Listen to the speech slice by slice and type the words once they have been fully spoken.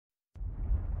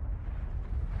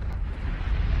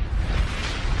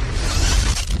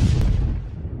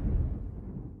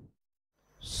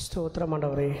ஸ்தோத்திரம்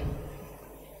ஆண்டவரே.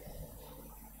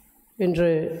 இன்று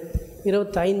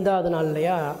 25வது நாள்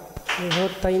இல்லையா?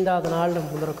 25வது நாள் நம்ம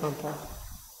வந்திருக்கோம்ப்பா.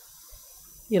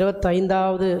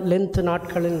 25வது லென்த்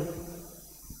நாட்களின்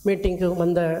மீட்டிங்கு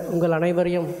வந்த உங்கள்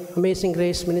அனைவரையும் அமேசிங்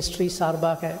கிரேஸ் மினிஸ்ட்ரி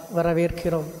சார்பாக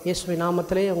வரவேற்கிறோம். இயேசுவின்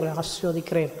நாமத்திலே உங்களை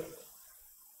ஆசீர்வதிக்கிறேன்.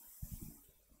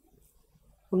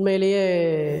 உண்மையிலேயே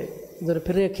இது ஒரு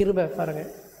பெரிய கிருபை.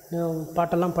 பாருங்கள்,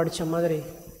 பாட்டெல்லாம் படித்த மாதிரி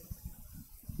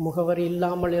முகவரி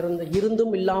இல்லாமல்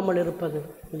இருந்தும் இல்லாமல் இருப்பது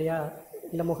இல்லையா?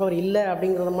 இல்லை, முகவரி இல்லை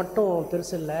அப்படிங்கிறது மட்டும்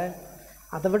பெருசு இல்லை,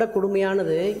 அதை விட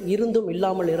கொடுமையானது இருந்தும்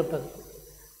இல்லாமல் இருப்பது.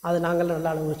 அது நாங்கள்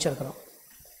நல்லா அனுபவிச்சிருக்கிறோம்.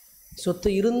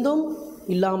 சொத்து இருந்தும்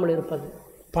இல்லாமல் இருப்பது,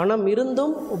 பணம்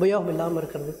இருந்தும் உபயோகம் இல்லாமல்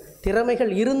இருக்கிறது,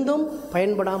 திறமைகள் இருந்தும்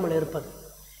பயன்படாமல் இருப்பது.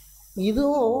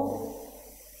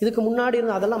 இதுக்கு முன்னாடி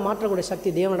இருந்து அதெல்லாம் மாற்றக்கூடிய சக்தி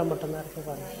தேவனிடம் மட்டும்தான் இருக்குது.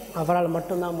 பாருங்கள், அவரால்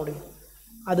மட்டும்தான் முடியும்.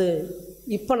 அது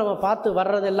இப்போ நம்ம பார்த்து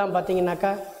வர்றதெல்லாம்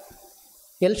பார்த்திங்கனாக்கா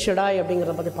எல்ஷடாய்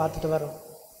அப்படிங்கிறத பற்றி பார்த்துட்டு வரோம்.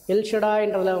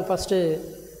 எல்ஷடாய்ன்றதில் நம்ம ஃபஸ்ட்டு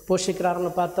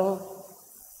போஷிக்கிறாருன்னு பார்த்தோம்.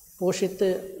 போஷித்து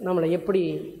நம்மளை எப்படி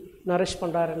நரிஷ்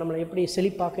பண்ணுறாரு, நம்மளை எப்படி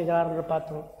செழிப்பாக்குகிறாருன்னு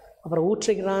பார்த்தோம். அப்புறம்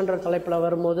ஊற்றுகிறான்ற தலைப்பில்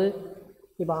வரும்போது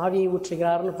இப்போ ஆவியை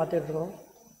ஊற்றுகிறாருன்னு பார்த்துட்ருக்கோம்.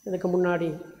 இதுக்கு முன்னாடி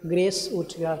கிரேஸ்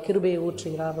ஊற்றுகிறார், கிருபையை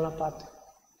ஊற்றுகிறாருலாம் பார்த்தோம்.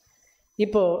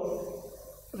 இப்போது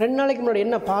 2 நாளைக்கு முன்னாடி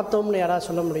என்ன பார்த்தோம்னு யாராவது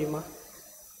சொல்ல முடியுமா?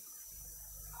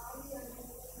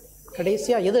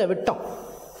 கடைசியாக எதை விட்டோம்?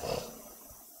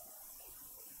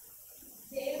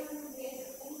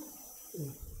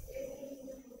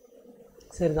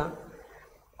 சரிதான்,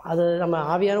 அது நம்ம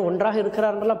ஆவியான ஒன்றாக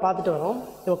இருக்கிறாருன்றலாம் பார்த்துட்டு வரோம்.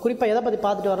 இப்போ குறிப்பாக எதை பற்றி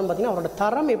பார்த்துட்டு வரோம் பார்த்திங்கன்னா, அவரோட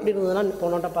தரம் எப்படி இருந்ததுன்னா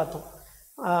போனோட்ட பார்த்தோம்.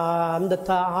 அந்த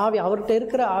ஆவி, அவர்கிட்ட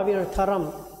இருக்கிற ஆவியோட தரம்,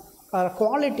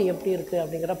 குவாலிட்டி எப்படி இருக்குது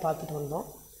அப்படிங்கிறத பார்த்துட்டு வந்தோம்.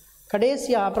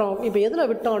 கடைசியாக அப்புறம் இப்போ எதில்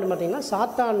விட்டோம் அப்படின்னு பார்த்திங்கன்னா,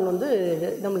 சாத்தான்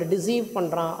நம்மளை டிசீவ்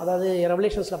பண்ணுறான். அதாவது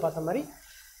ரெவலேஷன்ஸில் பார்த்த மாதிரி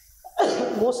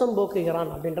மோசம்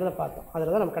போக்குகிறான் அப்படின்றத பார்த்தோம்.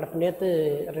 அதில் தான் நம்ம நேற்று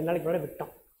 2 நாளைக்கு முன்னாடி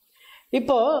விட்டோம்.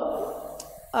 இப்போது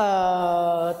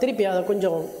திருப்பி அதை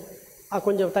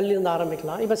கொஞ்சம் தள்ளி இருந்து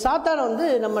ஆரம்பிக்கலாம். இப்போ சாத்தானை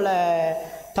நம்மளை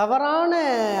தவறான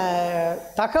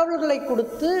தகவல்களை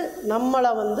கொடுத்து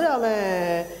நம்மளை அவன்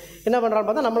என்ன பண்ணுறான்னு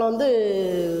பார்த்தா நம்மளை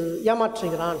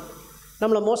ஏமாற்றுகிறான்,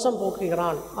 நம்மளை மோசம்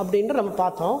போக்குகிறான் அப்படின்ற நம்ம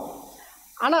பார்த்தோம்.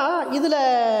 ஆனால் இதில்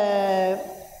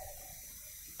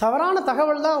தவறான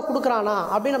தகவல் தான் கொடுக்குறானா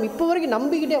அப்படின்னு நம்ம இப்போ வரைக்கும்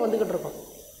நம்பிக்கிட்டே வந்துக்கிட்டு இருக்கோம்.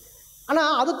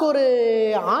 ஆனால் அதுக்கு ஒரு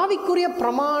ஆவிக்குரிய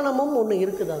பிரமாணமும் ஒன்று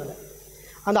இருக்குது. அதில்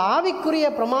அந்த ஆவிக்குரிய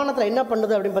பிரமாணத்தில் என்ன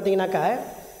பண்ணுது அப்படின்னு பார்த்தீங்கன்னாக்கா,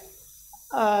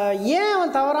 ஏன்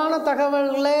அவன் தவறான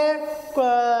தகவல்களை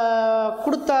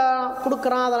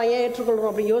கொடுக்குறான், அதை நான் ஏன்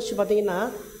ஏற்றுக்கொள்கிறோம் அப்படின்னு யோசித்து பார்த்தீங்கன்னா,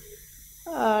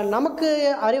 நமக்கு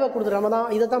அறிவை கொடுத்துரு. நம்ம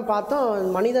தான் இதை தான் பார்த்தோம்.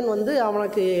 மனிதன்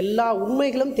அவனுக்கு எல்லா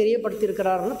உண்மைகளும்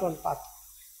தெரியப்படுத்தியிருக்கிறாருன்னு பார்த்தோம்.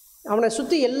 அவனை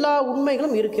சுற்றி எல்லா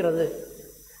உண்மைகளும் இருக்கிறது.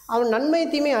 அவன் நன்மை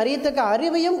தீமை அறியத்தக்க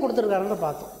அறிவையும் கொடுத்துருக்காருன்னு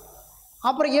பார்த்தோம்.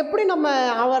 அப்புறம் எப்படி நம்ம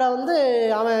அவரை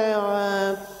அவன்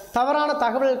தவறான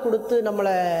தகவல் கொடுத்து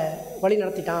நம்மளை வழி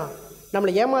நடத்திட்டான்,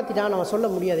 நம்மளை ஏமாற்றிட்டான் நம்ம சொல்ல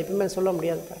முடியாது, எப்பவுமே சொல்ல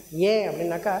முடியாது. ஏன்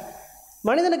அப்படின்னாக்கா,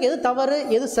 மனிதனுக்கு எது தவறு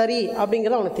எது சரி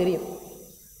அப்படிங்கிறது அவனுக்கு தெரியும்.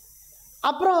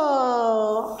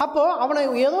 அப்போது அவனை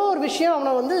ஏதோ ஒரு விஷயம்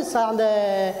அவனை அந்த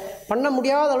பண்ண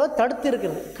முடியாத அளவு தடுத்து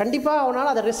இருக்குது. கண்டிப்பாக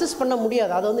அவனால் அதை ரெசிஸ்ட் பண்ண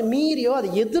முடியாது. அதை மீறியோ அதை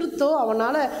எதிர்த்தோ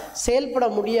அவனால் செயல்பட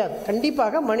முடியாது.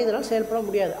 கண்டிப்பாக மனிதனால் செயல்பட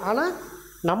முடியாது. ஆனால்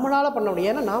நம்மளால் பண்ண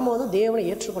முடியும். ஏன்னா நாம் தேவனை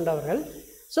ஏற்றுக்கொண்டவர்கள்.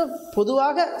 ஸோ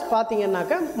பொதுவாக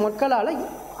பார்த்திங்கன்னாக்கா மக்களால்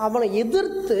அவனை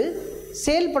எதிர்த்து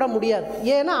செயல்பட முடியாது.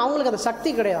 ஏன்னா அவங்களுக்கு அந்த சக்தி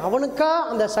கிடையாது, அவனுக்கா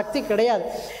அந்த சக்தி கிடையாது.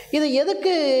 இது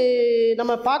எதுக்கு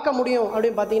நம்ம பார்க்க முடியும்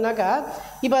அப்படின்னு பார்த்தீங்கன்னாக்கா,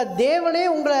 இப்போ தேவனே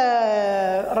உங்களை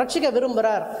ரட்சிக்க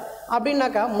விரும்புகிறார்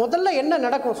அப்படின்னாக்கா முதல்ல என்ன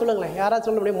நடக்கும் சொல்லுங்களேன்? யாராவது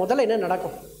சொல்ல முடியும்? முதல்ல என்ன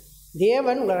நடக்கும்?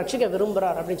 தேவன் உங்களை ரட்சிக்க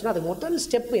விரும்புகிறார் அப்படின்னு சொன்னால் அது முதல்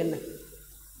ஸ்டெப்பு என்ன?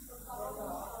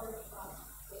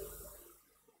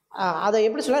 அதை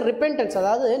எப்படி சொல்ல, ரிப்பென்டன்ஸ்.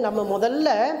 அதாவது நம்ம முதல்ல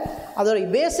அதோட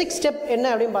பேசிக் ஸ்டெப் என்ன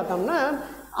அப்படின்னு பார்த்தோம்னா,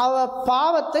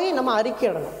 பாவத்தை நம்ம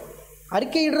அறிக்கையிடணும்.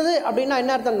 அறிக்கையிடுறது அப்படின்னா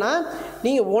என்ன அர்த்தம்னா,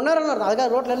 நீங்கள் உணரணும் அர்த்தம்.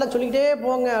 அதுக்காக ரோட்டில் எல்லாம் சொல்லிக்கிட்டே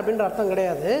போங்க அப்படின்ற அர்த்தம்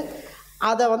கிடையாது.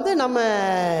 அதை நம்ம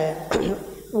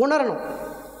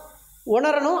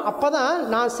உணரணும். அப்போ தான்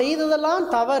நான் செய்ததெல்லாம்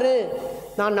தவறு,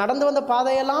 நான் நடந்து வந்த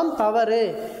பாதையெல்லாம் தவறு,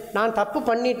 நான் தப்பு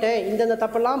பண்ணிட்டேன், இந்தந்த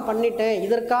தப்பெல்லாம் பண்ணிட்டேன்,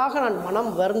 இதற்காக நான்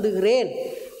மனம் வருந்துகிறேன்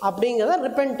அப்படிங்கிறத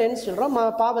ரிப்பென்டன்ஸ் சொல்கிறோம்.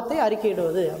 பாவத்தை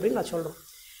அறிக்கையிடுவது அப்படின்னு நான் சொல்கிறோம்.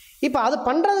 இப்போ அது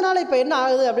பண்ணுறதுனால இப்போ என்ன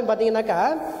ஆகுது அப்படின்னு பார்த்தீங்கன்னாக்கா,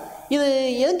 இது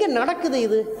எங்கே நடக்குது?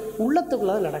 இது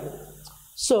உள்ளத்துக்குள்ளே தான் நடக்குது.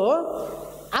 ஸோ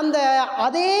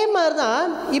அதே மாதிரி தான்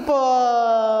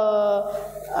இப்போது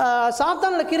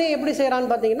சாத்தானோட கிரியை எப்படி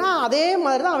செய்கிறான்னு பார்த்தீங்கன்னா, அதே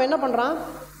மாதிரி தான் அவன் என்ன பண்ணுறான்,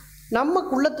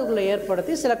 நமக்கு உள்ளத்துக்குள்ளே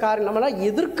ஏற்படுத்தி சில காரியம் நம்மளால்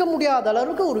எதிர்க்க முடியாத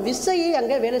அளவுக்கு ஒரு விசையை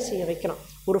அங்கே வேலை செய்ய வைக்கிறான்.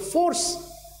 ஒரு ஃபோர்ஸ்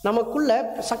நமக்குள்ள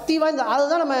சக்தி வாய்ந்த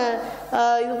அதுதான் நம்ம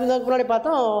இதுக்கு முன்னாடி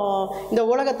பார்த்தோம். இந்த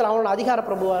உலகத்தில் அவனோட அதிகார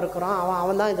பிரபுவாக இருக்கிறான்,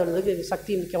 அவன் தான் இந்த இதுக்கு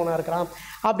சக்தி மிக்கவனாக இருக்கிறான்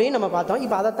அப்படின்னு நம்ம பார்த்தோம்.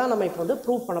 இப்போ அதைத்தான் நம்ம இப்போ வந்து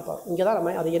ப்ரூவ் பண்ண போகிறோம். இங்கே தான்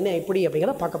நம்ம அது என்ன எப்படி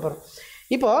அப்படிங்கிறத பார்க்க போகிறோம்.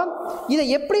 இப்போது இதை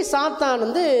எப்படி சாத்தான்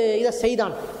வந்து இதை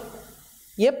செய்தான்,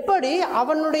 எப்படி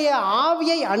அவனுடைய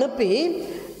ஆவியை அனுப்பி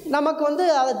நமக்கு வந்து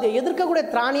அதை எதிர்க்கக்கூடிய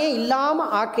திராணியே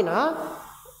இல்லாமல் ஆக்கினா,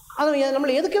 அது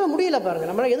நம்மளை எதுக்கவே முடியல பாருங்கள்.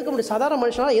 நம்மளால் எதுக்க முடியும், சாதாரண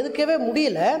மனுஷனால் எதுக்கவே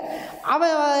முடியல.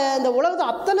 அவன் இந்த உலகத்தை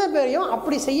அத்தனை பேரையும்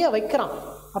அப்படி செய்ய வைக்கிறான்.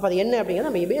 அப்போ அது என்ன அப்படிங்கிறது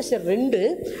நம்ம எபேசியர்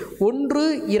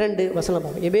 2:1-2 வசனம்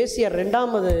பார்ப்போம். எபேசியர்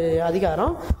 2வது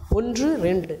அதிகாரம்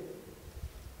 1-2.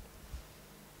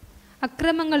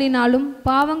 அக்கிரமங்களினாலும்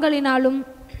பாவங்களினாலும்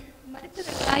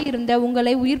மரித்தவர்களாயிருந்த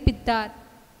உங்களை உயிர்ப்பித்தார்.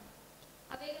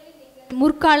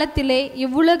 முற்காலத்திலே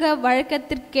இவ்வுலக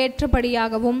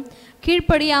வழக்கத்திற்கேற்றபடியாகவும்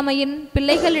கீழ்ப்படியாமையின்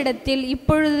பிள்ளைகளிடத்தில்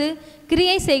இப்பொழுது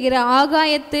கிரியை செய்கிற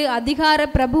ஆகாயத்து அதிகார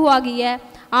பிரபுவாகிய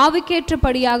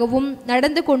ஆவிக்கேற்றபடியாகவும்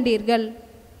நடந்து கொண்டீர்கள்.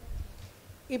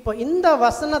 இப்போ இந்த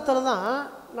வசனத்தில் தான்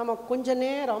நம்ம கொஞ்ச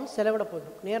நேரம்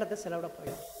நேரத்தை செலவிட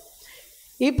போகிறோம்.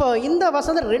 இப்போ இந்த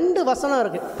வசனம் 2 வசனம்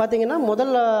இருக்குது பார்த்தீங்கன்னா,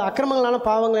 முதல்ல அக்கிரமங்களான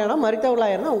பாவங்களான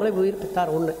மரித்தவர்களாக இருந்தால் உங்களை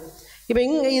உயிர்ப்பித்தார் ஒன்று. இப்போ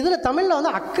இதில் தமிழில்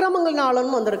வந்து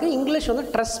அக்கிரமங்கள்னாலும் வந்திருக்கு, இங்கிலீஷ் வந்து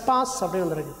ட்ரெஸ்பாஸ் அப்படின்னு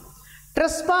வந்திருக்கு.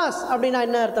 ட்ரெஸ்பாஸ் அப்படின்னா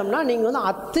என்ன அர்த்தம்னா, நீங்கள் வந்து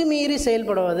அத்துமீறி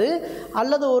செயல்படுவது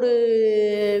அல்லது ஒரு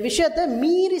விஷயத்தை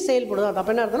மீறி செயல்படுவது.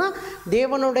 அப்போ என்ன அர்த்தம்னா,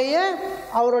 தேவனுடைய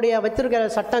அவருடைய வைத்திருக்கிற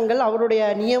சட்டங்கள் அவருடைய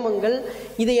நியமங்கள்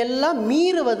இதையெல்லாம்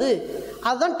மீறுவது,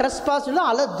 அதுதான் ட்ரெஸ்பாஸ் இல்லை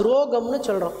அல்லது துரோகம்னு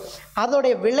சொல்கிறோம்.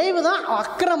 அதோடைய விளைவு தான்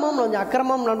அக்கிரமம்.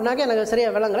 அக்கிரமம் அப்படின்னாக்க எனக்கு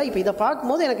சரியாக விளங்கலை. இப்போ இதை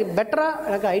பார்க்கும்போது எனக்கு பெட்டராக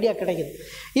எனக்கு ஐடியா கிடைக்குது.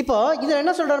 இப்போது இதில்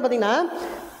என்ன சொல்கிறாரு பார்த்தீங்கன்னா,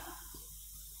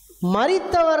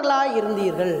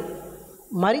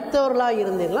 மரித்தவர்களாக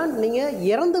இருந்தீர்களா, நீங்கள்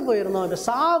இறந்து போயிருந்தோம். இப்போ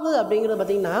சாவு அப்படிங்கிறது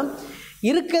பார்த்திங்கன்னா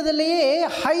இருக்கிறதுலையே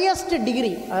ஹையஸ்ட்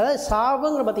டிகிரி, அதாவது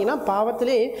சாவுங்கிற பார்த்திங்கன்னா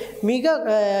பாவத்திலே மிக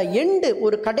எண்டு,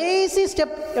 ஒரு கடைசி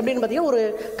ஸ்டெப் எப்படின்னு பார்த்திங்கன்னா, ஒரு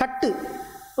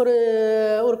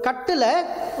கட்டில்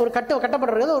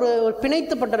கட்டப்பட்டிருக்கிறது, ஒரு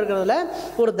பிணைத்துப்பட்டிருக்கிறதுல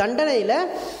ஒரு தண்டனையில்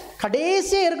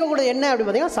கடைசியாக இருக்கக்கூடிய என்ன அப்படின்னு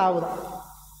பார்த்திங்கன்னா சாவு தான்.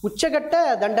 உச்சகட்ட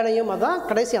தண்டனையும் அதான்,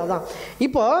 கடைசி அதுதான்.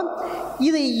 இப்போது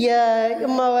இது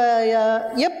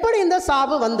எப்படி இந்த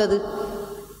சாவு வந்தது,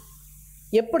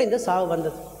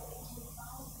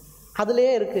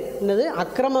 அதுலேயே இருக்குது. என்னது?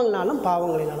 அக்கிரமங்களாலும்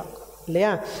பாவங்களினாலும்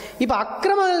இல்லையா? இப்போ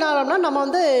அக்கிரமங்கள்னாலம்னா நம்ம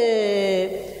வந்து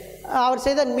அவர்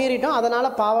செய்த மீறிட்டோம்,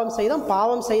 அதனால் பாவம்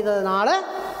செய்ததுனால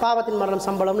பாவத்தின் மரணம்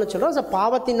சம்பளம்னு சொல்கிறோம். ஸோ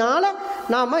பாவத்தினால்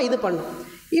நாம் இது பண்ணோம்.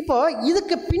 இப்போது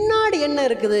இதுக்கு பின்னாடி என்ன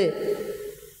இருக்குது,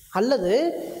 அல்லது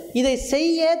இதை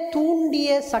செய்ய தூண்டிய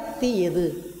சக்தி எது?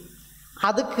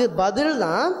 அதுக்கு பதில்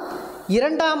தான்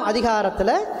 2ஆம்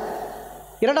அதிகாரத்தில்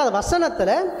 2வது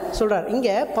வசனத்தில் சொல்கிறார்.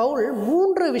 இங்கே பவுல்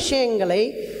 3 விஷயங்களை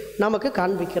நமக்கு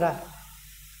காண்பிக்கிறார்.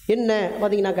 என்ன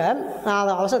பார்த்தீங்கன்னாக்கா, நான்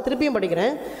அதை அவசரம் திருப்பியும்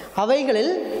படிக்கிறேன்.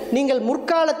 அவைகளில் நீங்கள்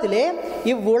முற்காலத்திலே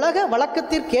இவ்வுலக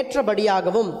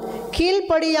வழக்கத்திற்கேற்றபடியாகவும்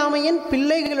கீழ்ப்படியாமையின்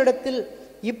பிள்ளைகளிடத்தில்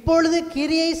இப்பொழுது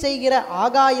கிரியை செய்கிற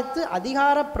ஆகாயத்து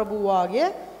அதிகார பிரபுவாகிய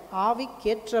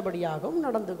ஆவிக்கேற்றபடியாகவும்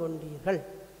நடந்து கொண்டீர்கள்.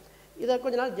 இதை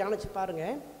கொஞ்ச நாள் தியானிச்சு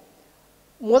பாருங்கள்.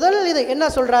 முதல் இது என்ன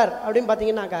சொல்கிறார் அப்படின்னு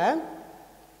பார்த்தீங்கன்னாக்கா,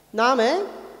 நாம்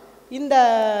இந்த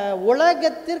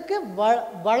உலகத்திற்கு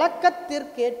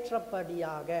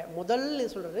வழக்கத்திற்கேற்றபடியாக முதல்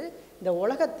சொல்கிறது. இந்த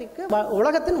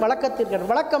உலகத்தின் வழக்கத்திற்கு,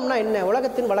 வழக்கம்னா என்ன?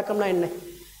 உலகத்தின் வழக்கம்னா என்ன?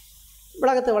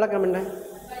 உலகத்தின் வழக்கம் என்ன?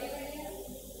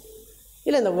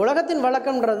 இல்லை, இந்த உலகத்தின்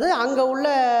வழக்கம்ன்றது அங்கே உள்ள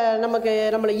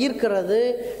நம்மளை ஈர்க்கிறது,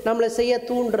 நம்மளை செய்ய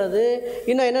தூண்டுறது,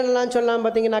 இன்னும் என்னென்னலாம் சொல்லலாம்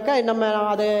பார்த்தீங்கன்னாக்கா, நம்ம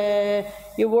அது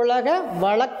இவ்வுலக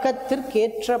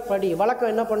வழக்கத்திற்கேற்றபடி.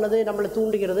 வழக்கம் என்ன பண்ணுது? நம்மளை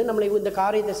தூண்டுகிறது, நம்மளை இந்த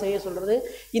காரியத்தை செய்ய சொல்கிறது,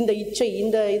 இந்த இச்சை,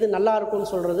 இந்த இது நல்லா இருக்கும்னு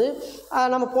சொல்கிறது.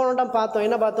 நம்ம போனோம் பார்த்தோம்,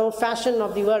 என்ன பார்த்தோம்? Fashion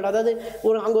of the world. அதாவது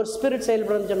அங்கே ஒரு ஸ்பிரிட்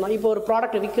செயல்படுதுன்னு சொன்னோம். இப்போ ஒரு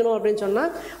ப்ராடக்ட் விற்கணும் அப்படின்னு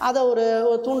சொன்னால் அதை ஒரு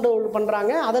தூண்டுதல்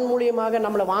பண்ணுறாங்க, அதன் மூலியமாக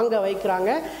நம்மளை வாங்க வைக்கிறாங்க.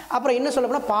 அப்புறம் என்ன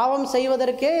சொல்ல போனால், பாவம்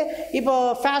செய்வதற்கே இப்போ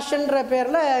ஃபேஷன்ற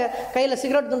பேரில் கையில்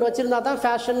சிகரெட் துண்டு வச்சுருந்தா தான்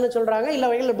ஃபேஷன்னு சொல்கிறாங்க, இல்லை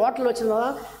கையில் பாட்டில் வச்சுருந்தா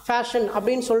தான் ஃபேஷன்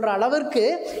அப்படின்னு சொல்கிற அளவிற்கு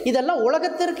இதெல்லாம்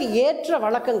உலகத்திற்கு ஏற்ற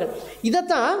வழக்கங்கள்.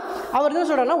 இதைத்தான் அவர் என்ன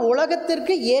சொல்கிறாருன்னா,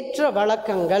 உலகத்திற்கு ஏற்ற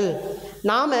வழக்கங்கள்.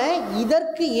 நாம்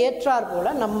இதற்கு ஏற்றார்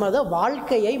போல் நமது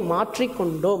வாழ்க்கையை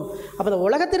மாற்றிக்கொண்டோம். அப்போ இந்த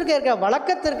உலகத்திற்கு ஏற்ற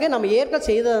வழக்கத்திற்கு நம்ம ஏற்க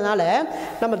செய்ததுனால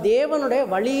நம்ம தேவனுடைய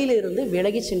வழியிலிருந்து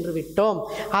விலகி சென்று விட்டோம்.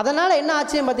 அதனால் என்ன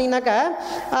ஆச்சுன்னு பார்த்தீங்கன்னாக்கா,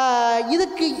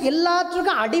 இதுக்கு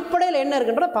எல்லாத்துக்கும் அடிப்படையில் என்ன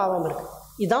இருக்குன்ற பாவம் இருக்குது.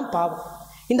 இதுதான் பாவம்.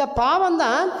 இந்த பாவம்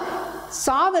தான்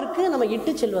சாவிற்கு நம்ம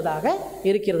இட்டு செல்வதாக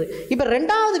இருக்கிறது. இப்போ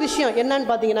 2வது விஷயம் என்னன்னு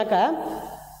பார்த்தீங்கன்னாக்கா,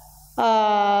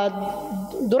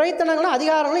 துரைத்தனங்களும்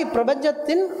அதிகாரங்களும்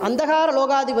இப்பிரபஞ்சத்தின் அந்தகார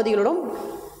லோகாதிபதிகளிடம்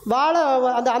வாழ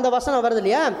அந்த வசனம் வருது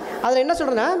இல்லையா? அதில் என்ன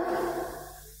சொல்கிறேன்னா,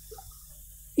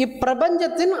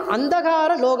 இப்பிரபஞ்சத்தின்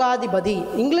அந்தகார லோகாதிபதி.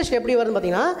 இங்கிலீஷ் எப்படி வருதுன்னு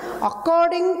பார்த்தீங்கன்னா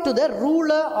according to the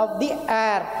ruler of the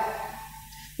ஏர்.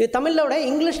 இது தமிழில் விட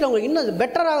இங்கிலீஷில் உங்களுக்கு இன்னும்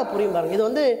பெட்டராக புரியும் பாருங்கள். இது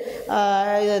வந்து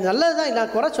இது நல்லது தான்,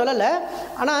 நான் குறை சொல்லலை.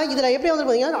 ஆனால் இதில் எப்படி வந்து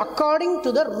பார்த்தீங்கன்னா according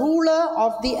to the ruler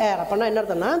of the ஏர் அப்படின்னா என்ன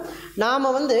அர்த்தம்னா,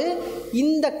 நாம் வந்து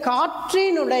இந்த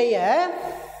காற்றினுடைய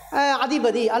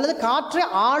அதிபதி அல்லது காற்றை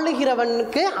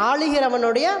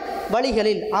ஆளுகிறவனுடைய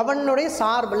வழிகளில், அவனுடைய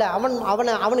சார்பில்,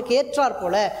 அவனுக்கு ஏற்றார்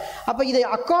போல. அப்போ இது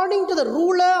according to the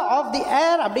ruler of the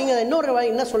ஏர் அப்படிங்கிற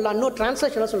என்ன சொல்லலாம், இன்னொரு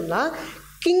டிரான்ஸ்லேஷன் சொல்லலாம்,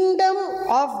 கிங்டம்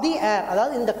ஆஃப் தி ஏர்,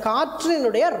 அதாவது இந்த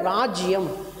காற்றினுடைய ராஜ்யம்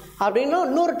அப்படின்னு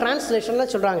இன்னொரு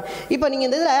டிரான்ஸ்லேஷனில் சொல்கிறாங்க. இப்போ நீங்கள்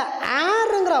இந்த இதில்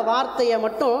ஏருங்கிற வார்த்தையை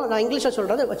மட்டும் நான் இங்கிலீஷில்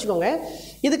சொல்கிறது வச்சுக்கோங்க.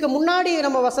 இதுக்கு முன்னாடி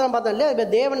நம்ம வசனம் பார்த்தோம் இல்லையா, இப்போ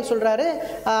தேவன் சொல்கிறாரு,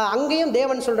 அங்கேயும்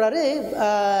தேவன் சொல்கிறாரு,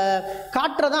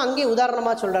 காற்றை தான் அங்கேயும்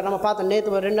உதாரணமாக சொல்கிறார். நம்ம பார்த்தோம்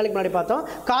நேற்று 2 நாளைக்கு முன்னாடி பார்த்தோம்,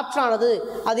 காற்றானது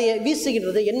அது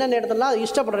வீசுகின்றது, என்னென்ன இடத்துலலாம் அது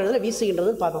இஷ்டப்படுற இடத்துல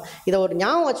வீசுகின்றதுன்னு பார்த்தோம். இதை ஒரு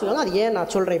ஞாபகம் வச்சுக்கோங்க, அது ஏன்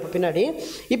நான் சொல்கிறேன் இப்போ பின்னாடி.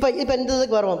 இப்போ இந்த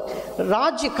இதுக்கு வருவோம்,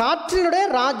 காற்றினுடைய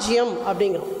ராஜ்யம்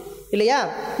அப்படிங்கிறோம் இல்லையா.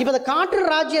 இப்போ இந்த காற்று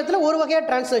ராஜ்யத்தில் ஒரு வகையாக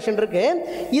டிரான்ஸ்லேஷன் இருக்குது.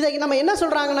 இதை நம்ம என்ன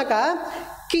சொல்கிறாங்கன்னாக்கா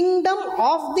கிங்டம்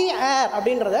ஆஃப் தி ஏர்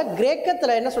அப்படின்றத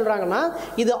கிரேக்கத்தில் என்ன சொல்கிறாங்கன்னா,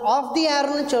 இது ஆஃப் தி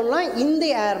ஏர்னு சொல்லலாம், இந்த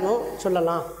ஏர்னு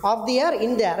சொல்லலாம். ஆஃப் தி ஏர்,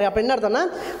 இந்த ஏர். அப்போ என்ன அர்த்தம்னா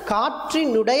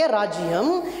காற்றினுடைய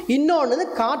ராஜ்யம், இன்னொன்று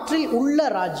காற்றில் உள்ள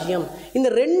ராஜ்யம். இந்த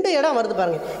 2 இடம் வருது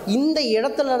பாருங்கள். இந்த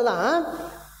இடத்துல தான்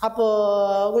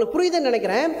அப்போது உங்களுக்கு புரியுதுன்னு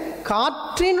நினைக்கிறேன்,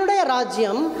 காற்றினுடைய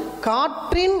ராஜ்யம்,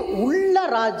 காற்றின் உள்ள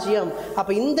ராஜ்யம்.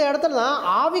 அப்போ இந்த இடத்துல தான்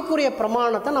ஆவிக்குரிய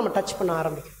பிரமாணத்தை நம்ம டச் பண்ண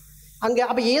ஆரம்பிக்கும் அங்கே.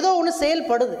 அப்போ ஏதோ ஒன்று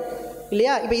செயல்படுது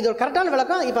இல்லையா. இப்போ இது ஒரு கரெக்டான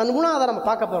விளக்கம். இப்போ அந்த 3ஆவதை நம்ம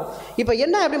பார்க்க போகிறோம். இப்போ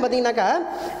என்ன அப்படின்னு பார்த்தீங்கன்னாக்கா,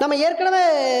 நம்ம ஏற்கனவே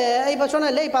இப்போ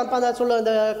சொன்னோம் இல்லை, இப்போ அந்த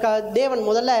இந்த தேவன்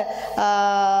முதல்ல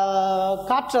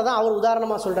காற்றை தான் அவர்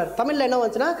உதாரணமாக சொல்கிறார். தமிழில் என்ன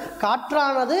வந்துச்சுன்னா,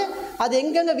 காற்றானது அது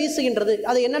எங்கெங்கே வீசுகின்றது,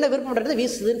 அது என்னென்ன விருப்பப்படுறது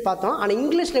வீசுதுன்னு பார்த்தோம். ஆனால்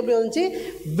இங்கிலீஷில் எப்படி வந்துச்சு,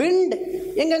 விண்ட்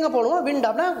எங்கெங்கே போகணுமோ விண்ட்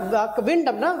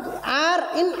அப்படின்னா ஏர்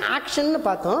இன் ஆக்ஷன்னு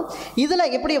பார்த்தோம்.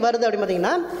 இதில் எப்படி வருது அப்படின்னு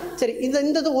பார்த்தீங்கன்னா, சரி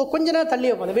இந்த கொஞ்ச நேரம் தள்ளி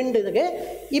வைப்போம் விண்ட் இதுக்கு.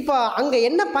 இப்போ அங்கே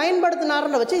என்ன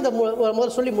பயன்படுத்தினாருன்னு வச்சு இதை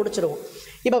முதல்ல சொல்லி முடிச்சிடுவோம்.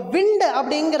 இப்போ விண்டு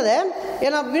அப்படிங்கிறத,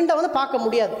 ஏன்னா விண்டை வந்து பார்க்க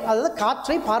முடியாது, அதாவது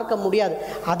காற்றை பார்க்க முடியாது.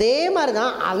 அதே மாதிரி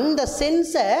தான் அந்த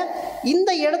சென்ஸை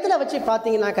இந்த இடத்துல வச்சு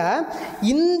பார்த்தீங்கன்னாக்கா,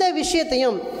 இந்த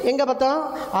விஷயத்தையும் எங்கே பார்த்தோம்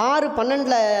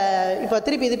 6:12 இப்போ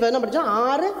திருப்பி இது இப்போ என்ன படித்தோம்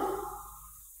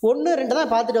 6:1-2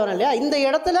 தான் பார்த்துட்டு வரேன் இல்லையா. இந்த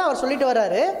இடத்துல அவர் சொல்லிட்டு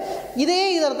வர்றாரு, இதே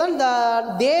இதில் தான் இந்த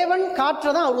தேவன்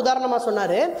காற்றை தான் அவர் உதாரணமாக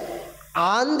சொன்னார்.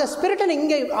 அந்த ஸ்பிரிட்டை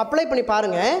இங்கே அப்ளை பண்ணி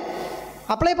பாருங்கள்.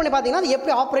 அப்ளை பண்ணி பார்த்தீங்கன்னா அது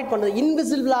எப்படி ஆப்ரேட் பண்ணுறது,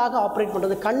 இன்விசிபிளாக ஆப்ரேட்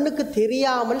பண்ணுறது, கண்ணுக்கு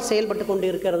தெரியாமல் செயல்பட்டு கொண்டு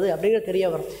இருக்கிறது அப்படிங்கிறது தெரிய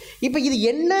வரும். இப்போ இது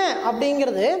என்ன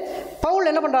அப்படிங்கிறது பவுல்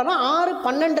என்ன பண்ணுறாருன்னா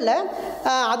 6:12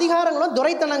 அதிகாரங்களும்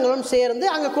துரைத்தனங்களும் சேர்ந்து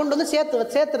அங்கே கொண்டு வந்து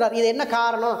சேர்த்துறாரு. இது என்ன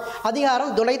காரணம்,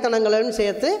 அதிகாரம் துரைத்தனங்களும்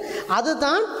சேர்த்து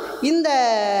அதுதான் இந்த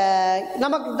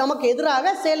நமக்கு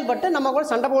எதிராக செயல்பட்டு நம்ம கூட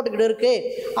சண்டை போட்டுக்கிட்டு இருக்கு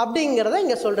அப்படிங்கிறத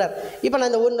இங்கே சொல்கிறார். இப்போ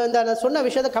நான் இந்த சொன்ன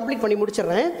விஷயத்தை கம்ப்ளீட் பண்ணி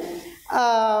முடிச்சிடுறேன்.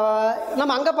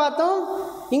 நம்ம அங்கே பார்த்தோம்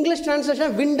இங்கிலீஷ்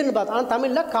டிரான்ஸ்லேஷன் விண்டுன்னு பார்த்தோம், ஆனால்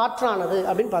தமிழில் காற்றானது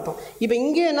அப்படின்னு பார்த்தோம். இப்போ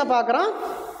இங்கேயும் என்ன பார்க்குறோம்,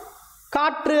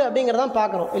 காற்று அப்படிங்கிறதான்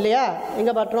பார்க்குறோம் இல்லையா.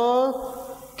 எங்கே பார்க்குறோம்,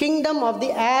 கிங்டம் ஆஃப் தி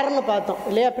ஏர்னு பார்த்தோம்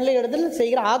இல்லையா. பிள்ளை இடத்துல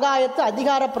செய்கிற ஆகாயத்து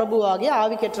அதிகார பிரபுவாகிய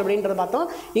ஆவிக்கேற்ற அப்படின்றத பார்த்தோம்.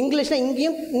 இங்கிலீஷில்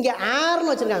இங்கே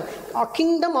ஏர்னு வச்சுருக்காங்க,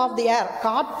 கிங்டம் ஆஃப் தி ஏர்,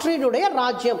 காற்றினுடைய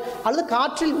ராஜ்யம் அல்லது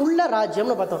காற்றில் உள்ள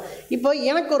ராஜ்யம்னு பார்த்தோம். இப்போ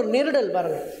எனக்கு ஒரு நெருடல்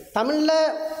பாருங்கள், தமிழில்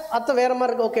அர்த்தம் வேறு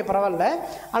மாதிரி இருக்குது, ஓகே பரவாயில்ல.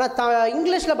 ஆனால்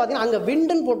இங்கிலீஷில் பார்த்தீங்கன்னா அங்கே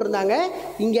விண்டுன்னு போட்டிருந்தாங்க,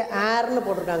 இங்கே ஏர்னு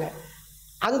போட்டிருக்காங்க.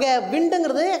 அங்கே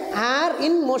விண்டுங்கிறது ஏர்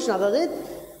இன் மோஷன், அதாவது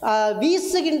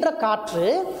வீசுகின்ற காற்று,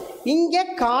 இங்கே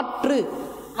காற்று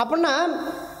அப்படின்னா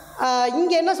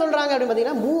இங்கே என்ன சொல்கிறாங்க அப்படின்னு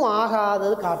பார்த்தீங்கன்னா மூவ்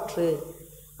ஆகாதது காற்று.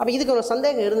 அப்போ இதுக்கு ஒரு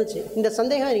சந்தேகம் இருந்துச்சு. இந்த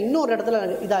சந்தேகம் இன்னொரு இடத்துல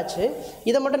இதாச்சு.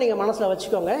 இதை மட்டும் நீங்கள் மனசில்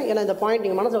வச்சுக்கோங்க. ஏன்னா இந்த பாயிண்ட்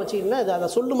நீங்கள் மனசில் வச்சுக்கிட்டீங்கன்னா அதை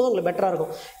சொல்லும்போது உங்களுக்கு பெட்டராக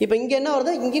இருக்கும். இப்போ இங்கே என்ன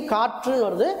வருது, இங்கே காற்றுன்னு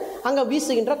வருது, அங்கே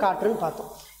வீசுகின்ற காற்றுன்னு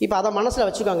பார்த்தோம். இப்போ அதை மனசில்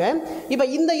வச்சுக்கோங்க. இப்போ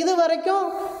இது வரைக்கும்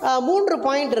 3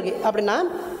 பாயிண்ட் இருக்குது அப்படின்னா,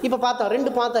 இப்போ பார்த்தோம்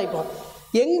 2 பார்த்தோம். இப்போ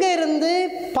எங்கே இருந்து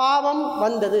பாவம்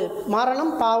வந்தது,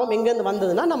 மரணம் பாவம் எங்கேருந்து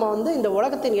வந்ததுன்னா, நம்ம இந்த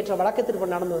உலகத்தின் ஏற்ற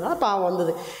வழக்கத்திற்கு நடந்ததுனால பாவம்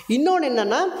வந்தது. இன்னொன்று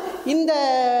என்னென்னா, இந்த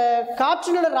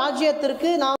காற்றினோட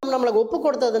ராஜ்யத்திற்கு நாம் நம்மளை ஒப்பு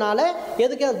கொடுத்ததுனால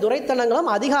எதுக்கு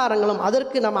துரைத்தனங்களும் அதிகாரங்களும்,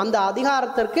 அதற்கு நம்ம அந்த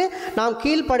அதிகாரத்திற்கு நாம்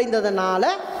கீழ்ப்படிந்ததுனால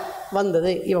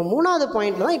வந்தது. இவன் 3வது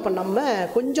பாயிண்டில் தான் இப்போ நம்ம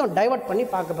கொஞ்சம் டைவர்ட் பண்ணி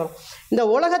பார்க்க போகிறோம். இந்த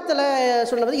உலகத்தில்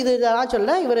சொன்னது இது இதெல்லாம்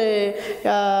சொல்ல, இவர்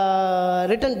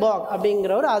ரிட்டன் பாக்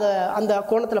அப்படிங்கிறவர் அதை அந்த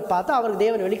கோணத்தில் பார்த்து அவருக்கு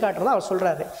தேவன் வெளிக்காட்டுறதை அவர்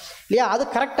சொல்கிறாரு இல்லையா. அது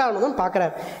கரெக்டானதும்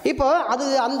பார்க்குறாரு. இப்போ அது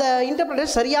அந்த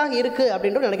இன்டர்பிரேஷன் சரியாக இருக்குது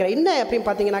அப்படின்ட்டு நினைக்கிறேன். என்ன அப்படின்னு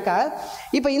பார்த்தீங்கன்னாக்கா,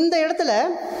 இப்போ இந்த இடத்துல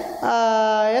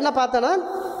என்ன பார்த்தோன்னா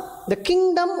the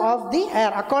kingdom of the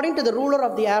air according to the ruler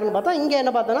of the ஏர்னு பார்த்தா இங்கே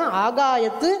என்ன பார்த்தோன்னா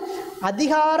ஆகாயத்து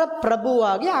அதிகார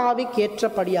பிரபுவாகி ஆவிக்கு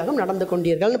ஏற்றபடியாக நடந்து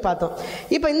கொண்டீர்கள்னு பார்த்தோம்.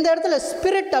 இப்போ இந்த இடத்துல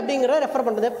ஸ்பிரிட் அப்படிங்கிறத ரெஃபர்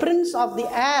பண்ணுறது பிரின்ஸ் ஆஃப் தி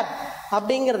ஏர்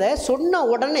அப்படிங்கிறத சொன்ன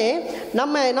உடனே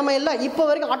நம்ம எல்லாம் இப்போ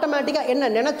வரைக்கும் ஆட்டோமேட்டிக்காக என்ன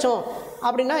நினச்சோம்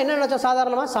அப்படின்னா என்ன நினச்சோம்?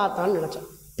 சாதாரணமாக சாத்தான்னு நினச்சோம்,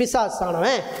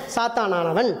 பிசாசானவன்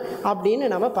சாத்தானானவன்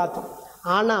அப்படின்னு நம்ம பார்த்தோம்.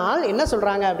 ஆனால் என்ன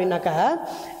சொல்கிறாங்க அப்படின்னாக்கா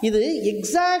இது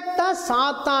எக்ஸாக்டாக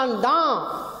சாத்தான் தான்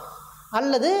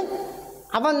அல்லது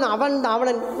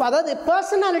அவனை அதாவது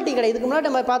பர்சனாலிட்டி கிடையாது. இதுக்கு முன்னாடி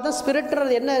நம்ம பார்த்தோம்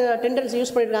ஸ்பிரிட்றது என்ன டெண்டன்சி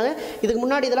யூஸ் பண்ணியிருக்காங்க. இதுக்கு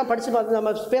முன்னாடி இதெல்லாம் படித்து பார்த்து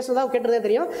நம்ம பேசுறதா கேட்டதே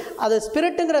தெரியும். அது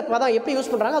ஸ்பிரிட்டுங்கிற பதம் எப்படி யூஸ்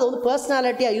பண்ணுறாங்க, அது வந்து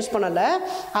பர்சனாலிட்டியாக யூஸ் பண்ணலை,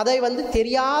 அதை வந்து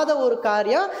தெரியாத ஒரு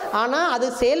காரியம், ஆனால் அது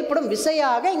செயல்படும்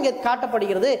விசையாக இங்கே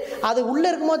காட்டப்படுகிறது. அது உள்ளே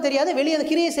இருக்கும்போது தெரியாது, வெளியே அந்த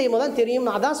கிரியை செய்யும் போது தான்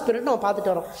தெரியும். அதான் ஸ்பிரிட் நம்ம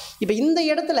பார்த்துட்டு வரோம். இப்போ இந்த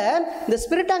இடத்துல இந்த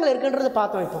ஸ்பிரிட் அங்கே இருக்குன்றது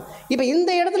பார்த்தோம். இப்போ இந்த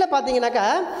இடத்துல பார்த்தீங்கன்னாக்கா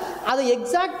அது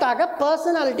எக்ஸாக்டாக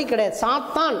பர்சனாலிட்டி கிடையாது,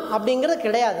 சாத்தான் அப்படிங்கிறது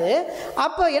கிடையாது.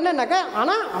 அப்போ என்னன்னாக்கா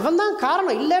ஆனால் அவன் தான்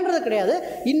காரணம் இல்லைன்றது கிடையாது.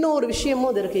 இன்னொரு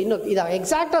விஷயமும் இது இருக்குது. இன்னும் இதை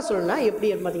எக்ஸாக்டாக சொல்லணும்னா எப்படி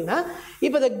பார்த்தீங்கன்னா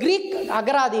இப்போ இந்த கிரீக்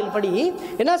அகராதியில் படி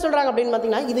என்ன சொல்கிறாங்க அப்படின்னு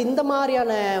பார்த்தீங்கன்னா இது இந்த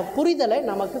மாதிரியான புரிதலை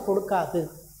நமக்கு கொடுக்காது,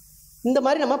 இந்த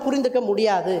மாதிரி நம்ம புரிந்துக்க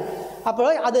முடியாது. அப்போ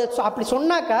அது அப்படி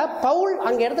சொன்னாக்கா பவுல்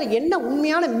அங்கே இடத்துல என்ன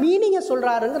உண்மையான மீனிங்கை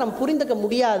சொல்கிறாருங்க நம்ம புரிந்துக்க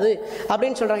முடியாது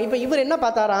அப்படின்னு சொல்கிறாங்க. இப்போ இவர் என்ன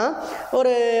பார்த்தாராம்,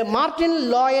 ஒரு மார்டின்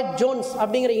லாயட் ஜோன்ஸ்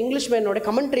அப்படிங்கிற இங்கிலீஷ் மேனோட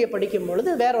கமெண்ட்ரியை படிக்கும்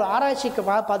பொழுது வேற ஒரு ஆராய்ச்சிக்கு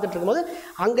பார்த்துட்டு இருக்கும்போது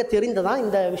அங்கே தெரிந்துதான்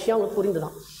இந்த விஷயம் அவங்களுக்கு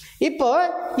புரிந்துதான். இப்போ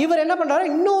இவர் என்ன பண்ணுறாரு,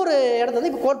 இன்னொரு இடத்துல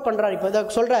வந்து இப்போ கோட் பண்ணுறாரு. இப்போ இதை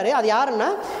சொல்கிறாரு, அது யாருன்னா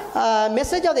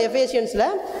message of the எஃபேசியன்ஸில்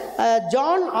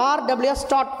John R.W.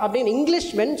 Start அப்படின்னு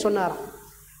இங்கிலீஷ் மென் சொன்னாராம்.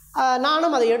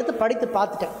 நானும் அதை எடுத்து படித்து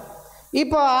பார்த்துட்டேன்.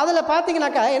 இப்போ அதில்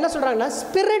பார்த்தீங்கன்னாக்கா என்ன சொல்கிறாங்கன்னா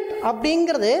ஸ்பிரிட்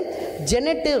அப்படிங்கிறது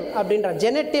ஜெனட்டிவ் அப்படின்றாங்க.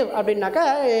 ஜெனட்டிவ் அப்படின்னாக்கா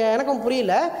எனக்கும்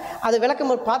புரியல, அது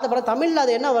விளக்கம் பார்த்த பிறகு தமிழில்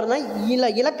அது என்ன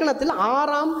வருதுன்னா இலக்கணத்தில்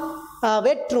 6ஆம்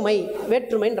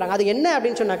வேற்றுமைன்றாங்க. அது என்ன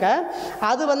அப்படின்னு சொன்னாக்கா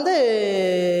அது வந்து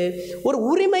ஒரு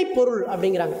உரிமை பொருள்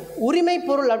அப்படிங்கிறாங்க. உரிமை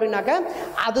பொருள் அப்படின்னாக்கா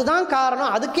அதுதான்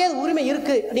காரணம், அதுக்கே அது உரிமை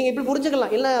இருக்குது, நீங்கள் இப்படி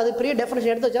புரிஞ்சுக்கலாம். இல்லை அது பெரிய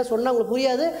டெஃபினேஷன் எடுத்து வச்சா சொன்னால் உங்களுக்கு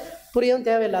புரியவும்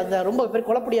தேவையில்லை. அது ரொம்ப பெரிய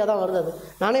குழப்படியாக தான் வருது. அது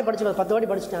நானே படித்து 10 வாட்டி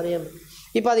படிச்சுட்டேன் அதே.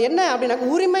 இப்போ அது என்ன அப்படின்னா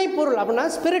உரிமை பொருள் அப்படின்னா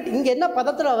ஸ்பிரிட் இங்கே என்ன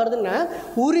பதத்தில் வருதுன்னா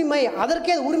உரிமை,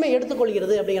 அதற்கே உரிமை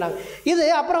எடுத்துக்கொள்கிறது அப்படிங்கிறாங்க. இது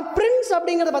அப்புறம் பிரின்ஸ்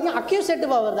அப்படிங்கிறது பார்த்தீங்கன்னா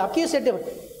அக்யூசேட்டிவாக வருது.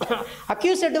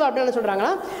 அக்யூசேட்டிவ் அப்படின்னு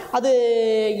சொல்கிறாங்கன்னா அது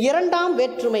 2ஆம்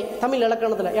வேற்றுமை தமிழ்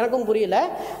இலக்கணத்தில், எனக்கும் புரியல.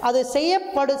 அது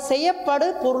செய்யப்படு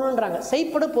பொருள்ன்றாங்க,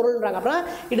 செய்யப்படு பொருள்ன்றாங்க. அப்படின்னா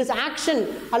இட் இஸ் ஆக்ஷன்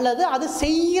அல்லது அது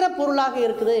செய்கிற பொருளாக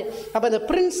இருக்குது. அப்போ இந்த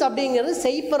பிரின்ஸ் அப்படிங்கிறது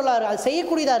செய்பொருளாக இருக்குது, அது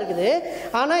செய்யக்கூடியதாக இருக்குது.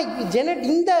 ஆனால்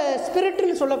இந்த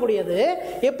ஸ்பிரிட்னு சொல்லக்கூடியது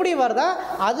எப்படி வருதா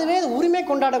அதுவே உரிமை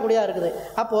கொண்டாடக்கூடியதாக இருக்குது.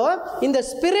 அப்போது இந்த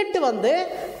ஸ்பிரிட் வந்து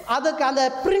அதுக்கு அந்த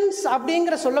பிரின்ஸ்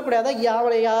அப்படிங்கிற சொல்லக்கூடியத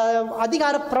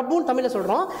அதிகார பிரபுன்னு தமிழில்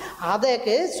சொல்கிறோம்,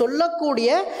 அதுக்கு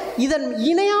சொல்லக்கூடிய இதன்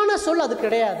இணையான சொல் அது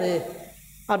கிடையாது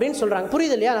அப்படின்னு சொல்கிறாங்க.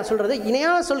 புரியுது இல்லையா நான் சொல்கிறது?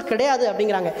 இணையான சொல் கிடையாது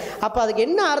அப்படிங்கிறாங்க. அப்போ அதுக்கு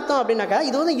என்ன அர்த்தம் அப்படின்னாக்கா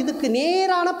இது வந்து இதுக்கு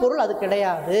நேரான பொருள் அது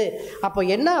கிடையாது. அப்போ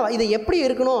என்ன இது எப்படி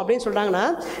இருக்கணும் அப்படின்னு சொல்கிறாங்கன்னா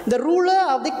த ruler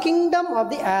of the kingdom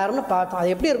of the ஏர்னு பார்த்தோம்.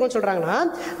 அது எப்படி இருக்கும்னு சொல்கிறாங்கன்னா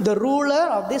த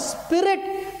ruler of the spirit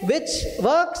which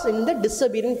works in the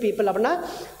டிசபீடியன்ட் people. அப்படின்னா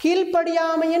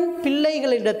கீழ்ப்படியாமையின்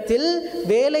பிள்ளைகளிடத்தில்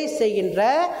வேலை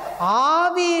செய்கின்ற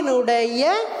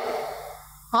ஆவியினுடைய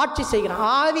ஆட்சி செய்கிறான்,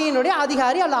 ஆவியினுடைய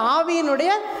அதிகாரி அல்ல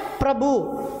ஆவியினுடைய பிரபு,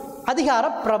 அதிகார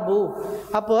பிரபு.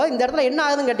 அப்போது இந்த இடத்துல என்ன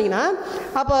ஆகுதுன்னு கேட்டிங்கன்னா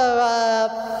அப்போ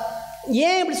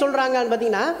ஏன் இப்படி சொல்கிறாங்கன்னு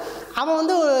பார்த்தீங்கன்னா அவன்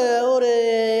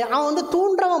வந்து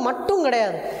தூண்டுறவன் மட்டும்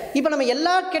கிடையாது. இப்போ நம்ம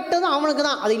எல்லா கெட்டதும் அவனுக்கு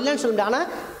தான், அது இல்லைன்னு சொல்ல முடியாது. ஆனால்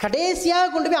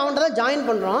கடைசியாக கொண்டு போய் அவன்கிட்ட தான் ஜாயின்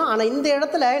பண்ணுறோம். ஆனால் இந்த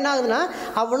இடத்துல என்ன ஆகுதுன்னா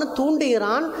அவனு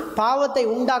தூண்டுகிறான், பாவத்தை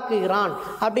உண்டாக்குகிறான்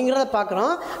அப்படிங்கிறத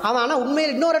பார்க்குறோம். அவன் ஆனால்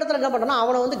உண்மையில் இன்னொரு இடத்துல என்ன பண்ணுறான்னா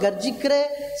அவனை வந்து கர்ஜிக்கிற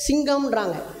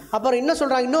சிங்கம்ன்றாங்க. அப்புறம் என்ன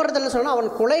சொல்கிறாங்க, இன்னொரு இடத்துல என்ன சொல்கிறாங்க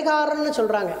அவன் கொலைகாரன்னு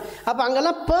சொல்கிறாங்க. அப்போ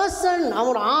அங்கெல்லாம் பர்சன்,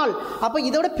 அவன் ஆள். அப்போ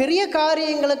இதோட பெரிய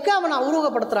காரியங்களுக்கு அவனை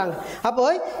உருவகப்படுத்துகிறாங்க.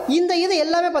 அப்போது இது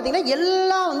எல்லாமே பார்த்திங்கன்னா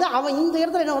எல்லாம் வந்து அவன் இந்த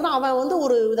இடத்துல என்ன பண்ணால் அவன் வந்து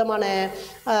ஒரு விதமான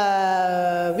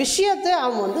விஷயத்தை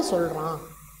அவன் வந்து சொல்கிறான்,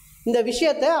 இந்த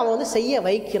விஷயத்தை அவன் வந்து செய்ய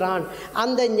வைக்கிறான்,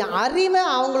 அந்த அறிவை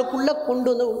அவங்களுக்குள்ளே கொண்டு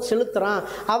வந்து செலுத்துகிறான்,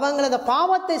 அவங்கள அந்த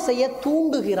பாவத்தை செய்ய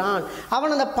தூண்டுகிறான்.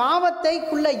 அவன் அந்த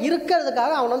பாவத்தைக்குள்ளே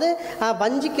இருக்கிறதுக்காக அவன் வந்து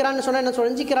வஞ்சிக்கிறான்னு சொன்னால் என்ன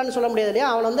வஞ்சிக்கிறான்னு சொல்ல முடியாது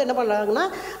இல்லையா. அவன் வந்து என்ன பண்ணுறாங்கன்னா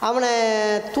அவனை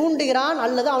தூண்டுகிறான்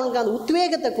அல்லது அவனுக்கு அந்த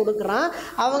உத்வேகத்தை கொடுக்குறான்,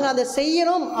 அவங்க அதை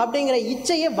செய்யணும் அப்படிங்கிற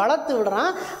இச்சையை வளர்த்து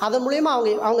விடுறான். அதன் மூலயமா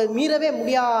அவங்க மீறவே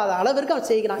முடியாத அளவிற்கு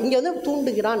அவன் செய்கிறான். இங்கே வந்து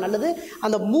தூண்டுகிறான் அல்லது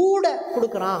அந்த மூடை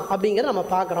கொடுக்குறான் அப்படிங்கிறத நம்ம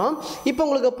பார்க்குறோம். இப்போ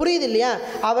உங்களுக்கு புரியுது இல்லையா,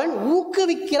 அவன்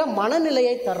ஊக்குவிக்கிற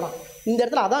மனநிலையை தர்றான். இந்த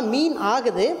இடத்துல அதான் மீன்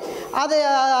ஆகுது. அது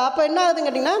அப்போ என்ன ஆகுதுன்னு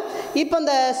கேட்டிங்கன்னா இப்போ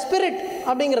இந்த ஸ்பிரிட்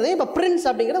அப்படிங்கிறது இப்போ பிரின்ஸ்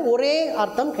அப்படிங்கிறது ஒரே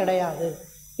அர்த்தம் கிடையாது.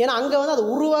 ஏன்னா அங்கே வந்து அது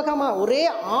உருவகமாக ஒரே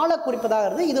ஆளை குறிப்பதாக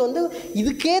இருக்குது. இது வந்து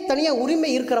இதுக்கே தனியாக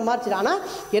உரிமை இருக்கிற மாதிரி. ஆனால்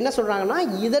என்ன சொல்கிறாங்கன்னா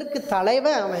இதற்கு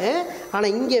தலைவன் அவன்,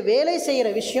 ஆனால் இங்கே வேலை செய்கிற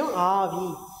விஷயம் ஆவி.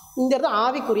 இந்த இடத்துல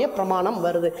ஆவிக்குரிய பிரமாணம்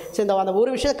வருது. சரி, இந்த அந்த ஒரு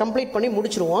விஷயத்தை கம்ப்ளீட் பண்ணி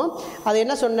முடிச்சிருவோம். அது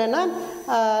என்ன சொன்னேன்னா,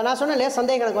 நான் சொன்னேன் இல்லையா,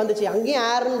 சந்தேகம் எனக்கு வந்துச்சு. அங்கேயும்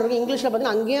ஏர்ன்னு இருக்குது, இங்கிலீஷில்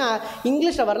பார்த்தீங்கன்னா அங்கேயும்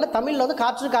இங்கிலீஷில் வரல, தமிழில் வந்து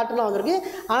காற்றுலாம் வந்திருக்கு.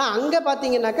 ஆனால் அங்கே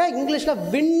பார்த்தீங்கன்னாக்கா இங்கிலீஷில்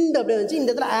விண்ட் அப்படி வந்துச்சு, இந்த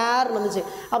இடத்துல ஏர் வந்துச்சு.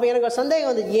 அப்போ எனக்கு ஒரு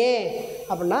சந்தேகம் வந்து ஏன்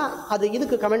அப்படின்னா, அது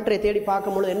இதுக்கு கமெண்ட்ரி தேடி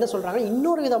பார்க்கும்பொழுது என்ன சொல்கிறாங்க,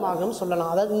 இன்னொரு விதமாகவும்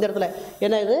சொல்லலாம். அதாவது இந்த இடத்துல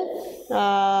என்ன இது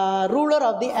ரூலர்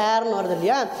ஆஃப் தி ஏர்னு வருது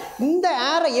இல்லையா, இந்த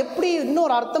ஏரை எப்படி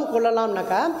இன்னொரு அர்த்தம்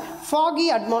கொள்ளலாம்னாக்கா ஃபாகி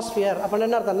அட்மாஸ்பியர் அப்படின்னு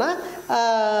என்ன அர்த்தம்னா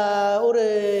ஒரு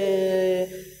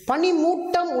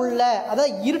பனிமூட்டம் உள்ள,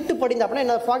 அதாவது இருட்டு படிந்த அப்படின்னா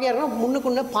என்ன ஃபாகியாக இருக்குன்னா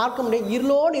முன்னுக்குன்னே பார்க்க முடியாது,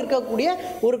 இருளோடு இருக்கக்கூடிய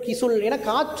ஒரு சூழ்நிலை. ஏன்னா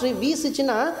காற்று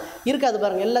வீசுச்சுன்னா இருக்காது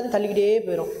பாருங்கள், எல்லாத்தையும் தள்ளிக்கிட்டே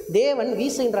போயிடும். தேவன்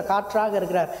வீசுகின்ற காற்றாக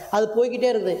இருக்கிறார், அது போய்கிட்டே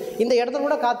இருக்குது. இந்த இடத்துல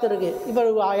கூட காற்று இருக்குது.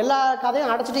 இப்போ எல்லா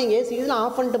கதையும் அடைச்சிட்டு இங்கே ஏசி இதெல்லாம்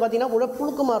ஆஃப் பண்ணிட்டு பார்த்தீங்கன்னா கூட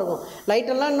புழுக்கமாக இருக்கும்.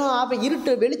 லைட்டெல்லாம் இன்னும் ஆஃப்,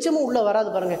 இருட்டு வெளிச்சமும் உள்ளே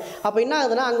வராது பாருங்கள். அப்போ என்ன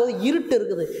ஆகுதுன்னா அங்கே வந்து இருட்டு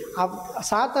இருக்குது.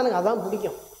 சாத்தானுக்கு அதான்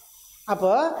பிடிக்கும். அப்போ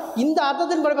இந்த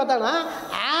அர்த்தத்தின் படி பார்த்தாங்கன்னா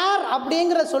ஏர்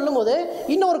அப்படிங்கிற சொல்லும் போது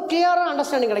இன்னும் ஒரு கிளியரான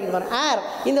அண்டர்ஸ்டாண்டிங் கிடைக்குது பாருங்க. ஏர்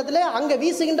இந்த இடத்துல அங்கே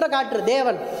வீசுகின்ற காற்று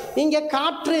தேவன், இங்கே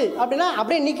காற்று அப்படின்னா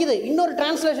அப்படியே நிற்கிது. இன்னொரு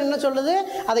டிரான்ஸ்லேஷன் என்ன சொல்லுது,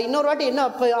 அதை இன்னொரு வாட்டி என்ன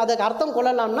இப்போ அதுக்கு அர்த்தம்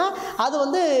கொள்ளலாம்னா அது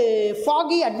வந்து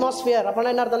ஃபாகி அட்மாஸ்பியர்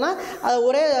அப்படின்னா என்ன அர்த்தம்னா அது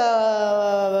ஒரே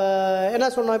என்ன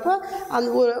சொன்னோம் இப்போ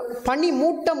அந்த ஒரு பனி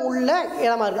மூட்டம் உள்ள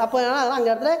இடமா இருக்குது. அப்போ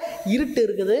அங்கே இடத்துல இருட்டு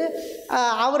இருக்குது,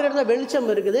 அவர் இடத்துல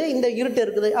வெளிச்சம் இருக்குது, இந்த இருட்டு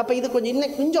இருக்குது. அப்போ இது கொஞ்சம்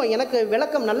இன்னும் கொஞ்சம் எனக்கு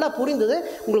விளக்கம் நல்லா புரிந்தது,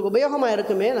 உங்களுக்கு உபயோகமாக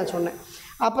இருக்குமே நான் சொன்னேன்.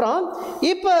 அப்புறம்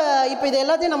இப்போ இது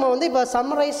எல்லாத்தையும் நம்ம வந்து இப்போ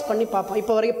சம்மரைஸ் பண்ணி பார்ப்போம்.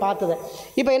 இப்போ வரைக்கும் பார்த்தது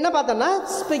இப்போ என்ன பார்த்தோன்னா,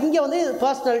 இப்போ இங்கே வந்து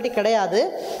பர்சனாலிட்டி கிடையாது.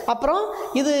 அப்புறம்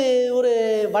இது ஒரு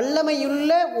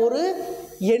வல்லமையுள்ள ஒரு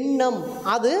எண்ணம்,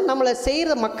 அது நம்மளை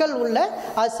செய்கிற மக்கள் உள்ள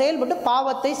அது செயல்பட்டு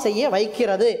பாவத்தை செய்ய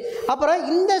வைக்கிறது. அப்புறம்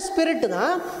இந்த ஸ்பிரிட்டு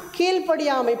தான்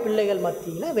கீழ்ப்படியாமை பிள்ளைகள்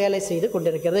மத்தியில் வேலை செய்து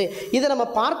கொண்டிருக்கிறது. இதை நம்ம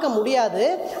பார்க்க முடியாது,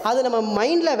 அது நம்ம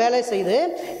மைண்டில் வேலை செய்து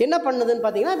என்ன பண்ணுதுன்னு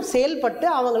பார்த்தீங்கன்னா செயல்பட்டு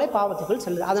அவங்களே பாவத்துக்குள்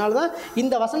செல்லுது. அதனால தான்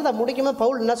இந்த வசனத்தை முடிக்கும்போது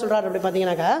பவுல் என்ன சொல்கிறார் அப்படி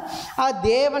பார்த்தீங்கன்னாக்கா,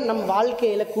 தேவன் நம்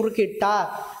வாழ்க்கையில் குறுக்கிட்டார்,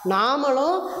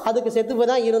 நாமளும் அதுக்கு செத்து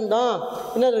போய் தான் இருந்தோம்,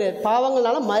 இன்னொரு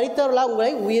பாவங்களால மரித்தவர்களாக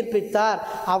உங்களை உயிர்ப்பித்தார்,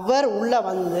 அவர் உள்ள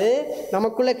வந்து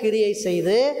நமக்குள்ள கிரியை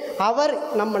செய்து அவர்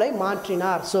நம்மளை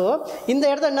மாற்றினார். ஸோ இந்த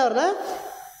இடத்துல என்ன வருதுன்னா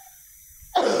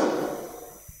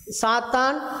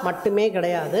சாத்தான் மட்டுமே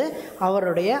கிடையாது,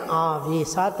 அவருடைய ஆவி,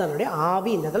 சாத்தானுடைய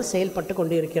ஆவி இந்த இடத்துல செயல்பட்டு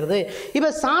கொண்டு இருக்கிறது. இப்போ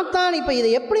சாத்தான் இப்போ இதை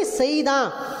எப்படி செய்தான்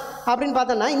அப்படின்னு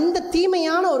பார்த்தோன்னா, இந்த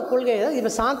தீமையான ஒரு கொள்கை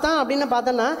இப்போ சாத்தான் அப்படின்னு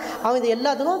பார்த்தோன்னா அவன் இது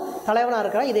எல்லாத்துக்கும் தலைவனாக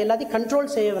இருக்கிறான், இது எல்லாத்தையும்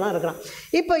கண்ட்ரோல் செய்யவனாக இருக்கிறான்.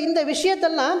 இப்போ இந்த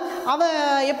விஷயத்தெல்லாம் அவன்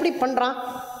எப்படி பண்ணுறான்,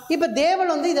 இப்போ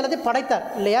தேவன் வந்து இது எல்லாத்தையும் படைத்தார்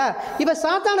இல்லையா. இப்போ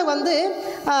சாத்தானுக்கு வந்து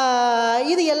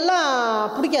இது எல்லாம்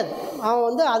பிடிக்காது, அவன்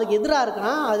வந்து அதுக்கு எதிராக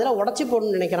இருக்கிறான், அதெல்லாம் உடச்சி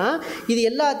போடணும்னு நினைக்கிறான். இது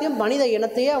எல்லாத்தையும் மனித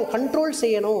இனத்தையே அவன் கண்ட்ரோல்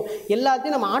செய்யணும்,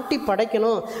 எல்லாத்தையும் நம்ம ஆட்டி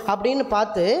படைக்கணும் அப்படின்னு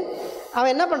பார்த்து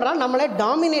அவன் என்ன பண்ணுறான், நம்மளை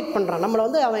டாமினேட் பண்ணுறான். நம்மளை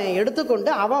வந்து அவன் எடுத்துக்கொண்டு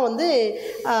அவன் வந்து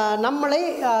நம்மளை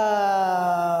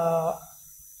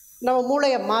நம்ம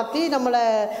மூளையை மாற்றி நம்மளை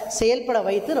செயல்பட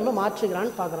வைத்து நம்ம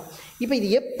மாற்றுகிறான்னு பார்க்குறோம். இப்போ இது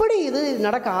எப்படி இது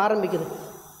நடக்க ஆரம்பிக்குது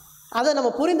அதை நம்ம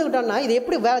புரிந்துக்கிட்டோம்னா, இது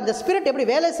எப்படி இந்த ஸ்பிரிட் எப்படி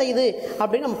வேலை செய்யுது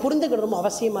அப்படின்னு நம்ம புரிந்துக்கிறது ரொம்ப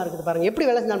அவசியமாக இருக்குது. பாருங்கள் எப்படி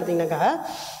வேலை செஞ்சான்னு பார்த்தீங்கன்னாக்கா,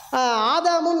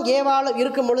 ஆதாமும் ஏவாளும்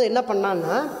இருக்கும்பொழுது என்ன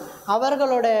பண்ணான்னா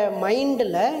அவர்களோட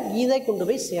மைண்டில் இதை கொண்டு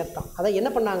போய் சேர்த்தான். அதை என்ன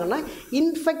பண்ணாங்கன்னா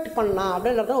இன்ஃபெக்ட் பண்ணான்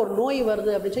அப்படின்ற ஒரு நோய்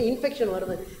வருது அப்படின்னு சொல்லி இன்ஃபெக்ஷன்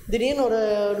வருது, திடீர்னு ஒரு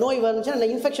நோய் வந்துச்சுன்னா அந்த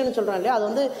இன்ஃபெக்ஷன் சொல்கிறாங்க இல்லையா, அது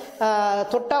வந்து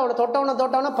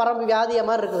தொட்டவனை பரம்பு வியாதியாக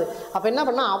மாதிரி இருக்குது. அப்போ என்ன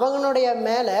பண்ணால் அவங்களுடைய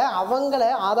மேலே அவங்கள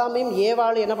ஆதாமையும்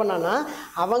ஏவாளும் என்ன பண்ணான்னா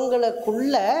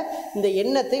அவங்களுக்குள்ள இந்த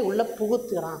எண்ணத்தை உள்ளே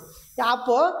புகுத்துகிறான்.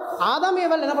 அப்போது ஆதாம்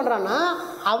ஏவாள் என்ன பண்ணுறான்னா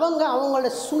அவங்களோட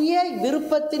சுய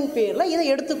விருப்பத்தின் பேரில் இதை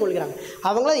எடுத்துக்கொள்கிறாங்க.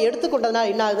 அவங்கள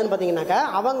எடுத்துக்கொண்டதுனால என்ன ஆகுதுன்னு பார்த்தீங்கன்னாக்கா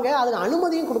அவங்க அதுக்கு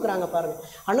அனுமதியும் கொடுக்குறாங்க. பாருங்கள்,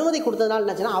 அனுமதி கொடுத்ததுனால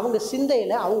என்னாச்சுன்னா அவங்க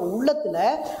சிந்தையில் அவங்க உள்ளத்தில்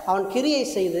அவன் கிரியை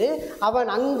செய்து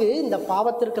அவன் அங்கு இந்த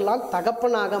பாவத்திற்கெல்லாம்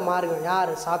தகப்பனாக மாறுகிறான்.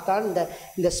 யார்? சாத்தான்.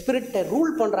 இந்த ஸ்பிரிட்டை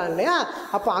ரூல் பண்ணுறாங்க இல்லையா.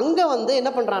 அப்போ அங்கே வந்து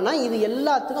என்ன பண்ணுறான்னா இது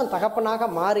எல்லாத்துக்கும்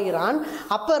தகப்பனாக மாறுகிறான்.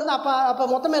 அப்போ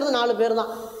மொத்தமே இருந்து 4 பேர்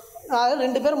தான், அதாவது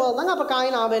 2 பேர் முதல் வந்தாங்க, அப்போ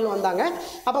காயின் ஆபேல் வந்தாங்க,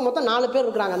 அப்போ மொத்தம் 4 பேர்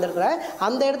இருக்கிறாங்க அந்த இடத்துல.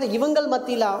 அந்த இடத்துல இவங்கள்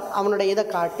மத்தியில் அவனுடைய இதை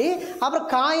காட்டி அப்புறம்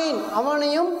காயின்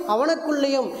அவனையும்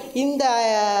அவனுக்குள்ளேயும் இந்த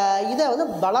இதை வந்து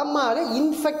பலமாக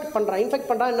இன்ஃபெக்ட்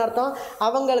பண்ணுறான். என்ன அர்த்தம்?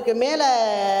 அவங்களுக்கு மேலே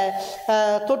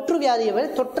தொற்று வியாதியை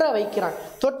தொற்ற வைக்கிறான்.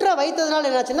 தொற்ற வைத்ததுனால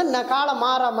என்னாச்சுன்னா காலம்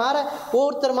மாற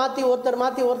ஒருத்தர்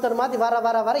மாற்றி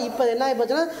வர இப்போ என்ன ஆகி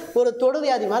போச்சுன்னா ஒரு தொடு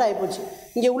வியாதி மாதிரி ஆகிப்போச்சு.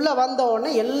 இங்கே உள்ளே வந்த உடனே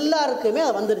எல்லாருக்குமே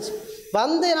அது வந்துருச்சு.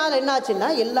 வந்ததுனால என்ன ஆச்சுன்னா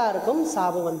எல்லாருக்கும்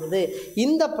சாபம் வந்தது.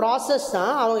 இந்த ப்ராசஸ்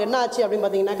தான் அவங்க என்ன ஆச்சு அப்படின்னு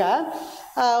பார்த்தீங்கன்னாக்கா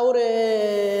ஒரு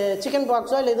சிக்கன்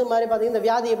பாக்ஸோ இல்லை இது மாதிரி பார்த்திங்கன்னா இந்த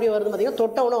வியாதி எப்படி வருதுன்னு பார்த்திங்கன்னா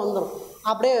தொட்டவுனே வந்துடும்.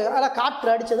 அப்படியே அதான் காற்று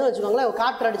அடித்ததுன்னு வச்சுக்கோங்களேன்.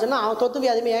 காற்று அடிச்சோன்னா அவன் தொத்து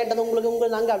வியாதியுமே ஏன்ட்டது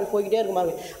உங்களுக்கு அங்கே அப்படி போய்கிட்டே இருக்கும்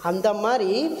பாருங்க. அந்த மாதிரி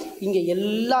இங்கே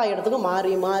எல்லா இடத்துக்கும்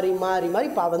மாறி மாறி மாறி மாறி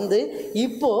இப்போ வந்து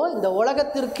இப்போது இந்த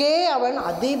உலகத்திற்கே அவன்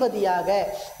அதிபதியாக,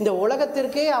 இந்த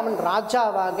உலகத்திற்கே அவன்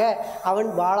ராஜாவாக அவன்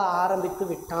வாழ ஆரம்பித்து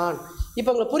விட்டான். இப்போ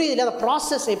உங்களுக்கு புரியுது இல்லையா அந்த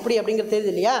ப்ராசஸ் எப்படி அப்படிங்கிறது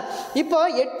தெரியுது இல்லையா? இப்போ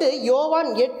யோவான்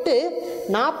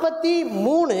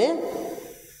 8:43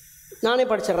 நானே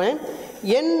படிச்சிடுறேன்.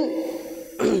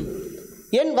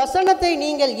 என் வசனத்தை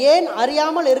நீங்கள் ஏன்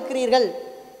அறியாமல் இருக்கிறீர்கள்?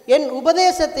 என்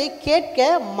உபதேசத்தை கேட்க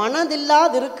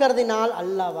மனதில்லாதிருக்கிறதினால்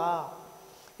அல்லவா?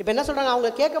 இப்போ என்ன சொல்கிறாங்க?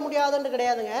 அவங்க கேட்க முடியாதுன்னு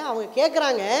கிடையாதுங்க, அவங்க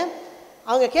கேட்குறாங்க,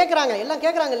 எல்லாம்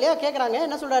கேட்குறாங்க இல்லையா? கேட்குறாங்க.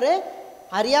 என்ன சொல்கிறாரு?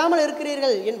 அறியாமல்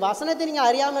இருக்கிறீர்கள், என் வசனத்தை நீங்கள்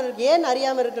அறியாமல் ஏன்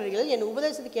அறியாமல் இருக்கிறீர்கள்? என்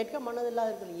உபதேசத்தை கேட்க மனதில்லாத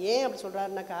இருக்கிறீர்கள். ஏன் அப்படி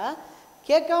சொல்கிறாருனாக்கா,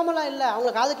 கேட்காமலாம் இல்லை, அவங்க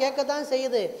காது கேட்கத்தான்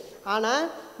செய்யுது. ஆனால்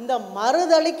இந்த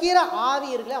மறுதளிக்கிற ஆவி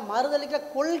இருக்குல்ல, மறுதளிக்கிற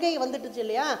கொள்கை வந்துட்டுச்சு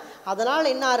இல்லையா?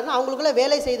 அதனால் என்ன ஆகுதுன்னா அவங்களுக்குள்ள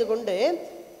வேலை செய்து கொண்டு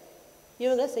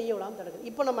இவங்க செய்ய விடாமல் தடுக்குது.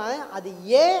 இப்போ நம்ம அது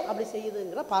ஏன் அப்படி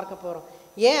செய்யுதுங்கிற பார்க்க போகிறோம்.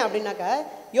 ஏன் அப்படின்னாக்கா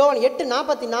யோவான்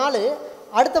 8:44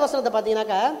 அடுத்த வசனத்தை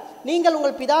பார்த்தீங்கன்னாக்கா, நீங்கள்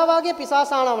உங்கள் பிதாவாகிய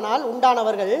பிசாசானவனால்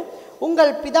உண்டானவர்கள்,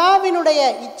 உங்கள் பிதாவினுடைய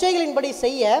இச்சைகளின்படி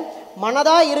செய்ய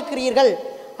மனதாய் இருக்கிறீர்கள்.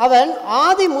 அவன்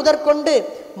ஆதி முதற்கொண்டு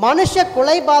மனுஷ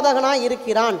கொலைபாதகனாய்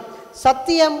இருக்கிறான்.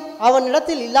 சத்தியம்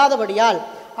அவனிடத்தில் இல்லாதபடியால்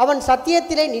அவன்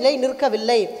சத்தியத்திலே நிலை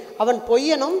நிற்கவில்லை. அவன்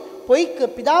பொய்யனும் பொய்க்கு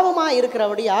பிதாவுமாய்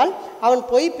இருக்கிறபடியால் அவன்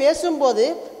பொய் பேசும்போது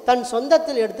தன்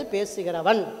சொந்தத்தில் எடுத்து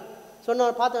பேசுகிறவன்.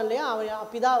 சொன்னவன் பார்த்தோம் இல்லையா?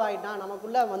 அவன் பிதாவாயிட்டான்,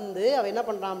 நமக்குள்ளே வந்து அவன் என்ன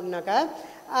பண்ணுறான் அப்படின்னாக்கா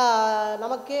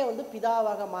நமக்கே வந்து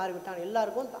பிதாவாக மாறிவிட்டான்.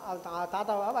 எல்லாருக்கும்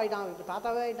தாத்தாவாக ஆகிட்டான், இப்போ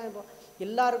தாத்தாவே ஆகிட்டான். இப்போ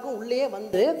எல்லாருக்கும் உள்ளே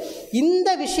வந்து இந்த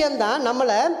விஷயந்தான்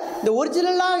நம்மளை இந்த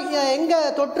ஒரிஜினலாக எங்கே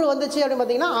தொற்று வந்துச்சு அப்படின்னு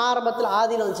பார்த்தீங்கன்னா ஆரம்பத்தில்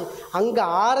ஆதியில் வந்துச்சு. அங்கே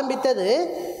ஆரம்பித்தது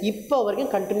இப்போ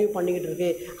வரைக்கும் கண்டினியூ பண்ணிக்கிட்டு இருக்கு.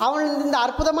 அவன் இந்த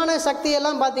அற்புதமான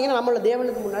சக்தியெல்லாம் பார்த்தீங்கன்னா நம்மளை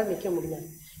தேவனுக்கு முன்னாடி நிற்க முடியாது.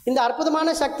 இந்த அற்புதமான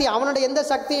சக்தி அவனுடைய எந்த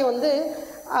சக்தியும் வந்து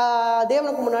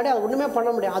தேவனுக்கு முன்னாடி அது ஒன்றுமே பண்ண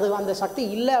முடியாது. அது அந்த சக்தி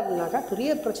இல்லை அப்படின்னாக்கா பெரிய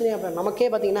பிரச்சனையாக நமக்கே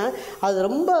பார்த்திங்கன்னா அது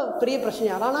ரொம்ப பெரிய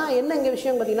பிரச்சனையாக. ஆனால் என்ன இங்கே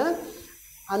விஷயம் பார்த்திங்கன்னா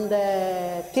அந்த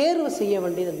தேர்வு செய்ய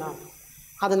வேண்டியது தான்.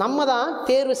 அதை நம்ம தான்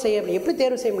தேர்வு செய்ய முடியும். எப்படி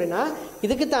தேர்வு செய்ய முடியும்னா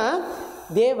இதுக்கு தான்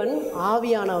தேவன்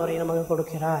ஆவியானவரை நமக்கு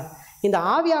கொடுக்கிறார். இந்த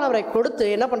ஆவியானவரை கொடுத்து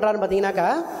என்ன பண்ணுறாருன்னு பார்த்தீங்கன்னாக்கா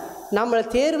நம்மளை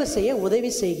தேர்வு செய்ய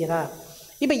உதவி செய்கிறார்.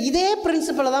 இப்போ இதே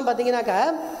பிரின்சிபலை தான் பார்த்தீங்கன்னாக்கா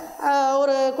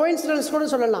ஒரு கோயின்சிடன்ஸ் கூட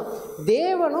சொல்லலாம்.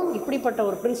 தேவனும் இப்படிப்பட்ட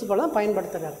ஒரு பிரின்சிபல் தான்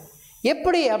பயன்படுத்துகிறார்.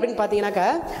 எப்படி அப்படின்னு பார்த்தீங்கன்னாக்கா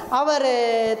அவர்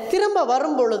திரும்ப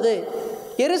வரும் பொழுது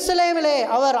எருசலேமிலே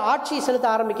அவர் ஆட்சி செலுத்த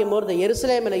ஆரம்பிக்கும் பொழுது,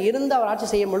 எருசலேமில் இருந்து அவர் ஆட்சி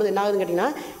செய்யும் பொழுது என்ன ஆகுதுன்னு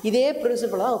கேட்டிங்கன்னா இதே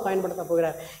பிரின்சிபல் தான் அவர் பயன்படுத்த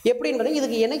போகிறார். எப்படின்னு பார்த்தீங்கன்னா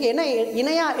இதுக்கு எனக்கு என்ன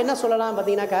இணையாக என்ன சொல்லலாம்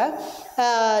பார்த்தீங்கன்னாக்கா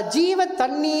ஜீவ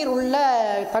தண்ணீர் உள்ள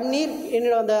தண்ணீர்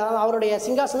என்னோட அந்த அவருடைய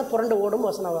சிங்காசனம் புரண்டு ஓடும்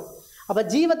வசனம் வரும். அப்போ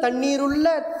ஜீவ தண்ணீருள்ள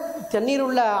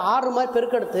ஆறு மாதிரி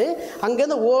பெருக்கெடுத்து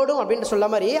அங்கேருந்து ஓடும் அப்படின்ட்டு சொல்ல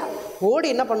மாதிரி ஓடி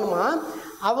என்ன பண்ணுமா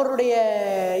அவருடைய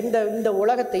இந்த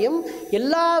உலகத்தையும்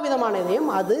எல்லா விதமான இதையும்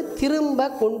அது திரும்ப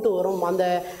கொண்டு வரும். அந்த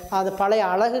பழைய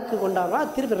அழகுக்கு கொண்டாடுறா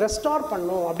திருப்பி ரெஸ்டோர்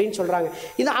பண்ணும் அப்படின்னு சொல்கிறாங்க.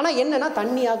 இது ஆனால் என்னென்னா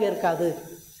தண்ணியாக இருக்காது.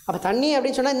 அப்போ தண்ணி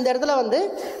அப்படின்னு சொன்னால் இந்த இடத்துல வந்து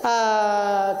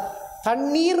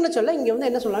தண்ணீர்னு சொல்ல இங்கே வந்து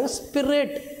என்ன சொல்கிறாங்க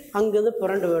ஸ்பிரிட் அங்கேருந்து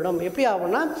புரண்டு விடும். எப்படி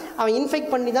ஆகும்னா அவன்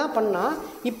இன்ஃபெக்ட் பண்ணி தான் பண்ணான்.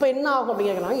 இப்போ என்ன ஆகும்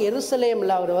அப்படின்னு கேட்குறாங்க,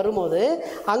 எருசலேமில் அவர் வரும்போது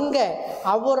அங்கே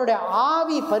அவருடைய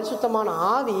ஆவி பரிசுத்தமான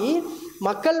ஆவி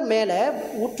மக்கள் மேலே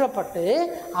ஊற்றப்பட்டு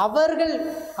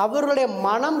அவர்களுடைய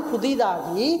மனம்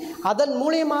புதிதாகி அதன்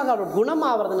மூலியமாக அவர்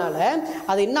குணமாகிறதுனால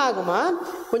அது என்ன ஆகுமா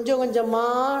கொஞ்சம்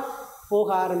கொஞ்சமாக போக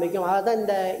ஆரம்பிக்கும். அதான்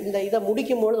இந்த இதை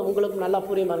முடிக்கும்பொழுது உங்களுக்கு நல்லா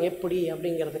புரியுமாங்க எப்படி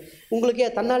அப்படிங்கிறது உங்களுக்கே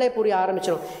தன்னாலே புரிய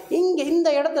ஆரம்பிச்சிடும். இங்கே இந்த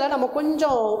இடத்துல நம்ம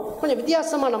கொஞ்சம்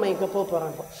வித்தியாசமாக நம்ம இப்போ போக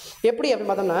போகிறோம். இப்போ எப்படி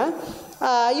அப்படின்னு பார்த்தோம்னா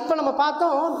இப்போ நம்ம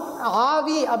பார்த்தோம்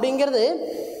ஆவி அப்படிங்கிறது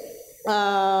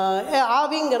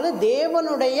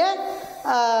தேவனுடைய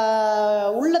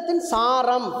உள்ளத்தின்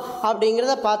சாரம்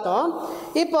அப்படிங்கிறத பார்த்தோம்.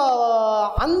 இப்போ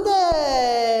அந்த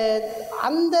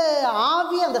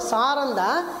ஆவி அந்த சாரம்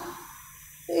தான்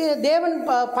தேவன்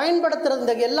பயன்படுத்துகிற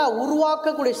இந்த எல்லாம்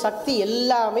உருவாக்கக்கூடிய சக்தி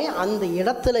எல்லாமே அந்த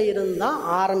இடத்துல இருந்தால்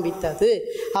ஆரம்பித்தது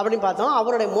அப்படின்னு பார்த்தோம்.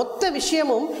 அவருடைய மொத்த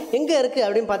விஷயமும் எங்கே இருக்குது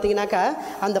அப்படின்னு பார்த்தீங்கன்னாக்கா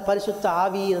அந்த பரிசுத்த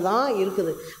ஆவியில் தான்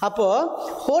இருக்குது. அப்போது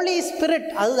ஹோலி ஸ்பிரிட்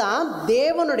அதுதான்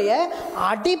தேவனுடைய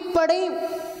அடிப்படை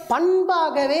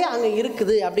பண்பாகவே அங்கே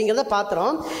இருக்குது அப்படிங்கிறத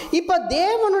பார்த்துறோம். இப்போ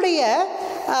தேவனுடைய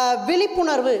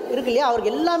விழிப்புணர்வு இருக்கு இல்லையா,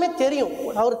 அவருக்கு எல்லாமே தெரியும்.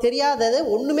 அவர் தெரியாதது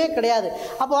ஒன்றுமே கிடையாது.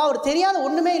 அப்போ அவர் தெரியாத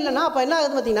ஒன்றுமே இல்லைன்னா அப்போ என்ன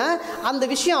ஆகுது பார்த்திங்கன்னா அந்த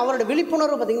விஷயம் அவரோட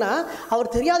விழிப்புணர்வு பார்த்திங்கன்னா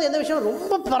அவர் தெரியாத எந்த விஷயம்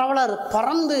ரொம்ப பரவலாக இருக்குது,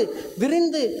 பறந்து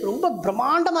விரிந்து ரொம்ப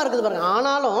பிரம்மாண்டமாக இருக்குது பாருங்கள்.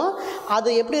 ஆனாலும் அது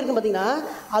எப்படி இருக்குன்னு பார்த்திங்கன்னா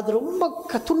அது ரொம்ப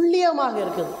துல்லியமாக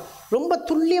இருக்குது. ரொம்ப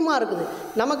துல்லியமாக இருக்குது.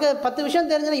 நமக்கு 10 விஷயம்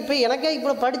தெரிஞ்சுன்னா இப்போ எனக்கே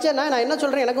இப்போ படித்தேன்னா நான் என்ன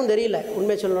சொல்கிறேன் எனக்கும் தெரியல,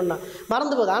 உண்மை சொல்லணும்னா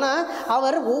மறந்து போகுது. ஆனால்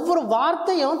அவர் ஒவ்வொரு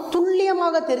வார்த்தையும்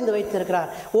துல்லியமாக தெரிந்து வைத்திருக்கிறார்,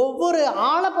 ஒவ்வொரு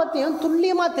ஆளை பற்றியும்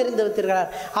துல்லியமாக தெரிந்து வைத்திருக்கிறார்.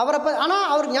 அவரை ஆனால்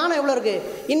அவர் ஞானம் எவ்வளோ இருக்குது,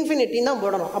 இன்ஃபினிட்டின்னு தான்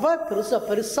போடணும். அப்போ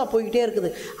பெருசாக போய்கிட்டே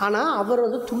இருக்குது. ஆனால் அவர்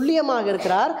வந்து துல்லியமாக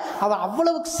இருக்கிறார், அவர்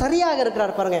அவ்வளவுக்கு சரியாக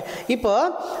இருக்கிறார் பாருங்கள். இப்போ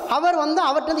அவர் வந்து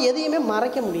அவர்கிட்ட எதையுமே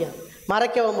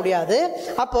மறைக்கவும் முடியாது.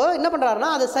 அப்போது என்ன பண்ணுறாருன்னா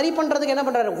அதை சரி பண்ணுறதுக்கு என்ன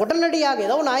பண்ணுறாரு, உடனடியாக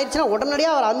ஏதோ ஒன்று ஆயிடுச்சுன்னா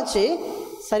உடனடியாக அவர் அனுப்பிச்சு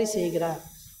சரி செய்கிறார்.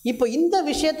 இப்போ இந்த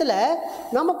விஷயத்தில்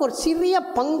நமக்கு ஒரு சிறிய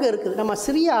பங்கு இருக்குது. நம்ம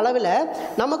சிறிய அளவில்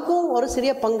நமக்கும் ஒரு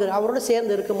சிறிய பங்கு அவரோடு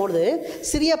சேர்ந்து இருக்கும்பொழுது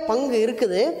சிறிய பங்கு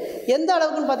இருக்குது. எந்த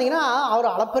அளவுக்குன்னு பார்த்தீங்கன்னா அவர்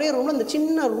அளப்பரிய ரூமில் இந்த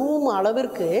சின்ன ரூம்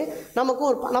அளவிற்கு நமக்கும்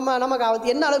ஒரு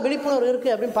நமக்கு என்ன அளவு விழிப்புணர்வு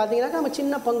இருக்குது அப்படின்னு பார்த்தீங்கன்னா நம்ம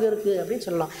சின்ன பங்கு இருக்குது அப்படின்னு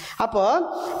சொல்லலாம். அப்போது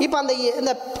இப்போ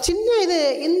இந்த சின்ன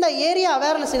இந்த ஏரியா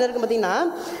அவேர்னஸ் இருக்குது பார்த்திங்கன்னா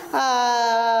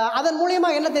அதன்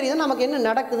மூலியமாக என்ன தெரியுதுன்னா நமக்கு என்ன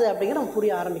நடக்குது அப்படிங்கிற நம்ம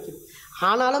புரிய ஆரம்பிக்குது.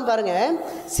 ஆனாலும் பாருங்கள்,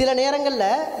 சில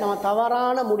நேரங்களில் நம்ம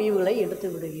தவறான முடிவுகளை எடுத்து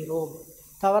விடுகிறோம்.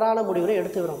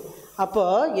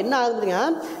 அப்போது என்ன ஆகுதுங்க,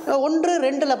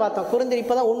 1:2 பார்த்தோம், குருந்தியர்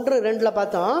இப்போ தான் 1:2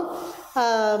 பார்த்தோம்.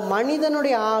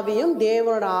 மனிதனுடைய ஆவியும்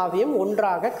தேவனோட ஆவியும்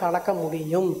ஒன்றாக கலக்க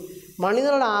முடியும்,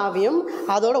 மனிதனோட ஆவியும்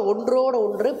அதோட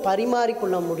ஒன்று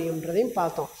பரிமாறிக்கொள்ள முடியுன்றதையும்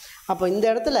பார்த்தோம். அப்போ இந்த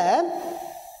இடத்துல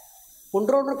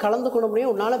ஒன்றோடு கலந்து கொள்ள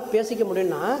முடியும், உன்னால் பேசிக்க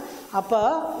முடியும்னா அப்போ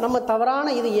நம்ம தவறான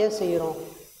இது ஏன் செய்கிறோம்,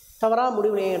 தவறான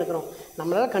முடிவு ஏன் எடுக்கிறோம்?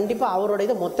 நம்மளால் கண்டிப்பாக அவரோட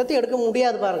இதை மொத்தத்தை எடுக்க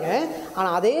முடியாது பாருங்கள்.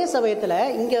 ஆனால் அதே சமயத்தில்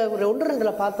இங்கே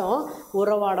 1:2 பார்த்தோம்,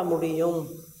 உறவாட முடியும்,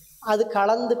 அது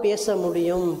கலந்து பேச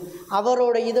முடியும்,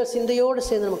 அவரோட இதை சிந்தையோடு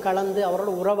சேர்ந்து நம்ம கலந்து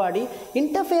அவரோட உறவாடி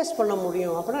இன்டர்ஃபேஸ் பண்ண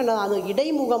முடியும். அப்படின்னா அது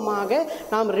இடைமுகமாக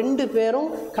நாம் 2 பேரும்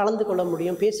கலந்து கொள்ள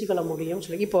முடியும், பேசிக்கொள்ள முடியும்னு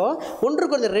சொல்லி. இப்போது 1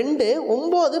 Corinthians 2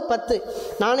 9 10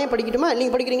 நானே படிக்கட்டுமா,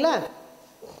 நீங்கள் படிக்கிறீங்களா?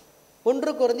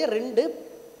 1 Corinthians 2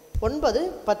 9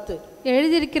 10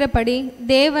 எழுதியிருக்கிறபடி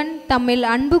தேவன் தம்மில்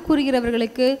அன்பு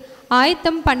கூறுகிறவர்களுக்கு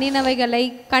ஆயத்தம் பண்ணினவைகளை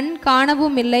கண்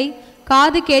காணவும் இல்லை,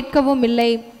 காது கேட்கவும்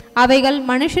இல்லை, அவைகள்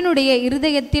மனுஷனுடைய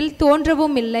இருதயத்தில்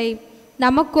தோன்றவும் இல்லை.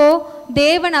 நமக்கோ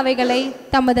தேவன் அவைகளை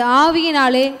தமது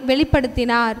ஆவியினாலே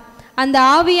வெளிப்படுத்தினார். அந்த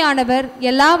ஆவியானவர்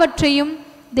எல்லாவற்றையும்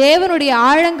தேவனுடைய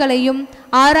ஆழங்களையும்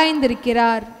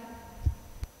ஆராய்ந்திருக்கிறார்.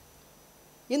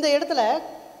 இந்த இடத்துல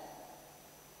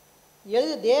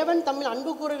தேவன் தம்மில்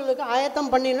அன்பு கூறுகளுக்கு ஆயத்தம்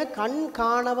பண்ணின கண்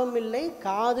காணவும் இல்லை,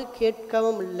 காது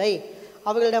கேட்கவும் இல்லை,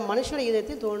 அவர்களுடைய மனுஷனுடைய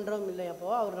இதயத்தில் தோன்றவும் இல்லை.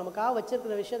 அப்போது அவர் நமக்காக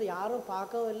வச்சிருக்கிற விஷயத்தை யாரும்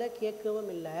பார்க்கவும் இல்லை, கேட்கவும்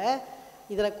இல்லை.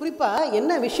 இதில் குறிப்பாக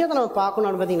என்ன விஷயத்தை நம்ம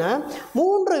பார்க்கணும்னு பார்த்தீங்கன்னா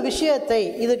 3 விஷயத்தை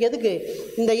எதுக்கு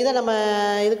இதை நம்ம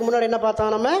இதுக்கு முன்னாடி என்ன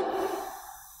பார்த்தோம், நம்ம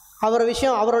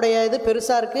அவருடைய இது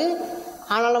பெருசாக இருக்குது,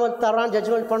 ஆனால் நம்ம தரான்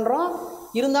ஜட்ஜ்மெண்ட் பண்ணுறோம்.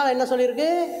 இருந்தாலும் என்ன சொல்லியிருக்கு,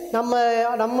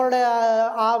 நம்மளுடைய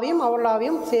ஆவியும் அவரோட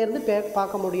ஆவியும் சேர்ந்து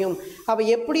பார்க்க முடியும். அப்போ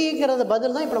எப்படிங்கிறது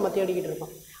பதில் தான் இப்போ நம்ம தேடிக்கிட்டு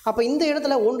இருக்கோம். அப்போ இந்த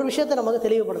இடத்துல 1 விஷயத்தை நமக்கு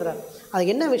தெளிவுபடுத்துகிறார். அது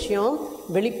என்ன விஷயம்,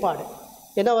 வெளிப்பாடு.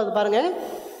 என்ன வருது பாருங்கள்,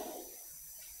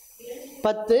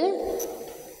 10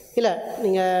 இல்லை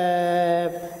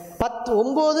நீங்கள்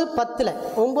 9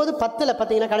 10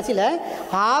 பார்த்தீங்கன்னா கடைசியில்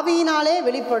ஆவியினாலே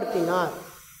வெளிப்படுத்தினார்.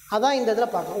 அதான் இந்த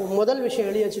இதில் பார்க்கணும். முதல் விஷயம்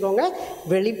எழுதி வச்சுக்கோங்க,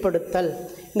 வெளிப்படுத்தல்.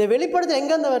 இந்த வெளிப்படுத்தல்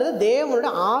எங்கேருந்து வருது,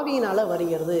 தேவனுடைய ஆவியினால்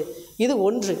வருகிறது. இது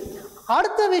 1.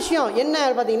 அடுத்த விஷயம் என்ன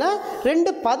பார்த்தீங்கன்னா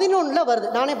 2:11 வருது,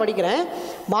 நானே படிக்கிறேன்.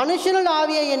 மனுஷனுள்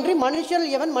ஆவியை என்று மனுஷன்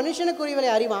எவன்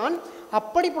மனுஷனுக்குரியவரை அறிவான்,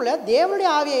 அப்படி போல தேவனுடைய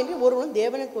ஆவியை என்று ஒருவனும்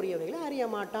தேவனுக்குரியவர்களை அறிய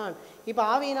மாட்டான். இப்போ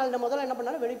ஆவியினால் முதல்ல என்ன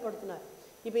பண்ணாலும் வெளிப்படுத்தினார்.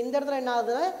 இப்போ இந்த இடத்துல என்ன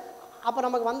ஆகுதுன்னா, அப்போ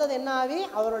நமக்கு வந்தது என்ன ஆவி,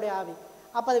 அவருடைய ஆவி.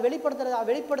 அப்போ அதை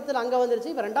வெளிப்படுத்தல் அங்கே வந்துருச்சு.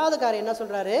 இப்போ 2வது காரியம் என்ன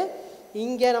சொல்கிறாரு,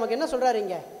 இங்கே நமக்கு என்ன சொல்கிறாரு,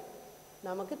 இங்கே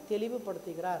நமக்கு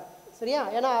தெளிவுபடுத்துகிறார். சரியா?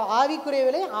 ஏன்னா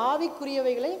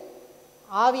ஆவிக்குரியவைகளை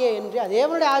ஆவியை என்று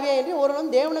தேவனுடைய ஆவியை என்று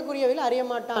ஒருவனும் தேவனுக்குரியவைகளை அறிய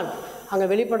மாட்டான். அங்கே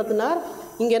வெளிப்படுத்தினார்.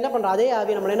 இங்கே என்ன பண்ணுற, அதே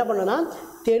ஆவியை நம்மளை என்ன பண்ணுன்னா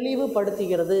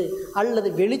தெளிவுபடுத்துகிறது அல்லது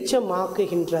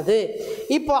வெளிச்சமாக்குகின்றது.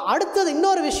 இப்போ அடுத்தது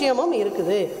இன்னொரு விஷயமும்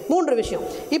இருக்குது, 3 விஷயம்.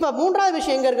 இப்போ 3வது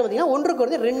விஷயம் எங்கே இருக்குது பார்த்தீங்கன்னா 1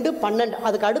 Corinthians 2:12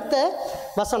 அதுக்கு அடுத்த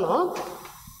வசனம்.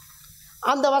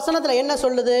 அந்த வசனத்தில் என்ன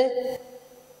சொல்லுது,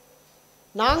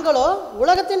 நாங்களோ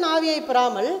உலகத்தின் ஆவியை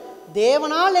பெறாமல்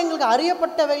தேவனால் எங்களுக்கு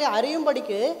அறியப்பட்டவைகளை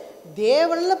அறியும்படிக்கு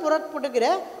தேவனில் புறப்படுகிற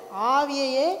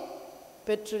ஆவியையே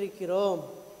பெற்றிருக்கிறோம்.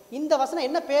 இந்த வசனம்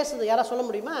என்ன பேசுது, யாரா சொல்ல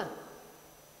முடியுமா?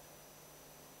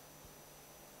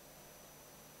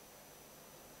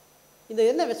 இது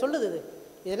என்ன சொல்லுது,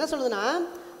 இது என்ன சொல்லுதுன்னா,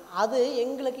 அது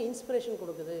எங்களுக்கு இன்ஸ்பிரேஷன்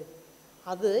கொடுக்குது,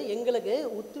 அது எங்களுக்கு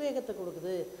உத்வேகத்தை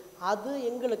கொடுக்குது, அது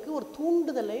எங்களுக்கு ஒரு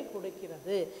தூண்டுதலை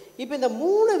கொடுக்கிறது. இப்போ இந்த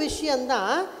 3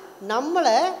 விஷயந்தான்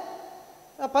நம்மளை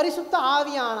பரிசுத்த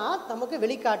ஆவியானா நமக்கு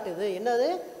வெளிக்காட்டுது. என்னது,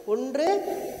 ஒன்று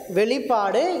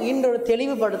வெளிப்பாடு, இன்னொரு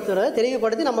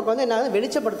தெளிவுபடுத்தி நமக்கு வந்து என்ன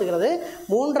வெளிச்சப்படுத்துகிறது,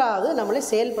 மூன்றாவது நம்மளை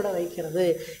செயல்பட வைக்கிறது.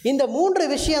 இந்த 3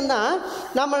 விஷயந்தான்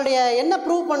நம்மளுடைய என்ன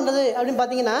ப்ரூவ் பண்ணுறது அப்படின்னு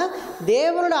பார்த்தீங்கன்னா,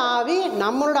 தேவனோட ஆவி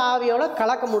நம்மளோட ஆவியோட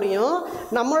கலக்க முடியும்,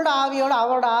 நம்மளோட ஆவியோட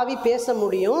அவரோட ஆவி பேச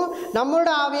முடியும்,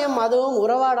 நம்மளோட ஆவியும் அதுவும்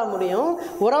உறவாட முடியும்.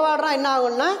 உறவாடுறா என்ன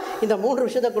ஆகும்னா இந்த 3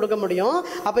 விஷயத்தை கொடுக்க முடியும்.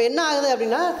 அப்போ என்ன ஆகுது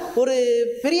அப்படின்னா, ஒரு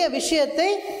பெரிய விஷயத்தை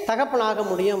தகப்பனாக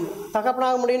முடியும்.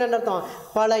 தகப்பனாக முடியும்னு என்ன அர்த்தம்?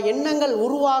 பல எண்ணங்கள்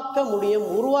உருவாக்க முடியும்.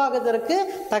 உருவாக்குவதற்கு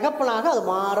தகப்பனாக அது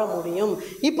மாற முடியும்.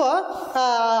 இப்போ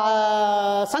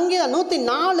சங்கீதம்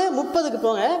 104:30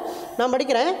 போங்க. நான்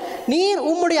படிக்கிறேன். நீர்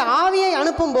உம்முடைய ஆவியை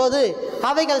அனுப்பும் போது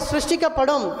அவைகள்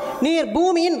சிருஷ்டிக்கப்படும், நீர்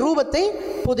பூமியின் ரூபத்தை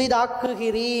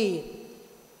புதிதாக்குகிறீர்.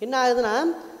 என்ன ஆகுதுன்னா,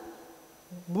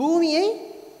 பூமியை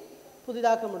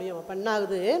புதிதாக்க முடியும். அப்போ என்ன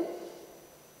ஆகுது,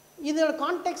 இதோட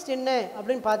கான்டெக்ஸ்ட் என்ன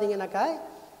அப்படின்னு பார்த்தீங்கன்னாக்கா,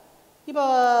 இப்போ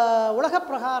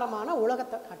உலகப்பிரகாரமான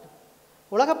உலகத்தை காட்டு.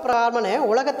 உலகப்பிரகாரமான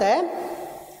உலகத்தை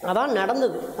அதான்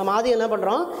நடந்தது. நம்ம ஆதி என்ன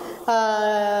பண்ணுறோம்,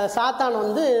 சாத்தான்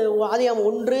வந்து ஆதியாகமம்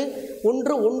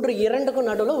 1:1-2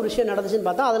 நடுவில் ஒரு விஷயம் நடந்துச்சுன்னு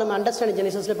பார்த்தோம். அதை நம்ம அண்டர்ஸ்டாண்டிங்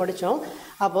ஜெனிசஸில் படித்தோம்.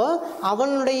 அப்போது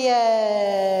அவனுடைய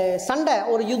சண்டை,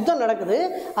 ஒரு யுத்தம் நடக்குது.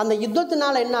 அந்த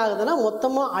யுத்தத்தினால் என்ன ஆகுதுன்னா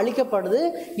மொத்தமாக அழிக்கப்படுது,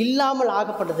 இல்லாமல்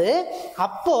ஆகப்படுது.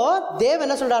 அப்போது தேவன்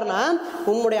என்ன சொல்கிறாருன்னா,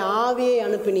 உம்முடைய ஆவியை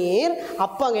அனுப்பினீர்.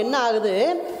 அப்போ அங்கே என்ன ஆகுது,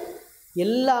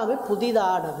 எல்லாமே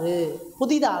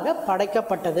புதிதாக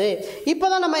படைக்கப்பட்டது. இப்போ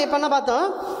தான் நம்ம இப்போ என்ன பார்த்தோம்,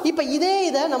 இப்போ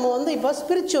இதை நம்ம வந்து இப்போ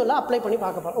ஸ்பிரிச்சுவலாக அப்ளை பண்ணி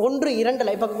பார்க்க போகிறோம்.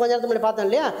 1:2 இப்போ கொஞ்ச நேரத்துக்கு முன்னாடி பார்த்தோம்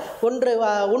இல்லையா,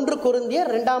 1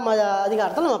 கொரிந்தியர் 2ஆம்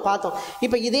அதிகாரத்தில் நம்ம பார்த்தோம்.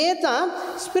 இப்போ இதே தான்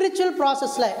ஸ்பிரிச்சுவல்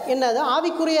ப்ராசஸில் என்னது,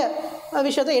 ஆவிக்குரிய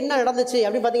விஷயத்தை என்ன நடந்துச்சு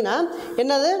அப்படின்னு பார்த்தீங்கன்னா,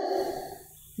 என்னது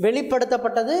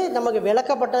வெளிப்படுத்தப்பட்டது, நமக்கு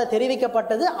விளக்கப்பட்டது,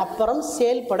 தெரிவிக்கப்பட்டது, அப்புறம்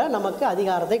செயல்பட நமக்கு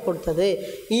அதிகாரத்தை கொடுத்தது.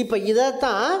 இப்போ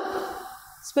இதைத்தான்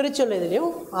ஸ்பிரிச்சுவல்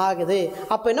இதுலேயும் ஆகுது.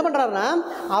 அப்போ என்ன பண்ணுறாருன்னா,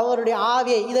 அவருடைய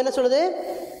ஆவியை, இது என்ன சொல்லுது,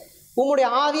 உம்முடைய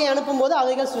ஆவியை அனுப்பும்போது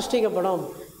அவைகள் சிருஷ்டிக்கப்படும்.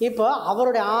 இப்போ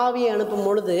அவருடைய ஆவியை அனுப்பும்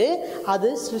பொழுது அது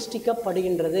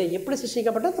சிருஷ்டிக்கப்படுகின்றது. எப்படி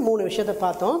சிருஷ்டிக்கப்பட்டது, 3 விஷயத்தை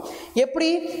பார்த்தோம். எப்படி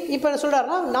இப்போ என்ன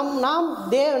சொல்கிறாருன்னா,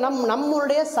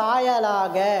 நம்மளுடைய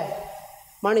சாயலாக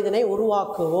மனிதனை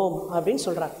உருவாக்குவோம் அப்படின்னு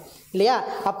சொல்கிறார் இல்லையா.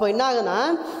 அப்போ என்ன ஆகுதுன்னா,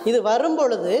 இது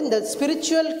வரும்பொழுது இந்த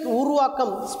ஸ்பிரிச்சுவல்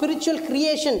உருவாக்கம், ஸ்பிரிச்சுவல்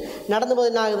கிரியேஷன் நடந்தும்போது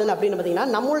என்ன ஆகுதுன்னு அப்படின்னு பார்த்தீங்கன்னா,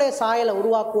 நம்மளுடைய சாயலை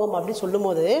உருவாக்குவோம் அப்படின்னு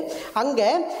சொல்லும்போது அங்கே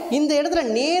இந்த இடத்துல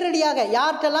நேரடியாக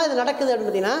யார்கிட்டலாம் இது நடக்குது அப்படின்னு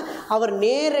பார்த்தீங்கன்னா, அவர்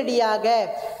நேரடியாக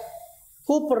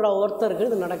கூப்பிடுற ஒருத்தருக்கு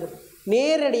இது நடக்குது,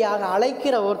 நேரடியாக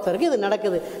அழைக்கிற ஒருத்தருக்கு இது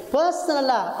நடக்குது.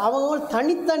 பர்சனலாக அவங்க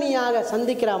தனித்தனியாக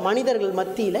சந்திக்கிற மனிதர்கள்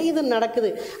மத்தியில் இது நடக்குது.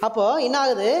 அப்போது என்ன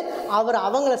ஆகுது, அவர்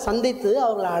அவங்கள சந்தித்து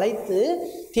அவர்களை அழைத்து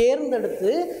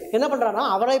தேர்ந்தெடுத்து என்ன பண்ணுறாருன்னா,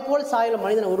 அவரை போல் சாயல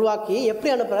மனிதனை உருவாக்கி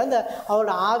எப்படி அனுப்புகிறார், இந்த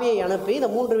அவரோட ஆவியை அனுப்பி இந்த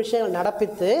 3 விஷயங்கள்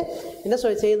நடப்பித்து என்ன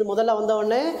செய்து, முதல்ல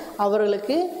வந்தவுடனே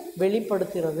அவர்களுக்கு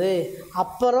வெளிப்படுத்துகிறது,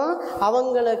 அப்புறம்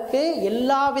அவங்களுக்கு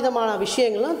எல்லா விதமான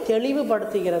விஷயங்களும்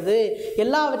தெளிவுபடுத்துகிறது,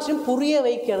 எல்லாவற்றையும் புரிய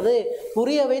வைக்கிறது.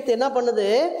 புரிய வைத்து என்ன பண்ணுது,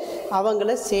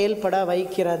 அவங்கள செயல்பட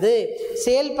வைக்கிறது.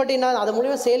 செயல்பட்டினால் அது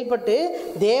மூலியமாக செயல்பட்டு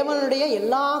தேவனுடைய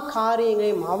எல்லா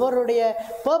காரியங்களையும், அவருடைய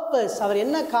பர்பஸ், அவர்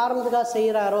என்ன காரணத்துக்காக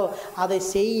செய்கிறாரோ அதை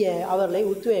செய்ய அவர்களை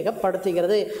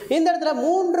உத்வேகப்படுத்துகிறது. இந்த இடத்துல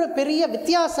 3 பெரிய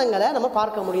வித்தியாசங்களை நம்ம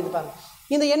பார்க்க முடியுது. பாருங்க,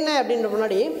 இது என்ன அப்படின்ற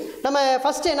முன்னாடி நம்ம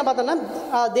ஃபஸ்ட்டு என்ன பார்த்தோம்னா,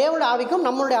 தேவனுடைய ஆவிக்கும்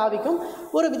நம்மளுடைய ஆவிக்கும்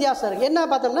ஒரு வித்தியாசம் இருக்குது. என்ன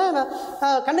பார்த்தோம்னா,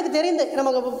 கண்ணுக்கு தெரிந்து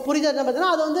நமக்கு புரிதல் என்ன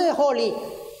பார்த்தோம்னா, அது வந்து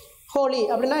ஹோலி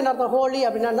அப்படின்னா என்ன அர்த்தம், ஹோலி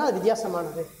அப்படின்னா அது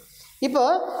வித்தியாசமானது. இப்போ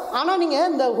ஆனால் நீங்கள்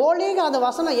இந்த ஹோலிங்க அந்த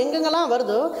வசனம் எங்கெங்கெல்லாம்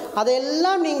வருதோ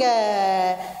அதையெல்லாம்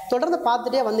நீங்கள் தொடர்ந்து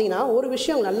பார்த்துட்டே வந்தீங்கன்னா ஒரு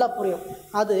விஷயம் நல்லா புரியும்.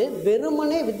 அது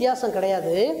வெறுமனே வித்தியாசம்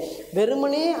கிடையாது,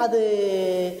 வெறுமனே அது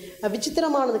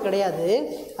விசித்திரமானது கிடையாது.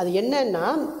 அது என்னன்னா,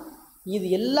 இது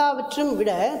எல்லாவற்றையும்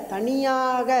விட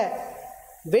தனியாக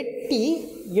வெட்டி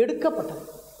எடுக்கப்பட்டது.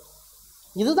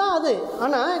 இதுதான் அது.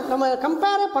 ஆனால் நம்ம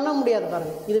கம்பேரே பண்ண முடியாது.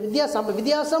 பாருங்கள், இது வித்தியாசம். அப்போ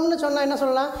வித்தியாசம்னு சொன்னால் என்ன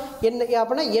சொல்லலாம்,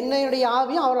 அப்படின்னா என்னுடைய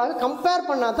ஆவியும் அவளாக கம்பேர்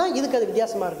பண்ணால் தான் இதுக்கு அது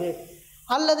வித்தியாசமாக இருக்குது.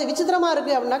 அல்லது விசித்திரமாக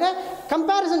இருக்குது அப்படின்னாக்கா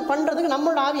கம்பேரிசன் பண்ணுறதுக்கு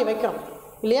நம்மளோட ஆவியை வைக்கிறோம்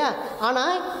இல்லையா.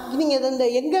 ஆனால் நீங்கள் இந்த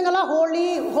எங்கெங்கெல்லாம்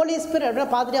ஹோலி ஸ்பிரிட்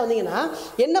அப்படின்னு பார்த்துட்டே வந்தீங்கன்னா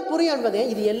என்ன புரியும் என்பது,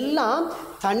 இது எல்லாம்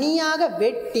தனியாக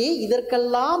வெட்டி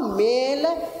இதற்கெல்லாம்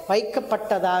மேலே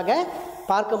வைக்கப்பட்டதாக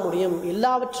பார்க்க முடியும்.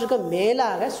 எல்லாவற்றுக்கும்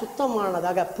மேலாக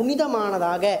சுத்தமானதாக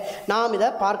புனிதமானதாக நாம் இதை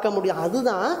பார்க்க முடியும்.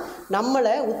 அதுதான்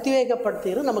நம்மளை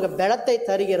உத்வேகப்படுத்துகிறது, நமக்கு பலத்தை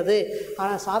தருகிறது.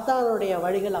 ஆனால் சாத்தானுடைய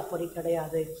வழிகள் அப்படி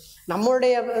கிடையாது.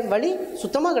 நம்மளுடைய வழி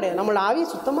சுத்தமாக கிடையாது, நம்மளோட ஆவி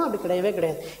சுத்தமாக அப்படி கிடையவே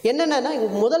கிடையாது. என்னென்னா,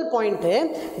 முதல் பாயிண்ட்டு,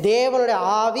 தேவனுடைய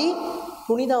ஆவி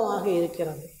புனிதமாக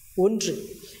இருக்கிறது ஒன்று.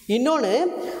 இன்னொன்று,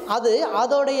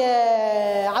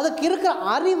 அதுக்கு இருக்கிற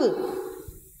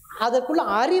அதுக்குள்ள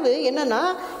அறிவு என்னென்னா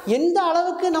எந்த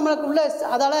அளவுக்கு நம்மளுக்குள்ள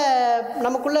அதால்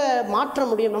நமக்குள்ளே மாற்ற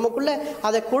முடியும், நமக்குள்ளே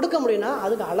அதை கொடுக்க முடியும்னா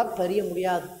அதுக்கு அளப்பறிய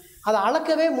முடியாது, அதை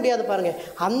அளக்கவே முடியாது பாருங்கள்.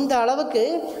 அந்த அளவுக்கு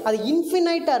அது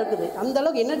இன்ஃபினைட்டாக இருக்குது, அந்த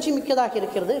அளவுக்கு எனர்ஜி மிக்கதாக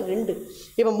இருக்கிறது. 2.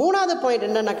 இப்போ 3வது பாயிண்ட்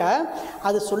என்னன்னாக்கா,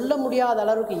 அது சொல்ல முடியாத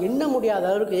அளவுக்கு, எண்ண முடியாத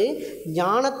அளவுக்கு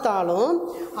ஞானத்தாலும்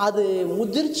அது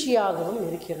முதிர்ச்சியாகவும்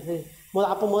இருக்கிறது.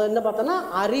 அப்போ என்ன பார்த்தோன்னா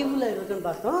அறிவில் இருக்குதுன்னு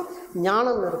பார்த்தோம்,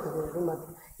 ஞானம் இருக்குது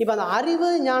பார்த்தோம். இப்போ அந்த அறிவு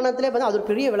ஞானத்திலே பார்த்தா அது ஒரு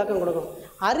பெரிய விளக்கம் கொடுக்கும்.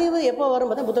 அறிவு எப்போ வரும்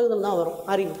பார்த்தா புத்தகத்தில் தான் வரும்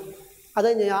அறிவு. அது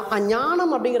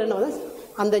ஞானம் அப்படிங்கிற என்ன வந்து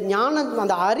அந்த ஞானம்,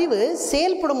 அந்த அறிவு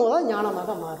செயல்படும் போது தான்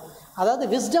ஞானமாக மாறும். அதாவது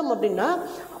விஸ்டம் அப்படின்னா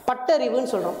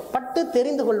பட்டறிவுன்னு சொல்கிறோம். பட்டு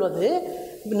தெரிந்து கொள்வது.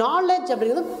 நாலேஜ்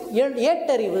அப்படிங்கிறது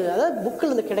ஏட்டறிவு, அதாவது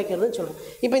புக்கிலேருந்து கிடைக்கிறதுன்னு சொல்கிறோம்.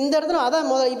 இப்போ இந்த இடத்துல அதான்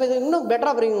இப்போ இது இன்னும்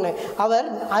பெட்டராக புரியுங்களேன். அவர்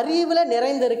அறிவில்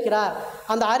நிறைந்திருக்கிறார்.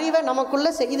 அந்த அறிவை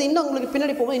நமக்குள்ளே இது இன்னும் உங்களுக்கு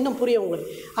பின்னாடி போகும்போது இன்னும் புரியும் உங்களுக்கு.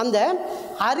 அந்த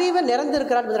அறிவை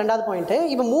நிறைந்திருக்கிறார் 2வது பாயிண்ட்டு.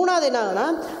 இப்போ 3வது என்ன ஆகுதுன்னா,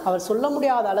 அவர் சொல்ல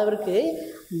முடியாத அளவிற்கு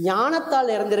ஞானத்தால்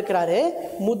நிறைந்திருக்கிறாரு,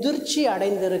 முதிர்ச்சி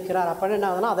அடைந்திருக்கிறார். அப்போ என்ன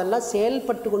ஆகுதுன்னா அதெல்லாம்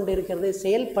செயல்பட்டு கொண்டு இருக்கிறது,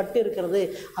 செயல்பட்டு இருக்கிறது.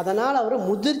 அதனால் அவர்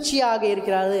முதிர்ச்சியாக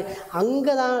இருக்கிறாரு.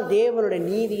 அங்கே தான் தேவனுடைய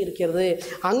நீதி இருக்கிறது,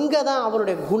 அங்கே தான்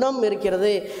அவருடைய குணம்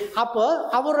இருக்கிறது. அப்போ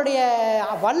அவருடைய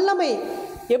வல்லமை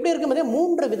எப்படி இருக்குது?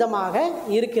 3 விதமாக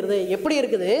இருக்கிறது. எப்படி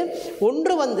இருக்குது?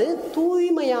 ஒன்று வந்து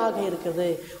தூய்மையாக இருக்குது,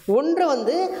 ஒன்று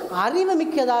வந்து அறிவு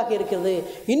மிக்கதாக இருக்கிறது,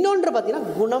 இன்னொன்று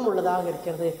பார்த்திங்கன்னா குணம் உள்ளதாக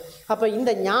இருக்கிறது. அப்போ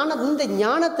இந்த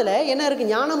ஞானத்தில் என்ன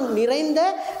இருக்குது? ஞானம் நிறைந்த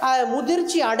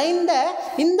முதிர்ச்சி அடைந்த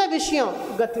இந்த விஷயம்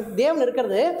தேவன்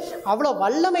இருக்கிறது, அவ்வளோ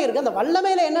வல்லமை இருக்குது. அந்த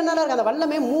வல்லமையில் என்னென்ன இருக்குது? அந்த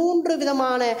வல்லமை 3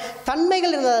 விதமான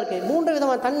தன்மைகள் இருந்ததாக இருக்குது. 3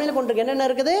 விதமான தன்மைகள் கொண்டு என்னென்ன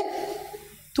இருக்குது?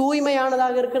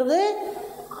 தூய்மையானதாக இருக்கிறது,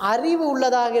 அறிவு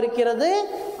உள்ளதாக இருக்கிறது,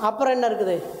 அப்புறம் என்ன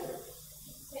இருக்குது?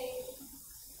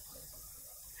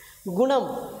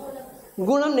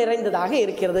 குணம் நிறைந்ததாக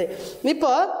இருக்கிறது.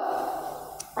 இப்போ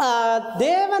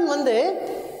தேவன் வந்து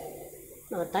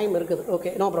டைம் இருக்குது,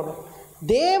 ஓகே, நோ ப்ராப்ளம்.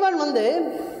 தேவன் வந்து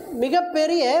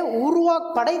மிகப்பெரிய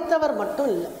படைத்தவர் மட்டும்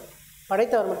இல்லை,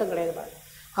 படைத்தவர் மட்டும் கிடையாது.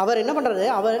 அவர் என்ன பண்ணுறது?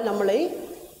 அவர் நம்மளை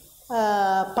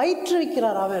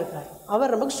பயிற்றுவிக்கிறாராக இருக்கிறார்.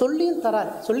 அவர் நமக்கு சொல்லியும்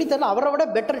தரார். சொல்லித்தரல அவரை விட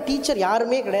பெட்டர் டீச்சர்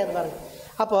யாருமே கிடையாது பாருங்க.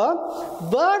 அப்போது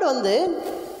வேர்டு வந்து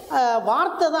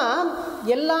வார்த்தை தான்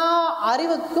எல்லா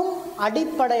அறிவுக்கும்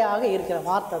அடிப்படையாக இருக்கிற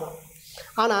வார்த்தை தான்.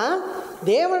 ஆனால்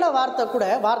தேவனோட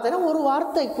வார்த்தைனா ஒரு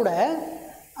வார்த்தை கூட,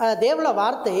 தேவனோட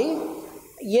வார்த்தை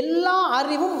எல்லா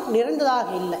அறிவும் நிறைந்ததாக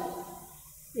இல்லை.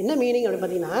 என்ன மீனிங் அப்படின்னு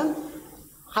பார்த்தீங்கன்னா,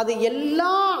 அது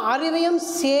எல்லா அறிவையும்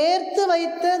சேர்த்து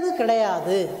வைத்தது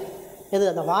கிடையாது. இது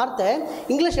அந்த வார்த்தை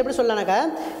இங்கிலீஷ் எப்படி சொல்லலாம்னாக்கா,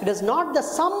 it is not the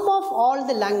some of all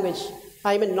the language,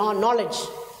 I mean knowledge.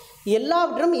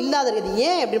 எல்லாவற்றும் இல்லாத இருக்குது.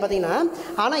 ஏன் எப்படி பார்த்தீங்கன்னா,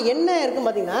 ஆனால் என்ன இருக்குன்னு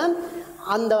பார்த்தீங்கன்னா,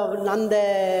 அந்த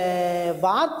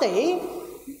வார்த்தை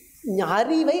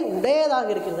அறிவை உடையதாக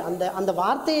இருக்கிறது. அந்த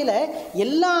வார்த்தையில்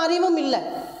எல்லா அறிவும் இல்லை,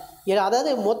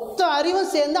 அதாவது மொத்த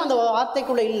அறிவும் சேர்ந்து அந்த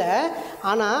வார்த்தைக்குள்ளே இல்லை.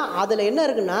 ஆனால் அதில் என்ன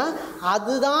இருக்குன்னா,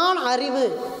 அதுதான் அறிவு.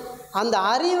 அந்த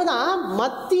அறிவு தான்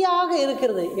மத்தியாக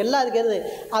இருக்கிறது, எல்லாம் இருக்கிறது.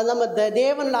 அது நம்ம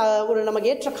தேவன்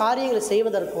நமக்கு ஏற்ற காரியங்களை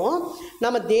செய்வதற்கும்,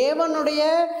 நம்ம தேவனுடைய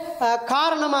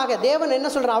காரணமாக தேவன்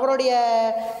என்ன சொல்கிறார், அவருடைய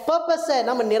பர்பஸை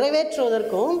நம்ம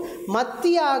நிறைவேற்றுவதற்கும்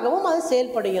மத்தியாகவும் அது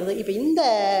செயல்படுகிறது. இப்போ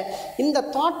இந்த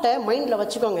தாட்டை மைண்டில்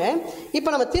வச்சுக்கோங்க. இப்போ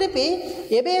நம்ம திருப்பி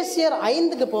எபேசியர்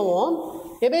 5க்கு போவோம்.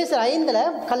 எபேசியர் 5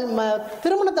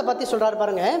 திருமணத்தை பற்றி சொல்கிறாரு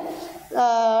பாருங்கள்.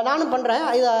 நானும் பண்ணுறேன்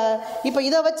இப்போ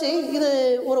இதை வச்சு இது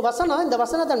ஒரு வசனம், இந்த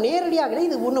வசனத்தை நேரடியாக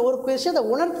இது ஒரு விஷயத்தை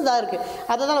உணர்த்துதாக இருக்குது.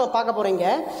 அதை தான் நம்ம பார்க்க போகிறீங்க.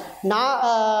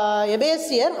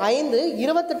 எபேசியர்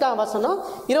 5:28 வசனம்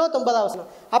 29 வசனம்.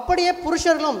 அப்படியே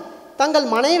புருஷர்களும் தங்கள்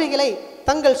மனைவிகளை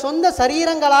தங்கள் சொந்த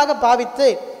சரீரங்களாக பாவித்து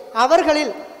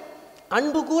அவர்களில்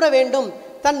அன்பு கூற வேண்டும்.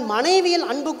 தன் மனைவியில்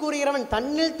அன்பு கூறுகிறவன்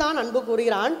தன்னில் தான் அன்பு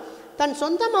கூறுகிறான். தன்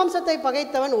சொந்த மாம்சத்தை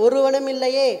பகைத்தவன் ஒருவனும்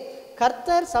இல்லையே.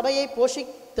 கர்த்தர் சபையை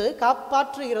போஷித்து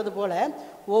காப்பாற்றுகிறது போல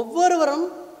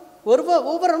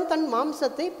ஒவ்வொருவரும் தன்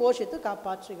மாம்சத்தை போஷித்து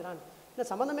காப்பாற்றுகிறான். இல்லை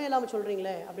சம்மந்தமே இல்லாமல்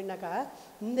சொல்கிறீங்களே அப்படின்னாக்கா,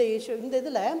 இந்த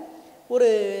இதில் ஒரு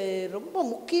ரொம்ப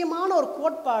முக்கியமான ஒரு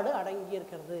கோட்பாடு அடங்கி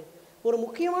இருக்கிறது. ஒரு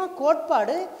முக்கியமான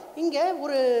கோட்பாடு இங்கே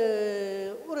ஒரு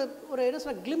ஒரு ஒரு என்ன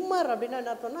சொல்ல கிளிம்மர் அப்படின்னா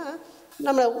என்ன அர்த்தம்னா,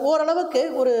 நம்ம ஓரளவுக்கு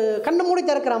ஒரு கண்ணை மூடி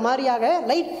திறக்கிற மாதிரியாக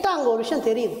லைட்டாக அங்கே ஒரு விஷயம்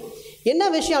தெரியுது. என்ன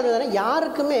விஷயம் அப்படின்னா,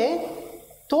 யாருக்குமே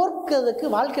தோற்கிறதுக்கு,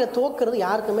 வாழ்க்கையில் தோற்கிறது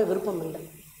யாருக்குமே விருப்பம் இல்லை.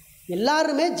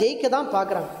 எல்லாருமே ஜெயிக்க தான்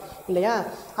பார்க்குறாங்க இல்லையா.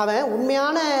 அவன்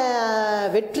உண்மையான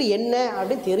வெற்றி என்ன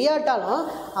அப்படின்னு தெரியாட்டாலும்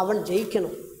அவன்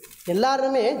ஜெயிக்கணும்,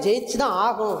 எல்லாருமே ஜெயிச்சு தான்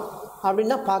ஆகும்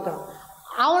அப்படின்னு தான் பார்க்குறான்.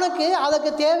 அவனுக்கு அதுக்கு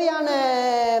தேவையான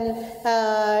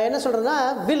என்ன சொல்கிறதுனா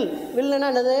வில்லுன்னா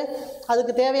என்னது,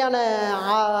 அதுக்கு தேவையான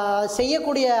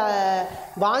செய்யக்கூடிய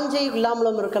வாஞ்சை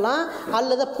இல்லாமலும் இருக்கலாம்,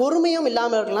 அல்லது பொறுமையும்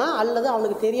இல்லாமல் இருக்கலாம், அல்லது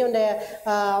அவனுக்கு தெரிய வேண்டிய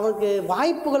அவனுக்கு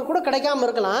வாய்ப்புகள் கூட கிடைக்காமல்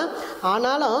இருக்கலாம்.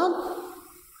 ஆனாலும்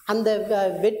அந்த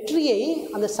வெற்றியை,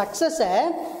 அந்த சக்ஸஸை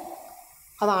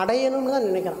அவன் அடையணும்னு தான்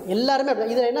நினைக்கிறான். எல்லாருமே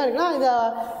அப்படி. இதில் என்ன இருக்குன்னா, இதை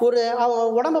ஒரு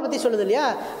அவன் உடம்பை பற்றி சொல்லுது இல்லையா,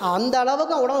 அந்த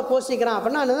அளவுக்கு அவன் உடம்பை போஷிக்கிறான்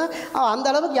அப்படின்னா அவன் அந்த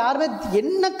அளவுக்கு யாருமே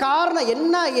என்ன காரணம்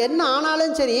என்ன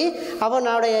ஆனாலும் சரி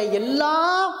அவனுடைய எல்லா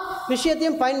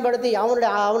விஷயத்தையும் பயன்படுத்தி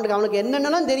அவனுக்கு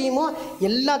என்னென்னலாம் தெரியுமோ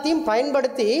எல்லாத்தையும்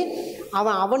பயன்படுத்தி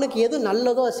அவனுக்கு எது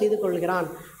நல்லதோ அதை செய்து கொள்கிறான்.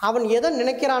 அவன் எதை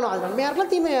நினைக்கிறானோ அது நன்மையாக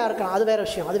இருக்கலாம், தீமையாக இருக்கலாம், அது வேறு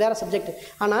விஷயம், அது வேறு சப்ஜெக்ட்.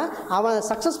 ஆனால் அவன்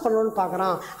சக்ஸஸ் பண்ணணும்னு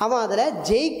பார்க்குறான், அவன் அதில்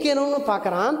ஜெயிக்கணும்னு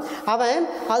பார்க்குறான், அவன்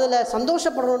அதில்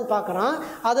சந்தோஷப்படணும்னு பார்க்குறான்,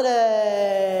 அதில்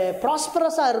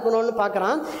ப்ராஸ்பரஸாக இருக்கணும்னு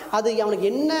பார்க்குறான். அது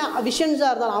அவனுக்கு என்ன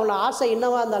விஷன்ஸாக இருந்தாலும், அவனோட ஆசை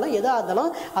என்னவாக இருந்தாலும் எதாக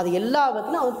இருந்தாலும் அது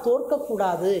எல்லாவற்றிலும் அவன்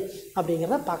தோற்கக்கூடாது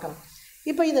அப்படிங்கிறத பார்க்குறான்.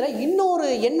 இப்போ இதில் இன்னொரு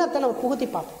எண்ணத்தை நம்ம புகுத்தி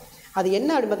பார்ப்போம். அது என்ன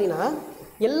அப்படின்னு பார்த்திங்கன்னா,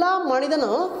 எல்லா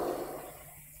மனிதனும்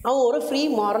அவன் ஒரு ஃப்ரீ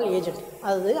மாரல் ஏஜென்ட்.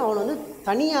 அது அவன்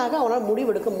தனியாக அவனால்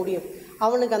முடிவெடுக்க முடியும்.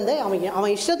 அவனுக்கு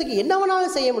அவன் இஷ்டத்துக்கு என்ன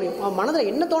வேணாலும் செய்ய முடியும். அவன் மனதில்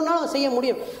என்ன தோணாலும் அவன் செய்ய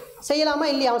முடியும். செய்யலாமா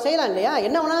இல்லையா? அவன் செய்யலாம் இல்லையா?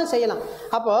 என்ன வேணாலும் செய்யலாம்.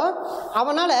 அப்போது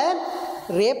அவனால்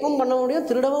ரேப்பும் பண்ண முடியும்,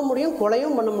 திருடவும் முடியும்,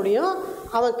 கொலையும் பண்ண முடியும்,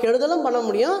 அவன் கெடுதலும் பண்ண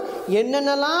முடியும்,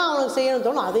 என்னென்னலாம் அவனுக்கு செய்யணும்னு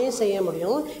தோணும் அதையும் செய்ய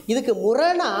முடியும். இதுக்கு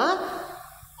முரணாக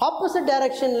ஆப்போசிட்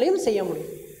டைரக்ஷன்லேயும் செய்ய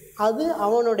முடியும். அது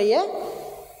அவனுடைய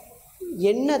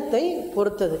எண்ணத்தை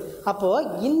பொறுத்தது.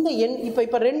 அப்போது இந்த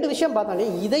இப்போ ரெண்டு விஷயம் பார்த்தாங்க.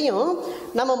 இதையும்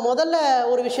நம்ம முதல்ல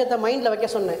ஒரு விஷயத்தை மைண்டில் வைக்க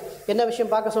சொன்னேன். என்ன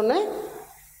விஷயம் பார்க்க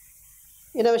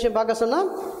சொன்னால்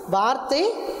வார்த்தை.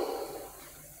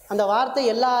 அந்த வார்த்தை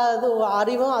எல்லா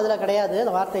அறிவும் அதில் கிடையாது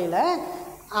அந்த வார்த்தையில்.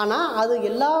 ஆனால்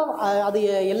அது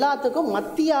எல்லாத்துக்கும்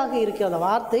மத்தியாக இருக்கிற அந்த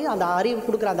வார்த்தை, அந்த அறிவு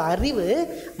கொடுக்குற அந்த அறிவு,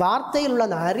 வார்த்தையில் உள்ள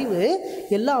அந்த அறிவு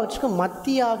எல்லாவற்றுக்கும்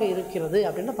மத்தியாக இருக்கிறது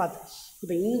அப்படின்னு பார்த்தேன்.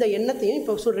 இப்போ இந்த எண்ணத்தையும்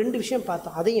இப்போ ரெண்டு விஷயம்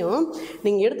பார்த்தோம். அதையும்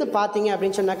நீங்கள் எடுத்து பார்த்தீங்க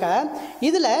அப்படின்னு சொன்னாக்கா,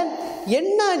 இதில்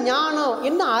என்ன ஞானம்,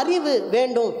 என்ன அறிவு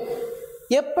வேண்டும்,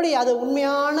 எப்படி அது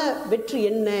உண்மையான வெற்றி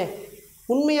என்ன,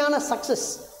 உண்மையான சக்ஸஸ்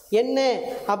என்ன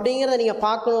அப்படிங்கிறத நீங்கள்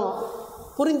பார்க்கணும்,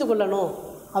 புரிந்து கொள்ளணும்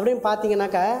அப்படின்னு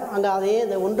பார்த்தீங்கன்னாக்கா, அங்கே அதே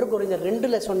இந்த 1 Corinthians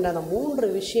 2 சொன்ன அந்த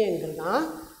 3 விஷயங்கள் தான்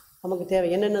நமக்கு தேவை.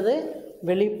 என்னென்னது?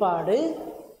 வெளிப்பாடு,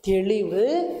 தெளிவு,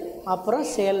 அப்புறம்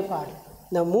செயல்பாடு.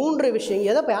 இந்த 3 விஷயம்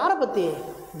எதை யாரை பற்றி?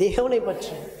 தேவனை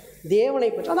பற்றி.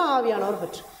 அதான் ஆவியானவர்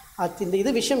பற்றி.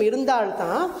 இந்த விஷயம்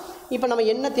இருந்தால்தான் இப்போ நம்ம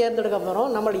என்ன தேர்ந்தெடுக்க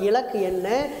போகிறோம், நம்மளுடைய இலக்கு என்ன,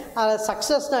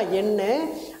 சக்ஸஸ்னால் என்ன,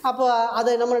 அப்போ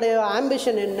அது நம்மளுடைய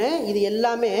ஆம்பிஷன் என்ன, இது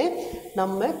எல்லாமே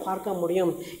நம்ம பார்க்க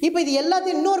முடியும். இப்போ இது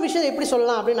எல்லாத்தையும் இன்னொரு விஷயம் எப்படி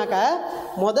சொல்லலாம் அப்படின்னாக்கா,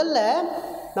 முதல்ல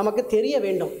நமக்கு தெரிய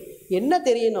வேண்டும். என்ன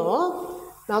தெரியணும்?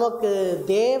 நமக்கு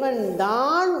தேவன்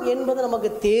தான் என்பது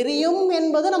நமக்கு தெரியும்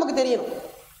என்பது நமக்கு தெரியணும்.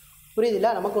 புரியுதுல்ல?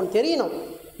 நமக்கு ஒன்று தெரியணும்.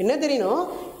 என்ன தெரியணும்?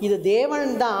 இது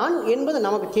தேவன் தான் என்பது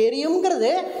நமக்கு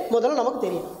தெரியுங்கிறது முதல்ல நமக்கு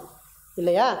தெரியும்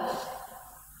இல்லையா?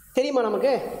 தெரியுமா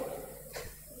நமக்கு?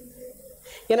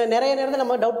 ஏன்னா நிறைய நேரத்தில்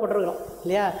நம்ம டவுட் பட்டிருக்கிறோம்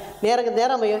இல்லையா?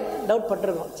 நேரம் நம்ம டவுட்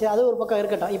பட்டிருக்கோம். சரி, அது ஒரு பக்கம்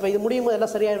இருக்கட்டும். இப்போ இது முடியும் போது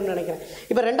எல்லாம் சரியாயிரும்னு நினைக்கிறேன்.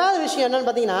 இப்போ 2வது விஷயம் என்னன்னு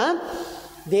பார்த்தீங்கன்னா,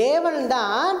 தேவன்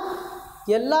தான்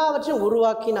எல்லாவற்றையும்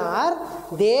உருவாக்கினார்,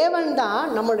 தேவன் தான்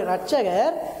நம்மளுடைய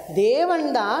இரட்சகர், தேவன்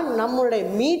தான் நம்மளுடைய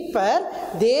மீட்பர்,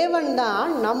 தேவன் தான்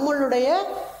நம்மளுடைய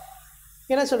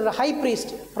என்ன சொல்கிற ஹை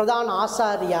ப்ரீஸ்ட், பிரதான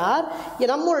ஆசாரியார்,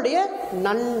 நம்மளுடைய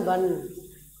நண்பன்.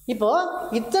 இப்போது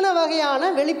இத்தனை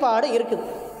வகையான வெளிப்பாடு இருக்குது.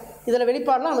 இதில்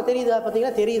வெளிப்பாடெலாம் நம்ம தெரியுது,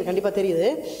 பார்த்திங்கன்னா தெரியுது, கண்டிப்பாக தெரியுது.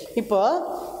 இப்போது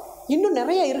இன்னும்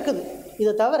நிறைய இருக்குது.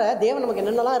 இதை தவிர தேவன் நமக்கு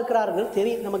என்னென்னலாம் இருக்கிறார்கள்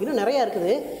தெரியும், நமக்கு இன்னும் நிறையா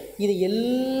இருக்குது. இது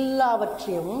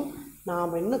எல்லாவற்றையும்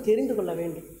நாம் இன்னும் தெரிந்து கொள்ள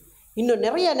வேண்டும். இன்னும்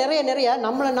நிறைய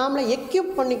நாமளே எக்யூப்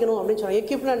பண்ணிக்கணும் அப்படின்னு சொல்லுவோம்.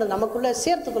 எக்யூப்னா நமக்குள்ளே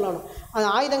சேர்த்துக்கொள்ளணும். அந்த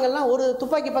ஆயுதங்கள்லாம் ஒரு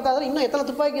துப்பாக்கி பார்த்தா இன்னும் எத்தனை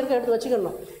துப்பாக்கி இருக்கோ எடுத்து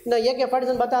வச்சுக்கணும். இன்னும்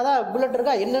AK-47 பார்த்தா புல்லட்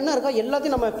இருக்கா, என்னென்ன இருக்கோ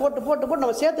எல்லாத்தையும் நம்ம போட்டு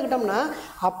நம்ம சேர்த்துக்கிட்டோம்னா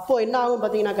அப்போது என்ன ஆகும்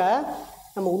பார்த்தீங்கன்னாக்கா,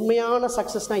 நம்ம உண்மையான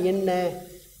சக்ஸஸ்னால் என்ன,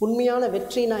 உண்மையான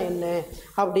வெற்றினா என்ன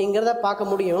அப்படிங்கிறத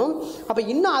பார்க்க முடியும். அப்போ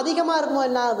இன்னும் அதிகமாக இருக்குமோ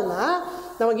என்ன ஆகுதுன்னா,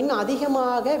 நமக்கு இன்னும்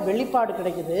அதிகமாக வெளிப்பாடு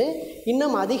கிடைக்குது,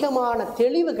 இன்னும் அதிகமான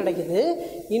தெளிவு கிடைக்குது,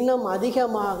 இன்னும்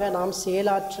அதிகமாக நாம்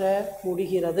செயலாற்ற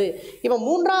முடிகிறது. இப்போ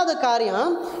 3வது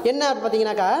காரியம் என்ன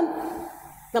பார்த்தீங்கன்னாக்கா,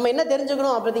 நம்ம என்ன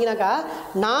தெரிஞ்சுக்கணும் பார்த்தீங்கன்னாக்கா,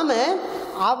 நாம்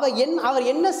அவர்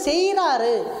என்ன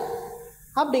செய்கிறாரு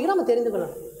அப்படிங்கிற நம்ம தெரிந்து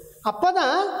கொள்ளணும். அப்போ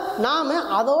தான் நாம்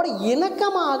அதோட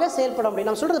இணக்கமாக செயல்பட முடியும்.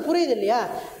 நம்ம சொல்கிறது புரியுது இல்லையா?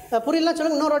 புரியலாம்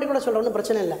சொல்லுங்கள், இன்னொரு வாட்டி கூட சொல்கிறோம், ஒன்றும்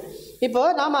பிரச்சனை இல்லை. இப்போ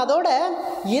நாம் அதோட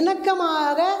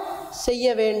இணக்கமாக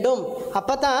செய்ய வேண்டும்.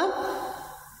 அப்போ தான்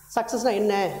சக்ஸஸ்னால்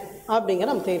என்ன அப்படிங்கிற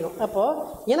நம்ம தெரியணும். அப்போது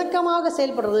இணக்கமாக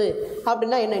செயல்படுறது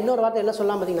அப்படின்னா என்ன? இன்னொரு வார்த்தை என்ன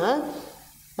சொல்லலாம் பார்த்தீங்கன்னா,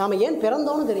 நாம் ஏன்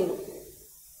பிறந்தோன்னு தெரியணும்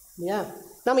இல்லையா?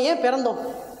 நம்ம ஏன் பிறந்தோம்?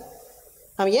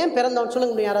 நம்ம ஏன் பிறந்தோம்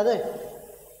சொல்லுங்க முடியும் யாராவது?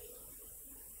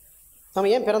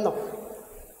 நம்ம ஏன் பிறந்தோம்?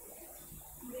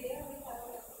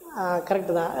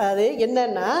 கரெக்டு தான். அது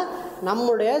என்னன்னா,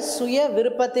 நம்முடைய சுய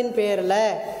விருப்பத்தின் பேரில்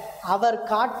அவர்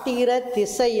காட்டுகிற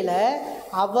திசையில்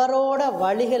அவரோட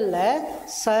வழிகளில்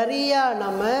சரியாக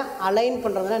நம்ம அலைன்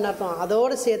பண்ணுறதுனா என்ன அர்த்தம்?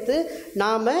 அதோடு சேர்த்து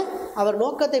நாம் அவர்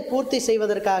நோக்கத்தை பூர்த்தி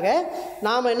செய்வதற்காக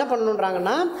நாம் என்ன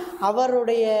பண்ணணுன்றாங்கன்னா,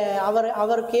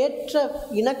 அவருக்கு ஏற்ற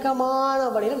இணக்கமான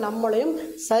வழியில் நம்மளையும்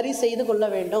சரி செய்து கொள்ள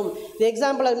வேண்டும். இது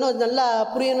எக்ஸாம்பிள் இன்னும் நல்லா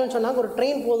புரியணும்னு சொன்னால், ஒரு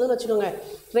ட்ரெயின் போகுதுன்னு வச்சுக்கோங்க.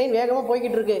 ட்ரெயின் வேகமாக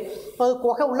போய்கிட்டு இருக்கு. அது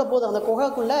குகை உள்ளே போகுது. அந்த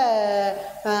குகைக்குள்ளே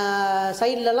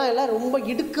சைட்லலாம் எல்லாம் ரொம்ப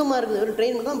இடுக்கமாக இருக்குது. ஒரு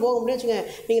ட்ரெயின் மட்டும் தான் போக முடியும் வச்சுக்கோங்க.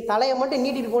 நீங்கள் தலையை மட்டும்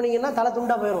நீட்டிட்டு போனீங்கன்னா தலை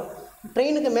துண்டாக போயிடும்.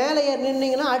 ட்ரெயினுக்கு மேலே ஏறி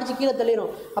நின்றிங்கன்னா அடித்து கீழே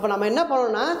தள்ளிடும். அப்போ நம்ம என்ன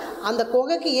பண்ணணும்னா, அந்த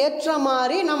குகைக்கு ஏற்ற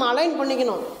மாதிரி நம்ம அலைன்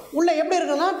பண்ணிக்கணும். உள்ளே எப்படி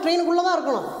இருக்குன்னா, ட்ரெயினுக்குள்ளே தான்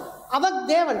இருக்கணும். அவன்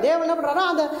தேவன் என்ன பண்ணுறான்னா,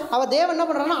 தேவன் என்ன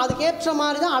பண்ணுறான்னா, அதுக்கேற்ற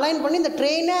மாதிரி தான் அலைன் பண்ணி இந்த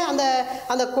ட்ரெயினை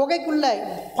அந்த குகைக்குள்ளே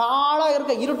பாலாக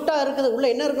இருட்டாக இருக்குது. உள்ளே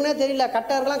என்ன இருக்குன்னே தெரியல.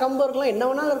 கட்டை இருக்கலாம், கம்பு இருக்கலாம், என்ன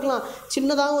வேணாலும் இருக்கலாம்,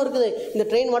 சின்னதாகவும் இருக்குது. இந்த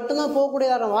ட்ரெயின் மட்டும்தான்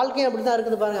போகக்கூடிய வாழ்க்கையும் அப்படி தான்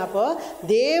இருக்குது பாருங்கள். அப்போது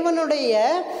தேவனுடைய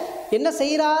என்ன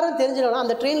செய்கிறாருன்னு தெரிஞ்சிடணும்.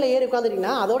 அந்த ட்ரெயினில் ஏறி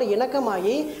உட்காந்துட்டிங்கன்னா அதோட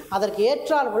இணக்கமாகி அதற்கு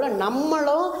ஏற்றால் போல்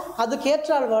நம்மளும்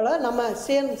அதுக்கேற்றால் போல் நம்ம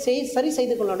சரி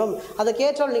செய்து கொள்ளணும்.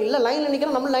 அதுக்கேற்றால் இல்லை லைனில்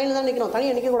நிற்கிறோம், நம்ம லைனில் தான் நிற்கிறோம்,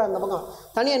 தனியாக நிற்கக்கூடாது. அந்த பக்கம்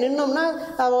தனியாக நின்னோம்னா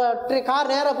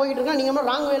கார் நேராக போய்கிட்டு இருக்கா, நீங்கள்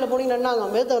ராங் வேல போனீங்கன்னா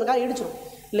மெதுத்த ஒரு கார் இடிச்சிடும்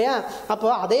இல்லையா? அப்போ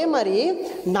அதே மாதிரி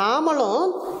நாமளும்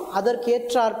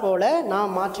அதற்கேற்றாற் போல்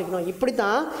நாம் மாற்றிக்கணும். இப்படி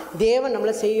தான் தேவன்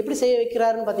நம்மளை எப்படி செய்ய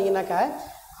வைக்கிறாருன்னு பார்த்தீங்கன்னாக்கா,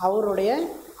 அவருடைய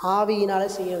ஆவியினால்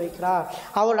செய்ய வைக்கிறார்.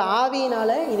 அவரோட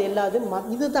ஆவியினால் இது எல்லாத்தையும்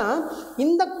இதுதான்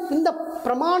இந்த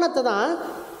பிரமாணத்தை தான்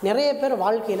நிறைய பேர்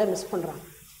வாழ்க்கையில் மிஸ் பண்ணுறாங்க.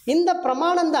 இந்த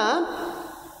பிரமாணம்தான்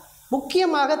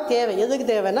முக்கியமாக தேவை. எதுக்கு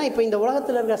தேவைன்னா, இப்போ இந்த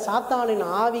உலகத்தில் இருக்கிற சாத்தானின்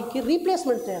ஆவிக்கு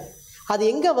ரீப்ளேஸ்மெண்ட் தேவை. அது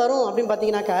எங்கே வரும் அப்படின்னு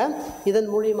பார்த்தீங்கன்னாக்கா, இதன்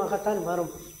மூலியமாகத்தான்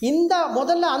வரும்.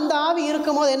 முதல்ல அந்த ஆவி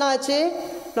இருக்கும் போது என்ன ஆச்சு?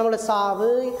 நம்மளோட சாவு,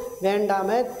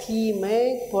 வேண்டாமை, தீமை,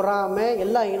 பொறாமை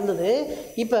எல்லாம் இருந்தது.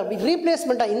 இப்போ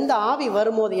ரீப்ளேஸ்மெண்ட்டாக இந்த ஆவி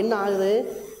வரும்போது என்ன ஆகுது?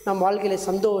 நம்ம வாழ்க்கையில்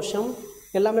சந்தோஷம்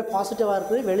எல்லாமே பாசிட்டிவாக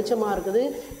இருக்குது, வெளிச்சமாக இருக்குது,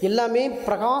 எல்லாமே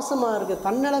பிரகாசமாக இருக்குது,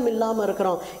 தன்னலம் இல்லாமல்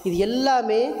இருக்கிறோம். இது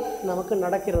எல்லாமே நமக்கு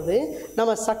நடக்கிறது.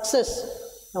 நம்ம சக்ஸஸ்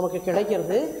நமக்கு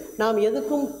கிடைக்கிறது. நாம்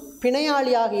எதுக்கும்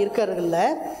பிணையாளியாக இருக்கிறதில்ல.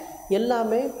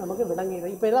 எல்லாமே நமக்கு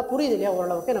விளங்கிடும். இப்போ எல்லாம் புரியுது இல்லையா?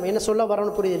 ஓரளவுக்கு நம்ம என்ன சொல்ல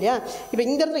வரோன்னு புரியுது இல்லையா? இப்போ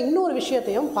இந்த இடத்துல இன்னொரு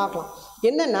விஷயத்தையும் பார்க்கலாம்.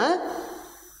 என்னென்னா,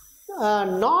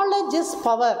 நாலேஜ் இஸ்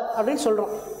பவர் அப்படின்னு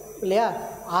சொல்கிறோம் இல்லையா?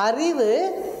 அறிவு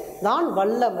தான்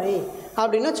வல்லமை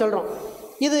அப்படின்னு சொல்கிறோம்.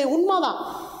 இது உண்மைதான்.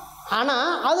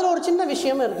 ஆனால் அதில் ஒரு சின்ன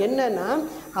விஷயமும் இருக்குது. என்னென்னா,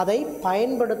 அதை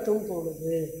பயன்படுத்தும்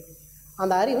பொழுது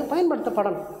அந்த அறிவு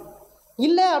பயன்படுத்தப்படணும்.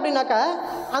 இல்லை அப்படின்னாக்கா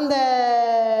அந்த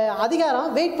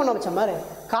அதிகாரம் வெயிட் பண்ண வச்ச மாதிரி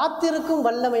காத்திருக்கும்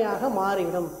வல்லமையாக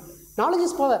மாறிவிடும். Knowledge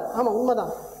is power. ஆமாம்,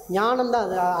 உண்மைதான். ஞானம்தான்,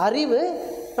 அது அறிவு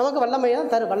நமக்கு வல்லமையை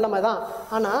தான் தரும், வல்லமை தான்.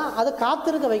 ஆனால் அது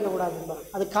காத்திருக்க வைக்கக்கூடாது.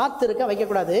 அது காத்திருக்க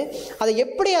வைக்கக்கூடாது. அதை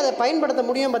எப்படி அதை பயன்படுத்த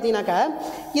முடியும் பார்த்தீங்கன்னாக்கா,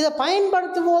 இதை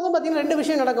பயன்படுத்தும் போதும் பார்த்திங்கன்னா ரெண்டு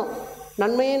விஷயம் நடக்கும்.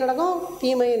 நன்மையும் நடக்கும்,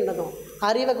 தீமையும் நடக்கும்.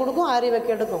 அறிவை கொடுக்கும், அறிவை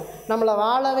கெடுக்கும். நம்மளை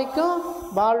வாழ வைக்கும்,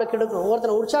 வாழ்வை கெடுக்கும்.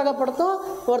 ஒருத்தனை உற்சாகப்படுத்தும்,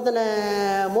 ஒருத்தனை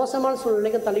மோசமான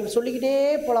சூழ்நிலைக்கு தள்ளி சொல்லிக்கிட்டே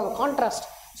போகலாம். கான்ட்ராஸ்ட்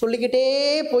சொல்லிக்கிட்டே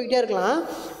போய்கிட்டே இருக்கலாம்.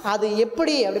 அது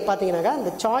எப்படி அப்படி பார்த்தீங்கன்னாக்கா,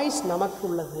 இந்த சாய்ஸ் நமக்கு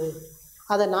உள்ளது.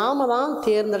 அதை நாம் தான்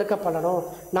தேர்ந்தெடுக்கப்படணும்.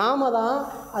 நாம் தான்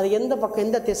அது எந்த பக்கம்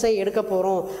எந்த திசை எடுக்க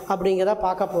போகிறோம் அப்படிங்கிறத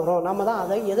பார்க்க போகிறோம். நம்ம தான்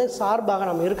அதை எதை சார்பாக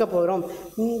நம்ம இருக்க போகிறோம்,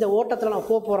 இந்த ஓட்டத்தில் நம்ம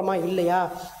போக போகிறோமா இல்லையா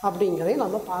அப்படிங்கிறதையும்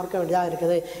நம்ம பார்க்க வேண்டியதாக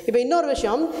இருக்குது. இப்போ இன்னொரு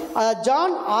விஷயம்,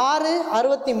 ஜான்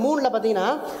 6:63 பார்த்தீங்கன்னா,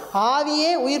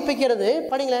 ஆவியே உயிர்ப்பிக்கிறது.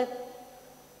 படிங்களேன்.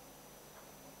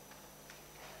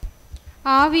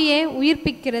 ஆவியே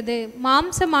உயிர்ப்பிக்கிறது,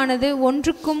 மாம்சமானது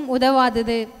ஒன்றுக்கும்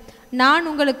உதவாதது. நான்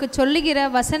உங்களுக்கு சொல்லுகிற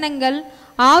வசனங்கள்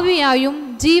ஆவியாயும்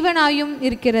ஜீவனாயும்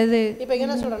இருக்கிறது. இப்போ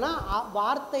என்ன சொல்றேன்னா,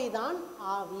 வார்த்தை தான்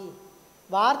ஆவி,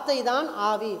 வார்த்தை தான்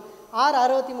ஆவி.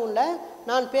 6:63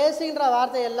 நான் பேசுகின்ற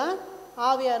வார்த்தையெல்லாம்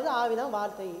ஆவியாக இருக்குது. ஆவி தான்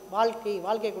வார்த்தை,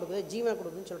 வாழ்க்கை கொடுக்குது, ஜீவனை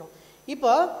கொடுக்குதுன்னு சொல்கிறோம்.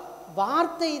 இப்போ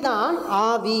வார்த்தை தான்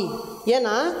ஆவி.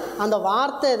 ஏன்னா அந்த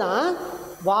வார்த்தை தான்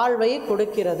வாழ்வை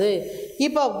கொடுக்கிறது.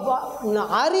 இப்போ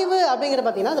அறிவு அப்படிங்கிற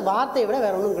பார்த்தீங்கன்னா, அது வார்த்தையை விட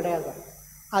வேற ஒன்றும் கிடையாது.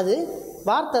 அது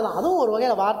வார்த்தை தான். அதுவும் ஒரு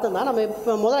வகையில் வார்த்தை தான். நம்ம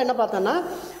இப்போ முதல்ல என்ன பார்த்தோம்னா,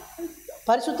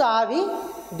 பரிசுத்த ஆவி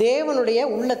தேவனுடைய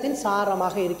உள்ளத்தின்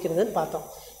சாரமாக இருக்கிறதுன்னு பார்த்தோம்.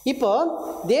 இப்போது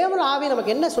தேவன் ஆவி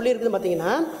நமக்கு என்ன சொல்லியிருக்குதுன்னு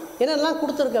பார்த்தீங்கன்னா, என்னெல்லாம்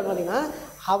கொடுத்துருக்கு பார்த்தீங்கன்னா,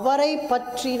 அவரை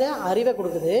பற்றின அறிவை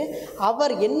கொடுக்குது,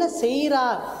 அவர் என்ன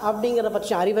செய்கிறார் அப்படிங்கிறத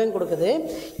பற்றி அறிவையும் கொடுக்குது.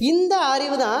 இந்த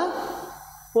அறிவு தான்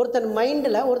ஒருத்தன்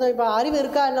மைண்டில் இப்போ அறிவு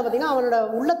இருக்கா என்ன பார்த்தீங்கன்னா, அவனோட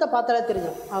உள்ளத்தை பார்த்தாலே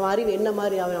தெரியும் அவன் அறிவு என்ன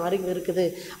மாதிரி அவன் அறிவு இருக்குது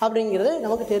அப்படிங்கிறது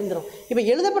நமக்கு தெரிஞ்சிடும். இப்போ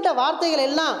எழுதப்பட்ட வார்த்தைகள்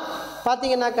எல்லாம்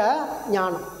பார்த்தீங்கன்னாக்கா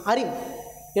ஞானம், அறிவு.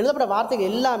 எழுதப்பட்ட வார்த்தைகள்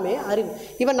எல்லாமே அறிவு.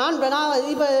 இப்போ நான்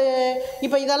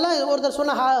இப்போ இதெல்லாம் ஒருத்தர்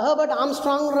சொன்ன ஹெர்பர்ட்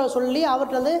ஆம்ஸ்ட்ராங்கிற சொல்லி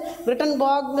அவர்கிட்ட வந்து ரிட்டன்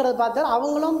பாக்ங்கிறத பார்த்தார்,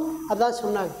 அவங்களும் அதுதான்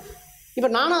சொன்னாங்க. இப்போ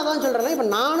நானும் அதான் சொல்கிறேன்னா, இப்போ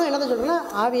நானும் என்ன தான் சொல்கிறேன்னா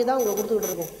ஆவியை தான் உங்களுக்கு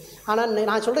கொடுத்துக்கிட்டு இருக்கேன். ஆனால்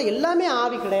நான் சொல்கிற எல்லாமே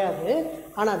ஆவி கிடையாது.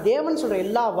 ஆனால் தேவன் சொல்கிற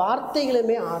எல்லா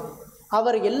வார்த்தைகளுமே ஆவி.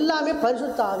 அவர் எல்லாமே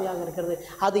பரிசுத்த ஆவியாக இருக்கிறது.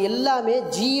 அது எல்லாமே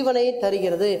ஜீவனை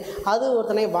தருகிறது. அது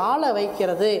ஒருத்தனை வாழ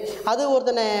வைக்கிறது. அது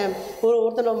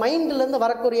ஒருத்தனை மைண்டிலேருந்து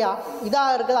வரக்கூடிய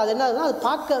இதாக இருக்குது. அது என்னதுன்னா அது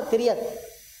பார்க்க தெரியாது.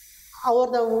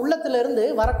 ஒருத்தன் உள்ளத்திலேருந்து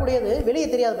வரக்கூடியது வெளியே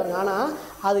தெரியாது பாருங்க. ஆனால்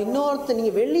அது இன்னொருத்தர்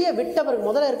நீங்கள் வெளியே விட்ட பிறகு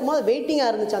முதல்ல இருக்கும்போது வெயிட்டிங்காக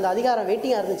இருந்துச்சு, அந்த அதிகாரம்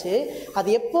வெயிட்டிங்காக இருந்துச்சு. அது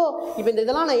எப்போ இப்போ இந்த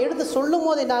இதெல்லாம் நான் எடுத்து சொல்லும்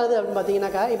போது என்ன ஆகுது அப்படின்னு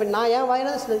பார்த்தீங்கன்னாக்கா, இப்போ நான் என்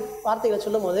வாயில சில வார்த்தைகளை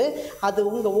சொல்லும் போது அது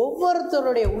உங்கள்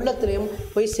ஒவ்வொருத்தருடைய உள்ளத்திலையும்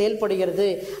போய் செயல்படுகிறது.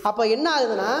 அப்போ என்ன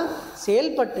ஆகுதுன்னா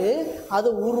செயல்பட்டு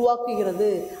அது உருவாக்குகிறது,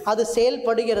 அது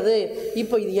செயல்படுகிறது.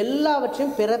 இப்போ இது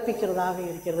எல்லாவற்றையும் பிறப்பிக்கிறதாக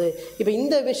இருக்கிறது. இப்போ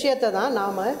இந்த விஷயத்தை தான்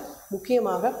நாம்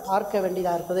முக்கியமாக பார்க்க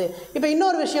வேண்டியதாக இருக்குது. இப்போ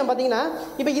இன்னொரு விஷயம் பார்த்திங்கன்னா,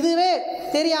 இப்போ இதுவே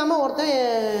தெரியாமல் ஒருத்தன்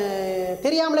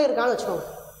தெரியாமலே இருக்கான்னு வச்சுக்கோங்க.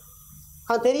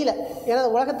 அவன் தெரியல, ஏன்னா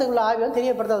உலகத்துக்குள்ள ஆவியும்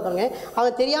தெரியப்படுத்தாது பாருங்க.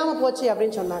 அவன் தெரியாமல் போச்சு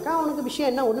அப்படின்னு சொன்னாக்கா அவனுக்கு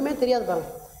விஷயம் என்ன ஒன்றுமே தெரியாது பாருங்க.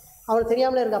 அவனுக்கு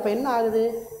தெரியாமலே இருக்கு. அப்போ என்ன ஆகுது,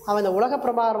 அவன் இந்த உலக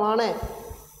பிரகாரமான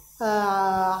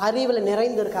அறிவில்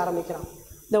நிறைந்து இருக்க ஆரம்பிக்கிறான்.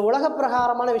 இந்த உலக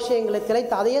பிரகாரமான விஷயங்களை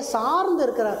திளைத்து அதையே சார்ந்து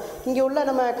இருக்கிறான். இங்கே உள்ள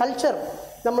நம்ம கல்ச்சர்,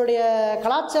 நம்மளுடைய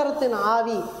கலாச்சாரத்தின்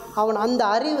ஆவி, அவன் அந்த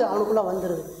அறிவு அவனுக்குள்ளே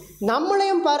வந்துடுது.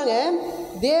 நம்மளையும் பாருங்கள்,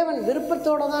 தேவன்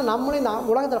விருப்பத்தோடு தான் நம்மளையும் இந்த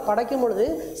உலகத்தில் படைக்கும் பொழுது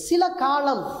சில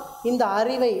காலம் இந்த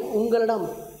அறிவை உங்களிடம்,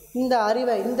 இந்த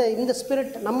அறிவை இந்த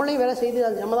ஸ்பிரிட் நம்மளையும் வேலை செய்து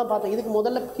அது நம்ம தான் பார்த்தோம். இதுக்கு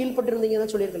முதல்ல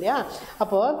கீழ்பட்டிருந்தீங்கன்னு சொல்லியிருக்கு இல்லையா.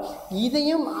 அப்போது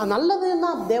இதையும் நல்லதுன்னு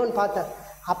தான் தேவன் பார்த்தார்.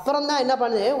 அப்புறம் தான் என்ன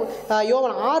பண்ணுது,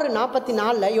 யோவான்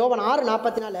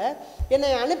 6:44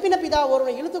 என்னை அனுப்பின பிதா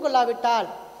ஒருவனை இழுத்து கொள்ளாவிட்டால்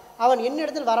அவன்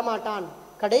என்னிடத்தில் வரமாட்டான்,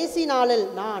 கடைசி நாளில்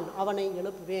நான் அவனை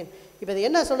எழுப்புவேன். இப்போ இது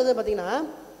என்ன சொல்லுது பார்த்தீங்கன்னா,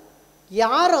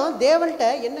 யாரும் தேவன்கிட்ட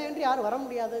என்ன என்று யாரும் வர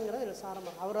முடியாதுங்கிறது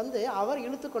சாரமாக அவர்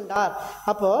இழுத்து கொண்டார்.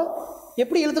 அப்போது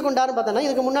எப்படி இழுத்து கொண்டார்னு பார்த்தோன்னா,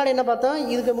 இதுக்கு முன்னாடி என்ன பார்த்தோம்,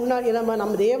 இதுக்கு முன்னாடி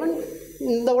நம்ம தேவன்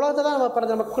இந்த உலகத்தை தான்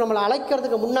நம்மளை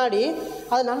அழைக்கிறதுக்கு முன்னாடி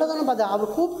அது நல்லதுன்னு பார்த்தா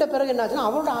அவர் கூப்பிட்ட பிறகு என்ன ஆச்சுன்னா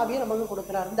அவரோட ஆவியை நமக்கு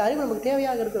கொடுக்குறார். இந்த அறிவு நமக்கு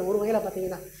தேவையாக இருக்கிற ஒரு வகையில்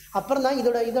பார்த்தீங்கன்னா அப்புறம் தான்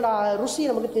இதோட ருசி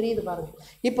நமக்கு தெரியுது பாருங்கள்.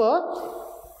 இப்போது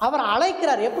அவர்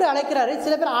அழைக்கிறார். எப்படி அழைக்கிறாரு,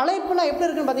 சில பேர் அழைப்புலாம் எப்படி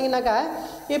இருக்குன்னு பார்த்தீங்கன்னாக்கா,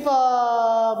 இப்போ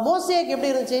மோசேக்கு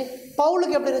எப்படி இருந்துச்சு,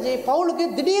 பவுலுக்கு எப்படி இருந்துச்சு. பவுலுக்கு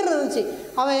திடீர்னு இருந்துச்சு.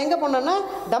 அவன் எங்கே போனான்னா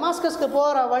டமாஸ்கஸ்க்கு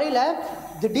போகிற வழியில்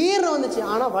திடீர்னு வந்துச்சு.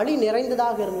 ஆனால் வழி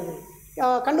நிறைந்ததாக இருந்தது,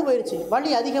 கண்டு போயிடுச்சு. வழி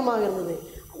அதிகமாக இருந்தது,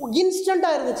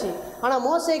 இன்ஸ்டண்ட்டாக இருந்துச்சு. ஆனால்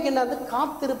மோசேக்கு என்ன இருந்தது,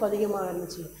 காத்திருப்பு அதிகமாக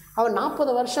இருந்துச்சு. அவன்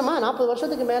 40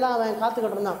 வருஷத்துக்கு மேலே அவன்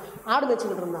காத்துக்கிட்டு இருந்தான், ஆடு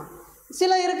மேய்ச்சிக்கிட்டு இருந்தான்.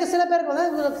 சில பேருக்கு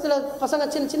சில பசங்க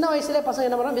சின்ன வயசுலேயே பசங்க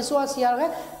என்ன பண்ணுறாங்க, விசுவாசியாக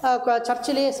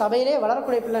சர்ச்சிலே சபையிலே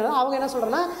வளரக்கூடிய பிள்ளைங்க அவங்க என்ன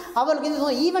சொல்கிறேன்னா, அவங்களுக்கு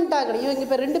இது ஈவெண்ட்டாக கிடையாது. இவங்க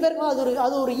இப்போ 2 பேருக்கும்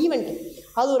அது ஒரு ஈவெண்ட்,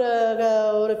 அது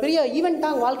ஒரு பெரிய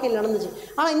ஈவெண்ட்டாக வாழ்க்கையில் நடந்துச்சு.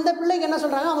 ஆனால் இந்த பிள்ளைக்கு என்ன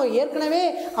சொல்கிறாங்க, அவன் ஏற்கனவே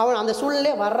அந்த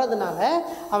சூழ்நிலையே வர்றதுனால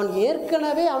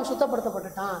அவன்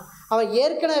சுத்தப்படுத்தப்பட்டுட்டான். அவன்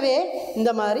ஏற்கனவே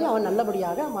இந்த மாதிரி அவன்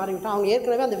நல்லபடியாக மாறிவிட்டான். அவங்க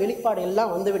ஏற்கனவே அந்த வெளிப்பாடு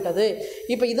எல்லாம் வந்து விட்டது.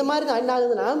 இப்போ இது மாதிரி தான் என்ன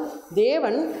ஆகுதுன்னா,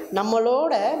 தேவன்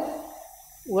நம்மளோட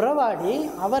உறவாடி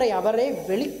அவரே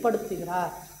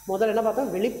வெளிப்படுத்துகிறார். முதல்ல என்ன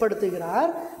பார்த்தோம்,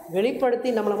 வெளிப்படுத்தி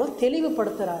நம்மளை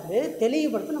தெளிவுபடுத்தி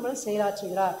நம்மளை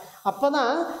செயலாற்றுகிறார். அப்போ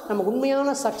தான் நமக்கு உண்மையான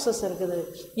சக்ஸஸ் இருக்குது.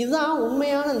 இதுதான்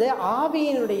உண்மையான இந்த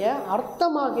ஆவியினுடைய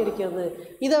அர்த்தமாக இருக்கிறது.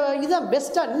 இதான்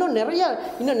பெஸ்ட்டாக இன்னும் நிறைய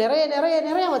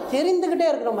அவன் தெரிந்துக்கிட்டே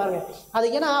இருக்கிறோம் பாருங்கள். அது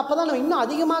ஏன்னா அப்போ தான் நம்ம இன்னும்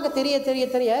அதிகமாக தெரிய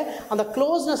அந்த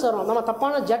க்ளோஸ்னஸ் வரும். நம்ம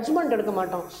தப்பான ஜட்ஜ்மெண்ட் எடுக்க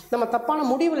மாட்டோம், நம்ம தப்பான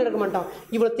முடிவுகள் எடுக்க மாட்டோம்.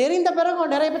 இவ்வளோ தெரிந்த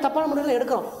பிறகு நிறைய பேர் தப்பான முடிவுகள்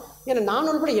எடுக்கிறோம். ஏன்னா நான்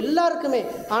உள்பட எல்லாருக்குமே.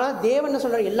 ஆனால் தேவன் என்ன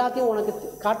சொல்கிறார், எல்லாத்தையும் உனக்கு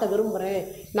காட்ட விரும்புகிறேன்.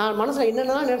 நான் மனசில்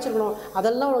என்னென்னலாம் நினச்சிருக்கணும்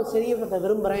அதெல்லாம் உனக்கு தெரியப்படுத்த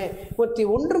விரும்புகிறேன்.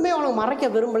 ஒன்றுமே உனக்கு மறைக்க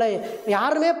விரும்பலை,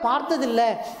 யாருமே பார்த்ததில்லை,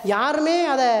 யாருமே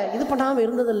அதை இது பண்ணாமல்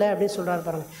இருந்ததில்லை அப்படின்னு சொல்கிறார்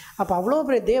பாருங்கள். அப்போ அவ்வளோ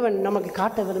பெரிய தேவன் நமக்கு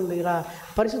காட்ட விரும்புகிறார்.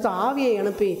 பரிசுத்த ஆவியை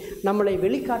அனுப்பி நம்மளை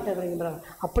வெளிக்காட்ட விரும்புகிறார்.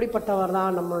 அப்படிப்பட்டவர்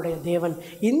தான் நம்மளுடைய தேவன்.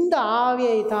 இந்த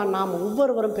ஆவியை தான் நாம்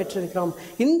ஒவ்வொருவரும் பெற்றிருக்கிறோம்.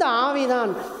 இந்த ஆவி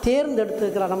தான்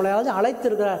தேர்ந்தெடுத்திருக்கிறார், நம்மளை யாராவது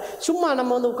அழைத்திருக்கிறார். சும்மா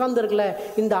நம்ம உட்கார்ந்துருக்கல,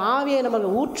 இந்த ஆவியை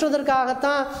நமக்கு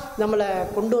ஊற்றுவதற்காகத்தான் நம்மளை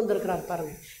கொண்டு வந்திருக்கிறார்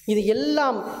பாருங்கள். இது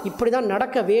எல்லாம் இப்படி தான்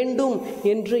நடக்க வேண்டும்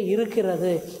என்று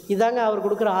இருக்கிறது. இதாங்க அவர்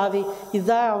கொடுக்குற ஆவி,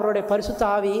 இதுதான் அவருடைய பரிசுத்த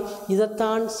ஆவி,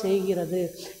 இதைத்தான் செய்கிறது.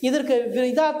 இதற்கு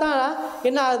இதாகத்தான்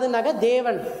என்ன ஆகுதுன்னாக்கா,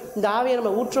 தேவன் இந்த ஆவியை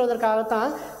நம்ம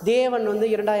ஊற்றுவதற்காகத்தான் தேவன்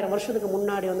 2000 வருஷத்துக்கு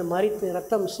முன்னாடி மரித்து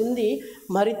ரத்தம் சிந்தி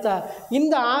மரித்தார்.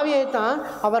 இந்த ஆவியை தான்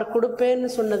அவர் கொடுப்பேன்னு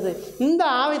சொன்னது. இந்த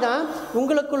ஆவி தான்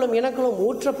உங்களுக்குள்ளும் எனக்குள்ளும்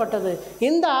ஊற்றப்பட்டது.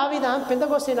 இந்த ஆவி தான்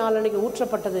பெந்தகோஸ்தே நாள் அன்னைக்கு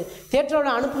ஊற்றப்பட்டது. தேற்றோட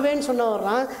அனுப்புவேன்னு சொன்னவர்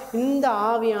தான் இந்த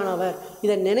ஆவியானவர்.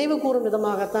 இதை நினைவு கூறும்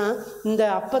விதமாகத்தான் இந்த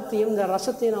அப்பத்தையும் இந்த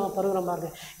ரசத்தையும் நாம் பருகிறோம் பாருங்க.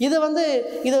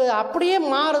 இது அப்படியே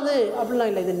மாறுது அப்படிலாம்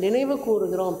இல்லை, இது நினைவு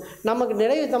கூறுகிறோம். நமக்கு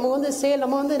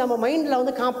நம்ம மைண்டில்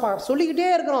சொல்லிக்கிட்டே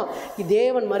இருக்கிறோம்.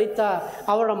 தேவன் மரித்தார்,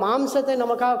 அவரோட மாம்சத்தை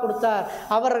நமக்காக கொடுத்தார்,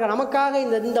 அவர் நமக்காக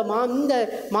இந்த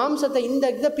மாம்சத்தை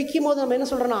இதை பிக்கும் போது நம்ம என்ன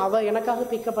சொல்கிறோன்னா, அவர் எனக்காக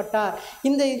பிக்கப்பட்டார்.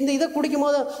 இதை குடிக்கும்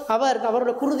போது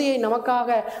அவரோட குருதியை நமக்காக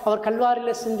அவர்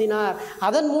கல்வாரியில் சிந்தினார்.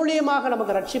 அதன் மூலியமாக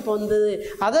நமக்கு ரட்சிப்பு வந்தது.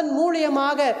 அதன்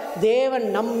மூலியமாக தேவன்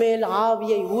நம்மேல்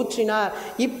ஆவியை ஊற்றினார்.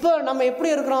 இப்போ நம்ம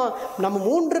எப்படி இருக்கிறோம்? நம்ம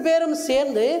 3 பேரும்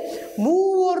சேர்ந்து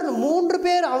 3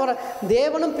 பேர் அவர்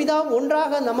தேவனும் பிதாவும்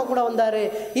ஒன்றாக நம்ம கூட வந்தார்.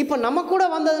 இப்போ நம்ம கூட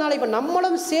வந்ததுனால இப்போ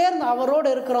நம்மளும் சேர்ந்து அவரோடு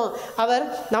இருக்கிறோம்.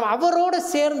 அவரோடு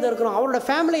சேர்ந்து இருக்கிறோம். அவரோட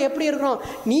ஃபேமிலி எப்படி இருக்கிறோம்?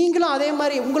 நீங்களும் அதே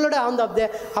மாதிரி உங்களோட அந்த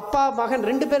அப்பா மகன்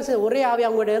 2 பேர் சேர்ந்து ஒரே ஆவி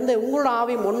அவங்களோட இருந்து உங்களோட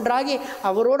ஆவியும் ஒன்றாகி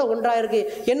அவரோட ஒன்றாக இருக்குது.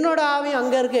 என்னோட ஆவியும்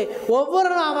அங்கே இருக்குது, ஒவ்வொரு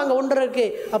அவங்க ஒன்று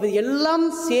இருக்குது. அப்போ எல்லாம்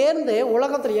சேர்ந்து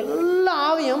உலகத்தில் எல்லா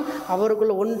ஆவியும்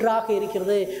அவருக்குள்ள ஒன்றாக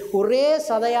இருக்கிறது, ஒரே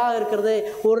சதையாக இருக்கிறது,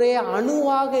 ஒரே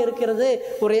அணுவாக இருக்கிறது,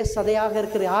 ஒரே சதையாக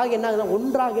இருக்கிறது. என்ன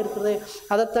ஒன்றாக இருக்கிறது.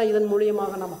 அதைத்தான் இதன்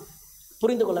மூலியமாக நம்ம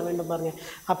புரிந்து கொள்ள வேண்டும் பாருங்க.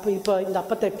 இப்போ இந்த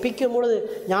அப்பத்தை பிக்கும் பொழுது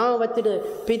ஞாபகம் வச்சுட்டு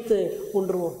பித்து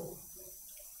உண்டுருவோம்.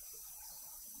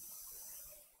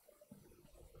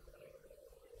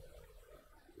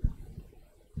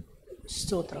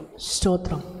 ஸ்தோத்திரம்,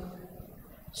 ஸ்தோத்திரம்,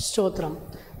 ஸ்தோத்திரம்.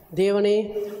 தேவனே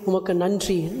உமக்கு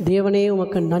நன்றி, தேவனே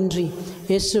உமக்கு நன்றி,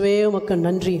 இயேசுவே உமக்கு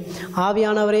நன்றி,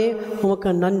 ஆவியானவரே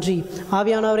உமக்கு நன்றி,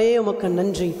 ஆவியானவரே உமக்கு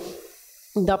நன்றி.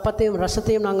 இந்த அப்பத்தையும்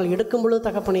ரசத்தையும் நாங்கள் எடுக்கும் பொழுது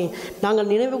தகப்பனே நாங்கள்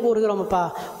நினைவு கூறுகிறோம். அப்பா,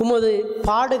 உமது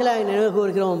பாடுகளை நினைவு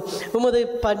கூறுகிறோம்.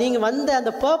 நீங்கள் வந்த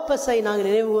அந்த பர்பஸை நாங்கள்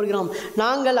நினைவு கூறுகிறோம்.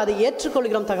 நாங்கள் அதை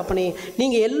ஏற்றுக்கொள்கிறோம் தகப்பனே.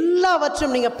 நீங்கள்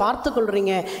எல்லாவற்றையும் நீங்கள் பார்த்து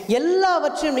கொள்கிறீங்க,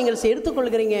 எல்லாவற்றையும் நீங்கள்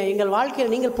எடுத்துக்கொள்கிறீங்க. எங்கள்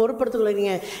வாழ்க்கையில் நீங்கள் பொறுப்படுத்திக்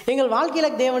கொள்கிறீங்க. எங்கள்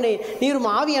வாழ்க்கையில் தேவனே நீரும்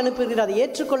ஆவி அனுப்புகிறீர்கள். அதை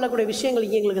ஏற்றுக்கொள்ளக்கூடிய விஷயங்கள்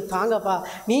எங்களுக்கு தாங்கப்பா.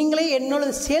 நீங்களே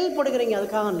என்னோட செயல்படுகிறீங்க,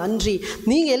 அதுக்காக நன்றி.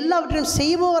 நீங்கள் எல்லாவற்றையும்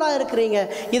செய்பவராக இருக்கிறீங்க.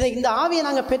 இந்த ஆவியை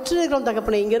நாங்கள் பெற்றிருக்கிறோம் தகப்பனே.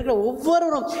 இங்கே இருக்கிற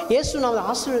ஒவ்வொருவரும் இயேசு நாமத்தில்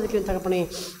ஆசீர்வதிக்கிறேன் தகப்பனே.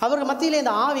 அவர்கள் மத்தியிலே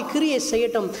இந்த ஆவி கிரியை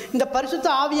செய்யட்டும். இந்த பரிசுத்த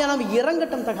ஆவியானவர்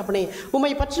இறங்கட்டும் தகப்பனே. உம்மை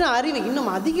பற்றின அறிவு இன்னும்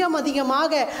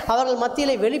அதிகமாக அவர்கள்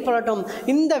மத்தியிலே வெளிப்படட்டும்.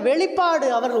 இந்த வெளிப்பாடு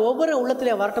அவர்கள் ஒவ்வொரு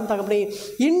உள்ளத்திலே வரட்டும் தகப்பனே.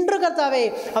 இன்று கர்த்தாவே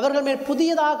அவர்கள் மேல்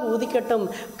புதியதாக உதிக்கட்டும்.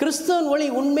 கிறிஸ்துவின் ஒளி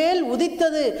உன்மேல்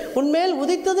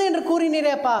உதித்தது என்று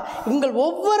கூறினீரேப்பா. உங்கள்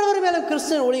ஒவ்வொருவர் மேலும்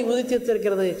கிறிஸ்துவின் ஒளி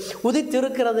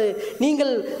உதித்திருக்கிறது.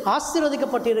 நீங்கள்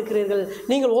ஆசீர்வதிக்கப்பட்டிருக்கிறீர்கள்.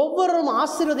 நீங்கள் ஒவ்வொருவரும்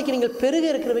ஆசீர்வதிக்க நீங்கள் பெருக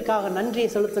இருக்கிறதுக்காக நன்றியை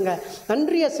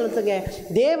செலுத்துங்க.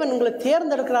 தேவன் உங்களை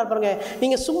தேர்ந்தெடுக்கிறார் பாருங்க.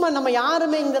 நீங்கள் சும்மா நம்ம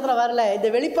யாருமே இந்த இடத்துல வரல. இந்த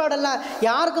வெளிப்பாடெல்லாம்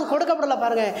யாருக்கும் கொடுக்கப்படலை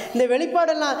பாருங்க. இந்த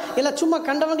வெளிப்பாடெல்லாம் இல்லை சும்மா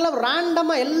கண்டவங்களாம்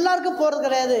ரேண்டமாக எல்லாருக்கும் போகிறது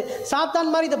கிடையாது.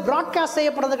 சாத்தான் மாதிரி இது ப்ராட்காஸ்ட்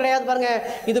செய்யப்படுறது கிடையாது பாருங்க.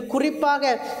 இது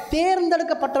குறிப்பாக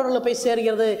தேர்ந்தெடுக்கப்பட்டவர்களுக்கு போய்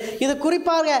சேர்கிறது. இது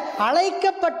குறிப்பாக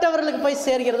அழைக்கப்பட்டவர்களுக்கு போய்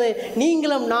சேர்கிறது.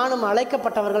 நீங்களும் நானும்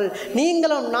அழைக்கப்பட்டவர்கள்,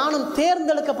 நீங்களும் நானும்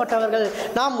தேர்ந்தெடுக்கப்பட்டவர்கள்.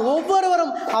 நாம்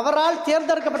ஒவ்வொருவரும் அவரால்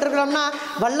தேர்ந்தெடுக்கப்பட்டிருக்கிறோம்னா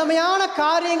வல்லமையான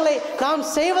காரியங்களை நாம்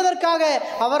செய்வதற்காக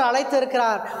அவர்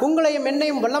அழைத்திருக்கிறார். உங்களையும்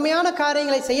என்னையும் வல்லமையான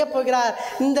காரியங்களை செய்ய போகிறார்.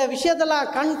 இந்த விஷயத்தெல்லாம்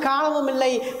கண் காணவும்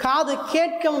இல்லை, காது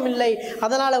கேட்கவும் இல்லை.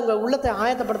 அதனால் உங்கள் உள்ளத்தை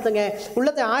ஆயத்தப்படுத்துங்க.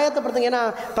 ஏன்னா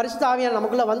பரிசுத்த ஆவியார்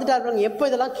நமக்குள்ளே வந்துட்டார் பாருங்க. எப்போ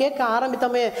இதெல்லாம் கேட்க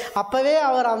ஆரம்பித்தோமே அப்போவே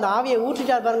அவர் அந்த ஆவியை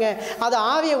ஊற்றிட்டார் பாருங்க. அது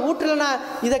ஆவியை ஊற்றலைன்னா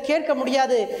இதை கேட்க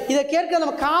முடியாது. இதை கேட்க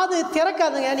நம்ம காது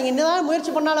திறக்காதுங்க. நீங்கள் என்னதான்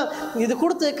முயற்சி பண்ணாலும் இது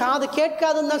கொடுத்து காது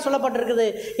கேட்காதுன்னு தான் சொல்லப்பட்டிருக்குது.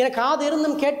 எனக்கு காது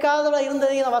இருந்தும் கேட்காதவ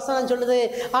இருந்தது இந்த வசனம் சொல்லுது.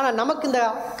 ஆனால் நமக்கு இந்த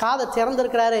காதை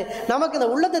திறந்திருக்கிறாரு, நமக்கு இந்த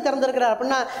உள்ளத்தை திறந்திருக்கிறார்.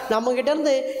 அப்படின்னா நம்மகிட்ட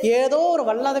இருந்து ஏதோ ஒரு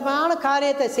வல்லமையான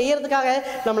காரியத்தை செய்யறதுக்காக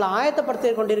நம்மளை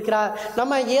ஆயத்தப்படுத்தி கொண்டிருக்கிறார்.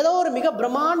 நம்ம ஏதோ ஒரு மிக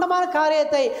பிரம்மாண்டமான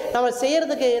காரியத்தை நம்ம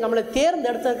செய்யறதுக்கு நம்மளை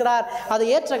தேர்ந்தெடுத்திருக்கிறார். அது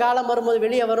ஏற்ற காலம் வரும்போது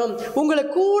வெளியே வரும்.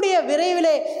 உங்களுக்கு கூடிய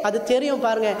விரைவிலே அது தெரியும்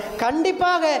பாருங்க.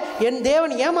 கண்டிப்பாக என்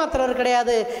தேவன் ஏமாத்துறவர்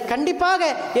கிடையாது. கண்டிப்பாக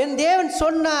என் தேவன்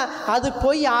சொன்னா அது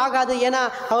பொய் ஆகாது. ஏன்னா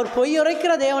அவர் பொய்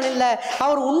உரைக்கிற தேவன் இல்லை,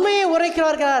 அவர் உண்மையை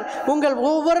உரைக்கிறவர்கள். உங்கள்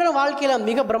ஒவ்வொரு வாழ்க்கையிலும்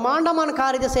மிக பிரம்மாண்டமான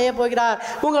காரியத்தை செய்ய போகிறார்.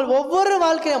 உங்கள் ஒவ்வொரு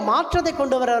வாழ்க்கையிலும் மாற்றத்தை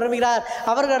கொண்டு வர விரும்புகிறார்.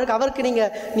 அவருக்கு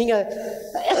நீங்கள்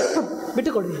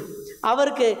விட்டுக்கொள்ளுங்க.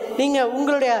 அவருக்கு நீங்கள்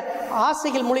உங்களுடைய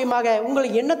ஆசைகள் மூலியமாக, உங்கள்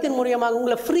எண்ணத்தின் மூலியமாக,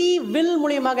 உங்களை ஃப்ரீ வில்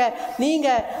மூலியமாக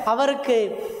நீங்கள் அவருக்கு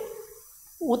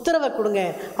உத்தரவை கொடுங்க,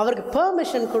 அவருக்கு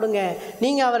பெர்மிஷன் கொடுங்க.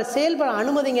 நீங்கள் அவரை செயல்பட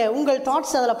அனுமதிங்க. உங்கள்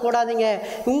தாட்ஸ் அதில் போடாதீங்க,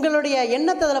 உங்களுடைய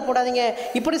எண்ணத்தை அதில் போடாதீங்க.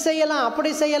 இப்படி செய்யலாம்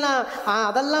அப்படி செய்யலாம்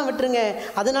அதெல்லாம் விட்டுருங்க.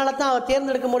 அதனால தான் அவர்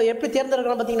தேர்ந்தெடுக்கும் போது எப்படி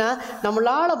தேர்ந்தெடுக்கிறோம் பார்த்தீங்கன்னா,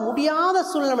 நம்மளால் முடியாத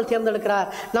சூழ்நிலை நம்ம தேர்ந்தெடுக்கிறார்.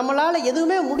 நம்மளால்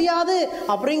எதுவுமே முடியாது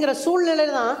அப்படிங்கிற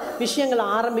சூழ்நிலையில் தான் விஷயங்கள்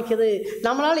ஆரம்பிக்குது.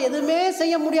 நம்மளால் எதுவுமே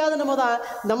செய்ய முடியாதுன்னு தான்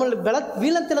நம்மளுடைய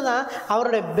வீலத்தில் தான்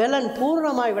அவருடைய பலன்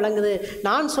பூர்ணமாய் விளங்குது.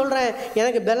 நான் சொல்கிறேன்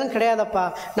எனக்கு பலன் கிடையாதப்பா,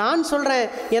 நான் சொல்கிறேன்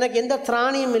எனக்கு எந்த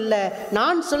திராணியும் இல்லை,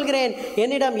 நான் சொல்கிறேன்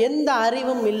என்னிடம் எந்த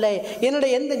அறிவும் இல்லை,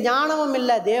 என்னுடைய எந்த ஞானமும்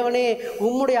இல்லை. தேவனே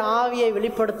உம்முடைய ஆவியை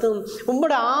வெளிப்படுத்தும்,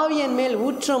 உம்முடைய ஆவியின் மேல்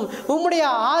ஊற்றும், உம்முடைய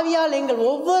ஆவியால் எங்கள்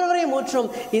ஒவ்வொருவரையும் ஊற்றும்.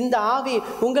 இந்த ஆவி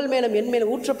உங்கள் மேலும் என்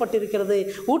மேலும் ஊற்றப்பட்டிருக்கிறது.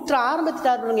 ஊற்ற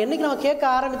ஆரம்பித்துட்டார். என்னைக்கு நம்ம கேட்க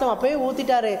ஆரம்பித்தோம் அப்பவே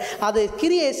ஊற்றிட்டாரு. அது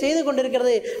கிரியை செய்து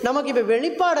கொண்டிருக்கிறது. நமக்கு இப்போ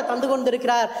வெளிப்பாடை தந்து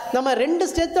கொண்டிருக்கிறார். நம்ம 2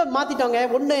 ஸ்டெப்பை மாற்றிட்டோங்க.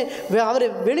 ஒன்று அவர்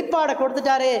வெளிப்பாடை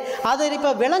கொடுத்துட்டாரு, அதை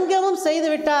இப்போ விளங்கவும் செய்து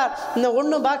விட்டார். இந்த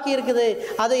ஒன்று பாக்கி இருக்குது.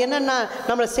 அது என்னன்னா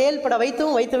நம்மளை செயல்பட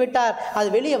வைத்து விட்டார். அது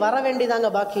வெளியே வர வேண்டியதாங்க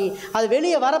பாக்கி. அது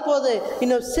வெளியே வரப்போகுது.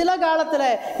 இன்னும் சில காலத்தில்,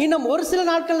 இன்னும் ஒரு சில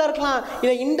நாட்களில் இருக்கலாம்,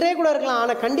 இல்லை இன்றே கூட இருக்கலாம்.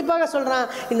 ஆனால் கண்டிப்பாக சொல்கிறேன்,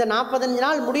 இந்த 45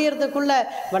 நாள் முடியறதுக்குள்ள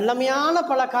வல்லமையான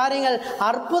பல காரியங்கள்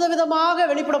அற்புத விதமாக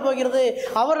வெளிப்பட போகிறது.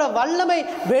 அவரோட வல்லமை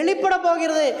வெளிப்பட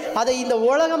போகிறது. அதை இந்த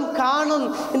உலகம் காணும்.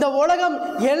 இந்த உலகம்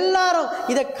எல்லாரும்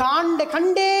இதை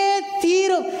கண்டே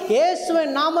தீரும்.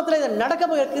 இயேசுவின் நாமத்தில் இதை நடக்க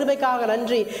போகிற கிருபைக்காக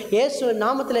நன்றி. இயேசுவின்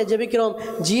நாமத்தில் ஜெபிக்கிறோம்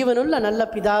ஜீவனுள்ள நல்ல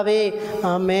பிதாவே,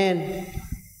 ஆமென்.